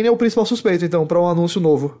Arcane é o principal suspeito, então, pra um anúncio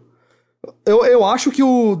novo. Eu acho que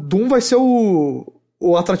o Doom vai ser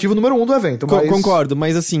o atrativo número 1 do evento. Concordo,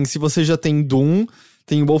 mas assim, se você já tem Doom,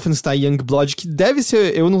 tem Wolfenstein Youngblood, que deve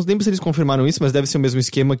ser... Eu não lembro se eles confirmaram isso, mas deve ser o mesmo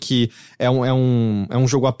esquema, que é um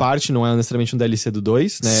jogo à parte, não é necessariamente um DLC do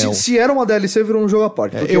 2, né? Se era uma DLC, virou um jogo à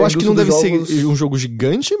parte. Eu acho que não deve ser um jogo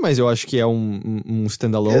gigante, mas eu acho que é um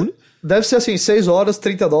standalone. Deve ser assim, 6 horas,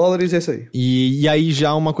 $30, esse aí. E aí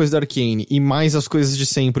já uma coisa da Arcane, e mais as coisas de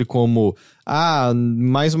sempre, como...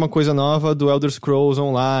 mais uma coisa nova do Elder Scrolls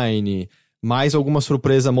Online... mais alguma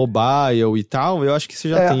surpresa mobile e tal, eu acho que você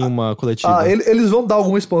já tem uma coletiva. Eles vão dar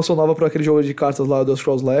alguma expansão nova para aquele jogo de cartas lá do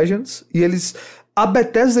Scrolls Legends, e a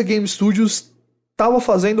Bethesda Game Studios tava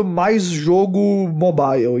fazendo mais jogo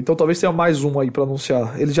mobile, então talvez tenha mais um aí pra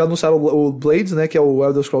anunciar. Eles já anunciaram o Blades, né, que é o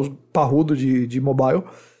Elder Scrolls parrudo de mobile.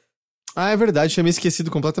 É verdade, tinha me esquecido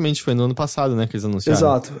completamente, foi no ano passado, né, que eles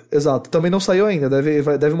anunciaram. Exato. Também não saiu ainda,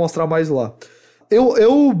 deve mostrar mais lá.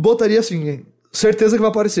 Eu botaria assim, certeza que vai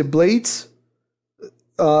aparecer Blades...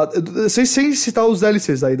 sem citar os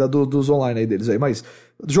DLCs aí dos online aí deles aí, mas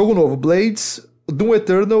jogo novo, Blades, Doom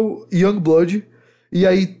Eternal, Youngblood, e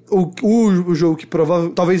aí o jogo que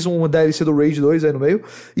talvez um DLC do Rage 2 aí no meio,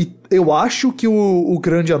 e eu acho que o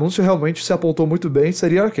grande anúncio realmente se apontou muito bem,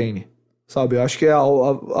 seria Arcane, sabe? Eu acho que é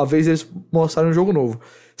a vez deles mostrarem um jogo novo.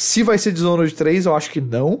 Se vai ser Dishonored 3, eu acho que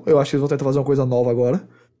não, eu acho que eles vão tentar fazer uma coisa nova agora,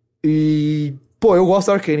 e eu gosto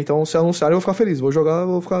da Arcane, então se anunciarem eu vou ficar feliz, vou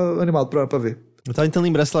ficar animado pra ver. Eu tava tentando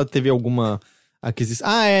lembrar se ela teve alguma aquisição.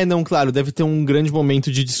 Não, claro, deve ter um grande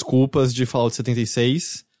momento de desculpas de Fallout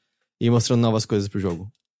 76 e mostrando novas coisas pro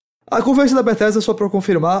jogo. A conferência da Bethesda, só pra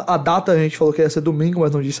confirmar, a data, a gente falou que ia ser domingo, mas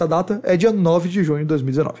não disse a data, é dia 9 de junho de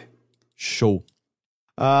 2019. Show.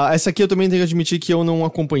 Essa aqui eu também tenho que admitir que eu não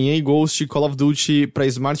acompanhei. Ghost Call of Duty pra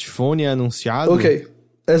smartphone é anunciado. Ok,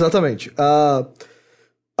 exatamente.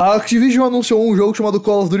 A Activision anunciou um jogo chamado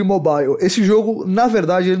Call of Duty Mobile. Esse jogo, na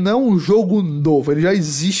verdade, ele não é um jogo novo. Ele já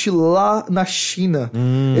existe lá na China.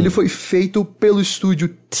 Ele foi feito pelo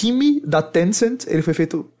estúdio Time, da Tencent. Ele foi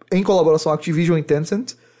feito em colaboração Activision e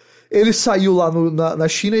Tencent. Ele saiu lá na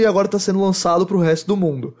China e agora está sendo lançado para o resto do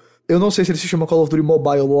mundo. Eu não sei se ele se chama Call of Duty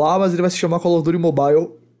Mobile lá, mas ele vai se chamar Call of Duty Mobile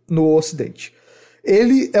no Ocidente.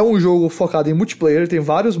 Ele é um jogo focado em multiplayer, tem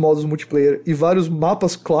vários modos multiplayer e vários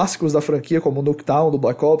mapas clássicos da franquia, como o Nuketown, do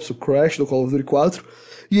Black Ops, o Crash, do Call of Duty 4.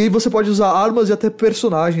 E aí você pode usar armas e até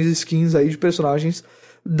personagens, skins aí de personagens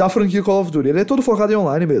da franquia Call of Duty. Ele é todo focado em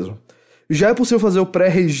online mesmo. Já é possível fazer o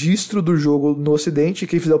pré-registro do jogo no Ocidente, e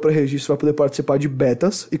quem fizer o pré-registro vai poder participar de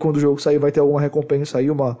betas, e quando o jogo sair vai ter alguma recompensa aí,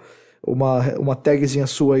 uma tagzinha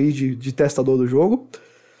sua aí de testador do jogo.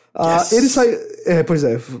 Yes. Ele sai... pois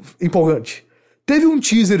é, empolgante. Teve um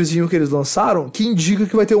teaserzinho que eles lançaram que indica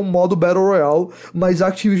que vai ter um modo Battle Royale, mas a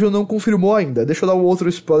Activision não confirmou ainda. Deixa eu dar um outro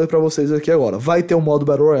spoiler pra vocês aqui agora. Vai ter um modo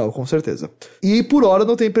Battle Royale, com certeza. E por hora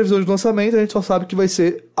não tem previsão de lançamento, a gente só sabe que vai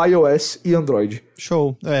ser iOS e Android.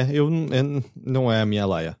 Show. Não é a minha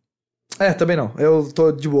laia. Também não. Eu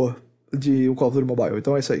tô de boa de o Call of Duty Mobile,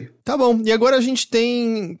 então é isso aí. Tá bom, e agora a gente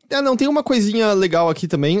tem... tem uma coisinha legal aqui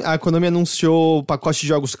também. A Konami anunciou o pacote de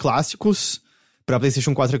jogos clássicos pra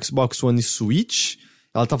PlayStation 4, Xbox One e Switch.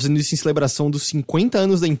 Ela tá fazendo isso em celebração dos 50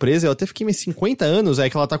 anos da empresa. Eu até fiquei, mas 50 anos? É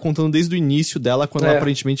que ela tá contando desde o início dela, quando ela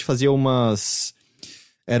aparentemente fazia umas...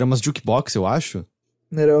 Era umas jukebox, eu acho.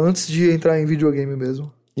 Era antes de entrar em videogame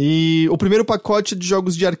mesmo. E o primeiro pacote de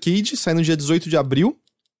jogos de arcade sai no dia 18 de abril.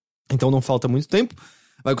 Então não falta muito tempo.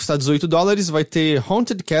 Vai custar $18, vai ter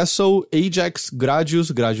Haunted Castle, Ajax,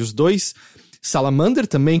 Gradius 2, Salamander,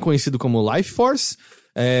 também conhecido como Life Force,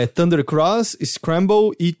 Thunder Cross,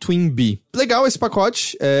 Scramble e Twin Bee. Legal esse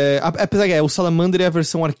pacote, apesar que o Salamander é a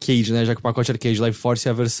versão arcade, né? Já que o pacote arcade Life Force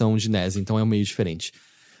é a versão de NES, então é um meio diferente.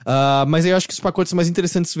 Mas eu acho que os pacotes mais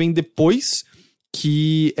interessantes vêm depois,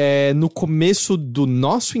 que é no começo do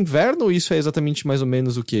nosso inverno. Isso é exatamente mais ou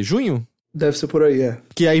menos o quê? Junho? Deve ser por aí,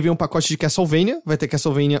 Que aí vem um pacote de Castlevania, vai ter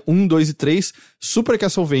Castlevania 1, 2 e 3, Super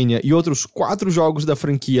Castlevania e outros 4 jogos da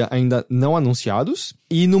franquia ainda não anunciados.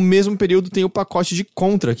 E no mesmo período tem o pacote de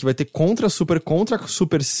Contra, que vai ter Contra Super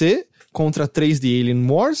C, Contra 3 de Alien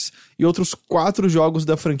Wars e outros 4 jogos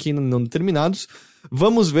da franquia não determinados.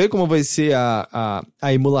 Vamos ver como vai ser a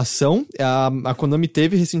emulação. A Konami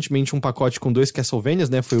teve recentemente um pacote com 2 Castlevanias,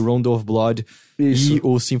 né? Foi o Rondo of Blood e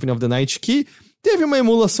o Symphony of the Night, que teve uma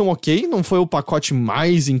emulação ok, não foi o pacote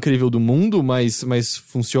mais incrível do mundo, mas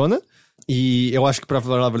funciona. E eu acho que, pra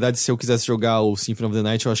falar a verdade, se eu quisesse jogar o Symphony of the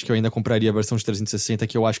Night, eu acho que eu ainda compraria a versão de 360,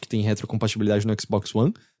 que eu acho que tem retrocompatibilidade no Xbox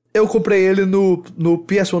One. Eu comprei ele no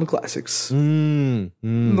PS1 Classics.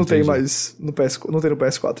 Não tem mais no não tem no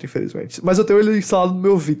PS4, infelizmente. Mas eu tenho ele instalado no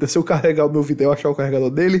meu Vita. Se eu carregar o meu Vita e eu achar o carregador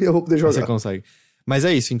dele, eu vou poder jogar. Você consegue. Mas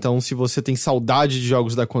é isso, então se você tem saudade de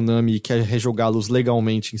jogos da Konami e quer rejogá-los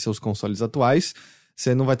legalmente em seus consoles atuais,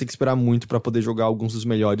 você não vai ter que esperar muito pra poder jogar alguns dos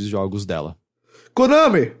melhores jogos dela.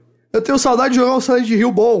 Konami, eu tenho saudade de jogar um Silent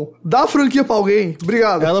Hill bom. Dá a franquia pra alguém.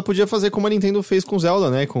 Obrigado. Ela podia fazer como a Nintendo fez com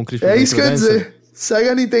Zelda, né? Com o Christmas É isso que eu ia dizer. Segue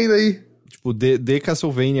a Nintendo aí. Tipo, dê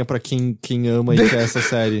Castlevania pra quem ama e quer essa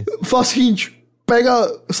série. Faz o seguinte,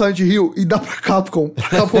 pega Silent Hill e dá pra Capcom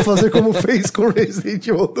fazer como fez com Resident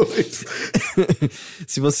Evil 2.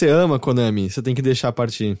 Se você ama Konami, você tem que deixar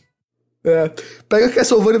partir. Pega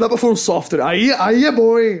Castlevania e dá pra From Software. Aí é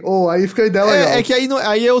bom, hein? Aí fica a ideia legal. É que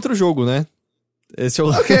aí é outro jogo, né? Esse é o...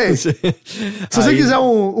 Ok. Se você quiser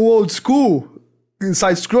um old school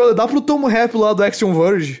side-scroller, dá pro Tom Rap lá do Action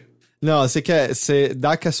Verge. Não, você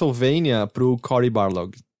dá Castlevania pro Cory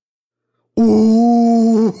Barlog.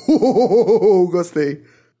 Gostei.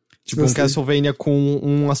 Tipo, um Castlevania com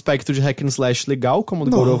um aspecto de hack and slash legal, como o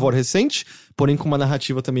do God of War recente, porém com uma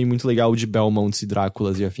narrativa também muito legal de Belmonts e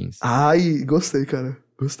Dráculas e afins. Ai, gostei, cara.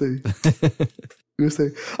 Gostei.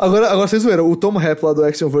 Gostei. Agora vocês viram, o Tom Rap lá do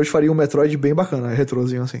Action Verge faria um Metroid bem bacana,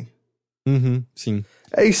 retrozinho assim. Sim.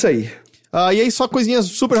 É isso aí. E aí, só coisinhas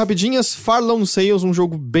super rapidinhas. Far Lone Sales, um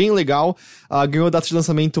jogo bem legal. Ganhou data de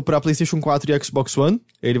lançamento pra PlayStation 4 e Xbox One.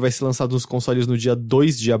 Ele vai ser lançado nos consoles no dia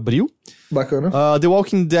 2 de abril. Bacana. The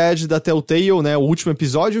Walking Dead da Telltale, né? O último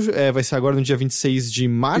episódio vai ser agora no dia 26 de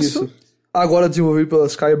março. Isso. Agora desenvolvido pela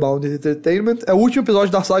Skybound Entertainment. É o último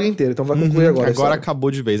episódio da saga inteira, então vai concluir agora. Agora acabou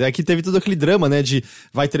de vez. Que teve todo aquele drama, né? De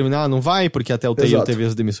vai terminar, não vai, porque a Telltale teve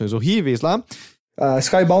as demissões horríveis lá. A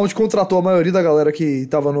Skybound contratou a maioria da galera que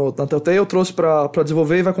tava na Telltale, trouxe pra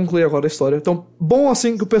desenvolver e vai concluir agora a história. Então, bom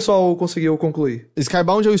assim que o pessoal conseguiu concluir.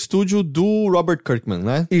 Skybound é o estúdio do Robert Kirkman,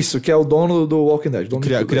 né? Isso, que é o dono do Walking Dead.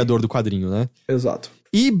 Criador do quadrinho, né? Exato.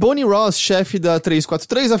 E Bonnie Ross, chefe da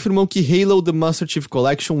 343, afirmou que Halo The Master Chief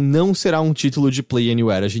Collection não será um título de Play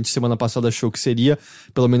Anywhere. A gente semana passada achou que seria,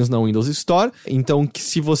 pelo menos na Windows Store. Então, que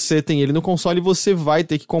se você tem ele no console, você vai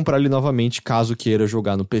ter que comprar ele novamente, caso queira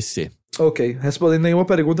jogar no PC. Ok, respondendo nenhuma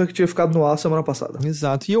pergunta que tinha ficado no ar semana passada.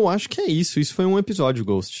 Exato, e eu acho que é isso. Isso foi um episódio,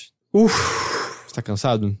 Ghost. Você tá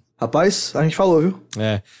cansado? Rapaz, a gente falou, viu?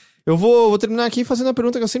 Eu vou terminar aqui fazendo a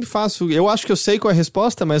pergunta que eu sempre faço. Eu acho que eu sei qual é a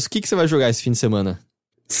resposta, mas o que você vai jogar esse fim de semana?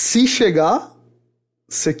 Se chegar,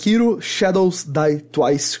 Sekiro Shadows Die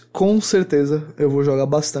Twice, com certeza eu vou jogar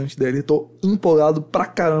bastante dele. Tô empolgado pra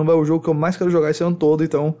caramba, é o jogo que eu mais quero jogar esse ano todo,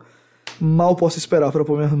 então mal posso esperar pra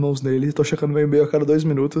pôr minhas mãos nele. Tô checando meu e-mail a cada 2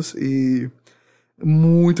 minutos e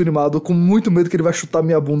muito animado, com muito medo que ele vai chutar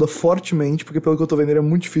minha bunda fortemente, porque pelo que eu tô vendo ele é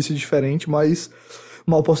muito difícil e diferente, mas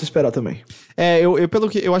mal posso esperar também. Pelo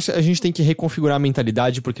que eu acho que a gente tem que reconfigurar a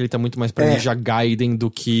mentalidade, porque ele tá muito mais pra Ninja Gaiden do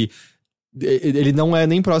que... Ele não é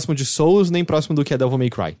nem próximo de Souls, nem próximo do que é Devil May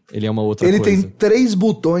Cry. Ele é uma outra coisa. Ele tem 3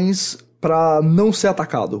 botões pra não ser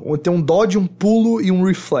atacado. Tem um dodge, um pulo e um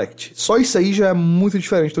reflect. Só isso aí já é muito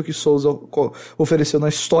diferente do que Souls ofereceu na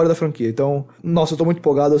história da franquia. Então, nossa, eu tô muito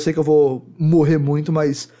empolgado. Eu sei que eu vou morrer muito,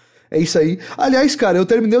 mas é isso aí. Aliás, cara, eu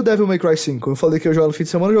terminei o Devil May Cry 5. Eu falei que eu jogo no fim de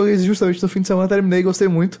semana, eu joguei justamente no fim de semana, terminei e gostei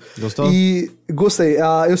muito. Gostou? E gostei.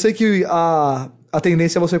 Eu sei que a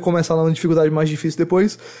tendência é você começar na dificuldade mais difícil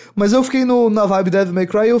depois, mas eu fiquei na vibe Devil May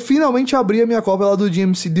Cry e eu finalmente abri a minha cópia lá do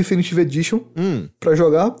DMC Definitive Edition pra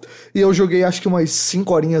jogar, e eu joguei acho que umas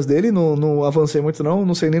 5 horinhas dele, não avancei muito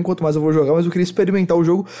não sei nem quanto mais eu vou jogar, mas eu queria experimentar o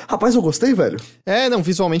jogo. Rapaz, eu gostei, velho. Não,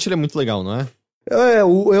 visualmente ele é muito legal, não é?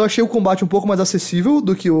 Eu achei o combate um pouco mais acessível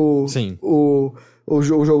do que o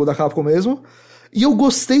jogo da Capcom mesmo. E eu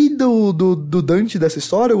gostei do Dante dessa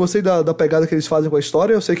história, eu gostei da pegada que eles fazem com a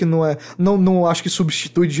história. Eu sei que não acho que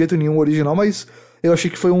substitui de jeito nenhum o original, mas eu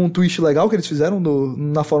achei que foi um twist legal que eles fizeram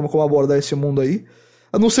na forma como abordar esse mundo aí.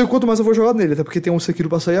 Eu não sei o quanto mais eu vou jogar nele, até porque tem um Sekiro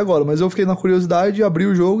pra sair agora, mas eu fiquei na curiosidade, abri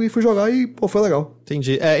o jogo e fui jogar e, pô, foi legal.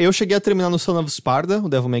 Entendi. Eu cheguei a terminar no Son of Sparda, o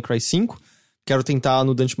Devil May Cry 5. Quero tentar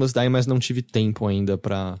no Dante Must Die, mas não tive tempo ainda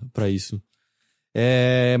pra isso.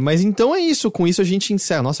 Mas então é isso. Com isso a gente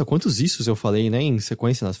encerra. Nossa, quantos issos eu falei, né? Em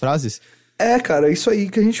sequência nas frases. Cara, é isso aí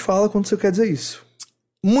que a gente fala quando você quer dizer isso.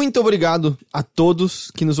 Muito obrigado a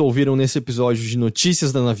todos que nos ouviram nesse episódio de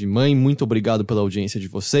Notícias da Nave Mãe. Muito obrigado pela audiência de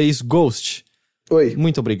vocês. Ghost. Oi.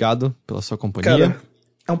 Muito obrigado pela sua companhia. Cara,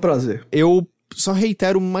 é um prazer. Eu só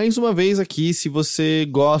reitero mais uma vez aqui, se você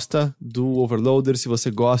gosta do Overloader, se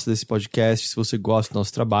você gosta desse podcast, se você gosta do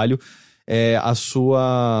nosso trabalho, a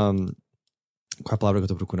sua... Qual é a palavra que eu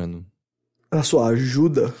tô procurando? A sua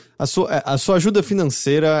ajuda. A sua ajuda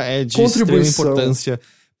financeira é de extrema importância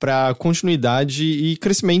para continuidade e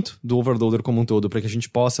crescimento do Overloader como um todo, para que a gente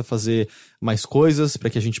possa fazer mais coisas, para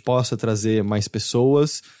que a gente possa trazer mais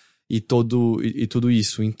pessoas e tudo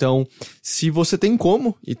isso. Então, se você tem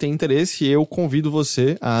como e tem interesse, eu convido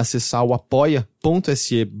você a acessar o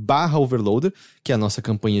apoia.se/overloader, que é a nossa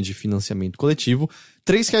campanha de financiamento coletivo.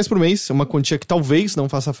 R$3 por mês, é uma quantia que talvez não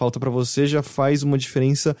faça falta pra você, já faz uma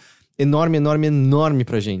diferença enorme, enorme, enorme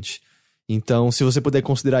pra gente. Então, se você puder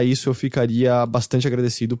considerar isso, eu ficaria bastante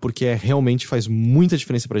agradecido, porque realmente faz muita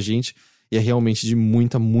diferença pra gente e é realmente de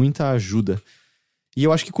muita, muita ajuda. E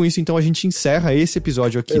eu acho que com isso, então, a gente encerra esse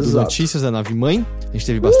episódio aqui do Notícias da Nave Mãe. A gente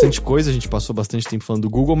teve bastante coisa, a gente passou bastante tempo falando do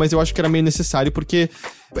Google, mas eu acho que era meio necessário, porque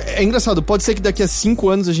é engraçado, pode ser que daqui a 5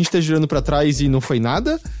 anos a gente esteja girando pra trás e não foi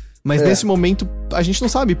nada, mas nesse momento a gente não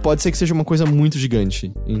sabe, pode ser que seja uma coisa muito gigante.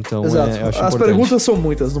 Então, eu acho importante. As perguntas são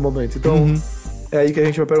muitas no momento, então é aí que a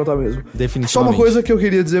gente vai perguntar mesmo. Definitivamente. Só uma coisa que eu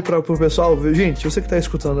queria dizer pro pessoal, gente, você que tá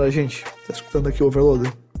escutando a gente, tá escutando aqui o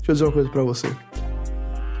Overloader, deixa eu dizer uma coisa pra você.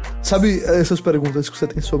 Sabe essas perguntas que você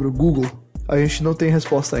tem sobre o Google? A gente não tem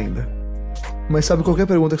resposta ainda. Mas sabe qualquer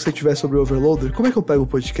pergunta que você tiver sobre o Overloader? Como é que eu pego o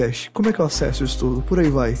podcast? Como é que eu acesso isso tudo? Por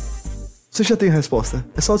aí vai. Você já tem a resposta.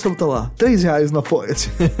 É só você botar lá. R$3 no Apoia-se.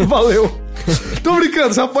 Valeu! Tô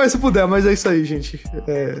brincando, você apoia se puder, mas é isso aí, gente.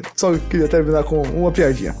 Só queria terminar com uma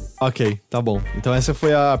piadinha. Ok, tá bom. Então essa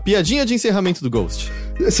foi a piadinha de encerramento do Ghost.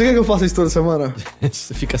 Você quer que eu faça isso toda semana?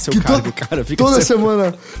 Fica a seu cargo, cara. Toda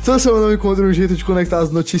semana eu encontro um jeito de conectar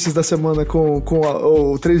as notícias da semana com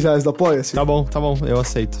o R$3 do Apoia-se. Tá bom, eu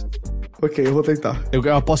aceito. Ok, eu vou tentar.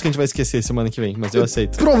 Eu aposto que a gente vai esquecer semana que vem, mas eu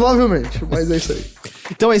aceito. Provavelmente, mas é isso aí.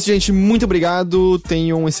 Então é isso, gente. Muito obrigado.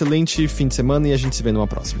 Tenham um excelente fim de semana e a gente se vê numa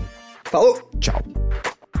próxima. Falou! Tchau.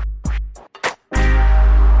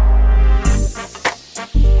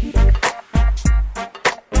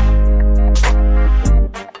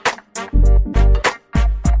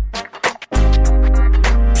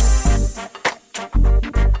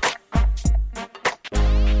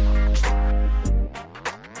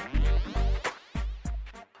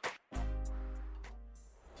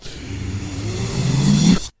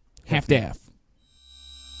 Half-Daff.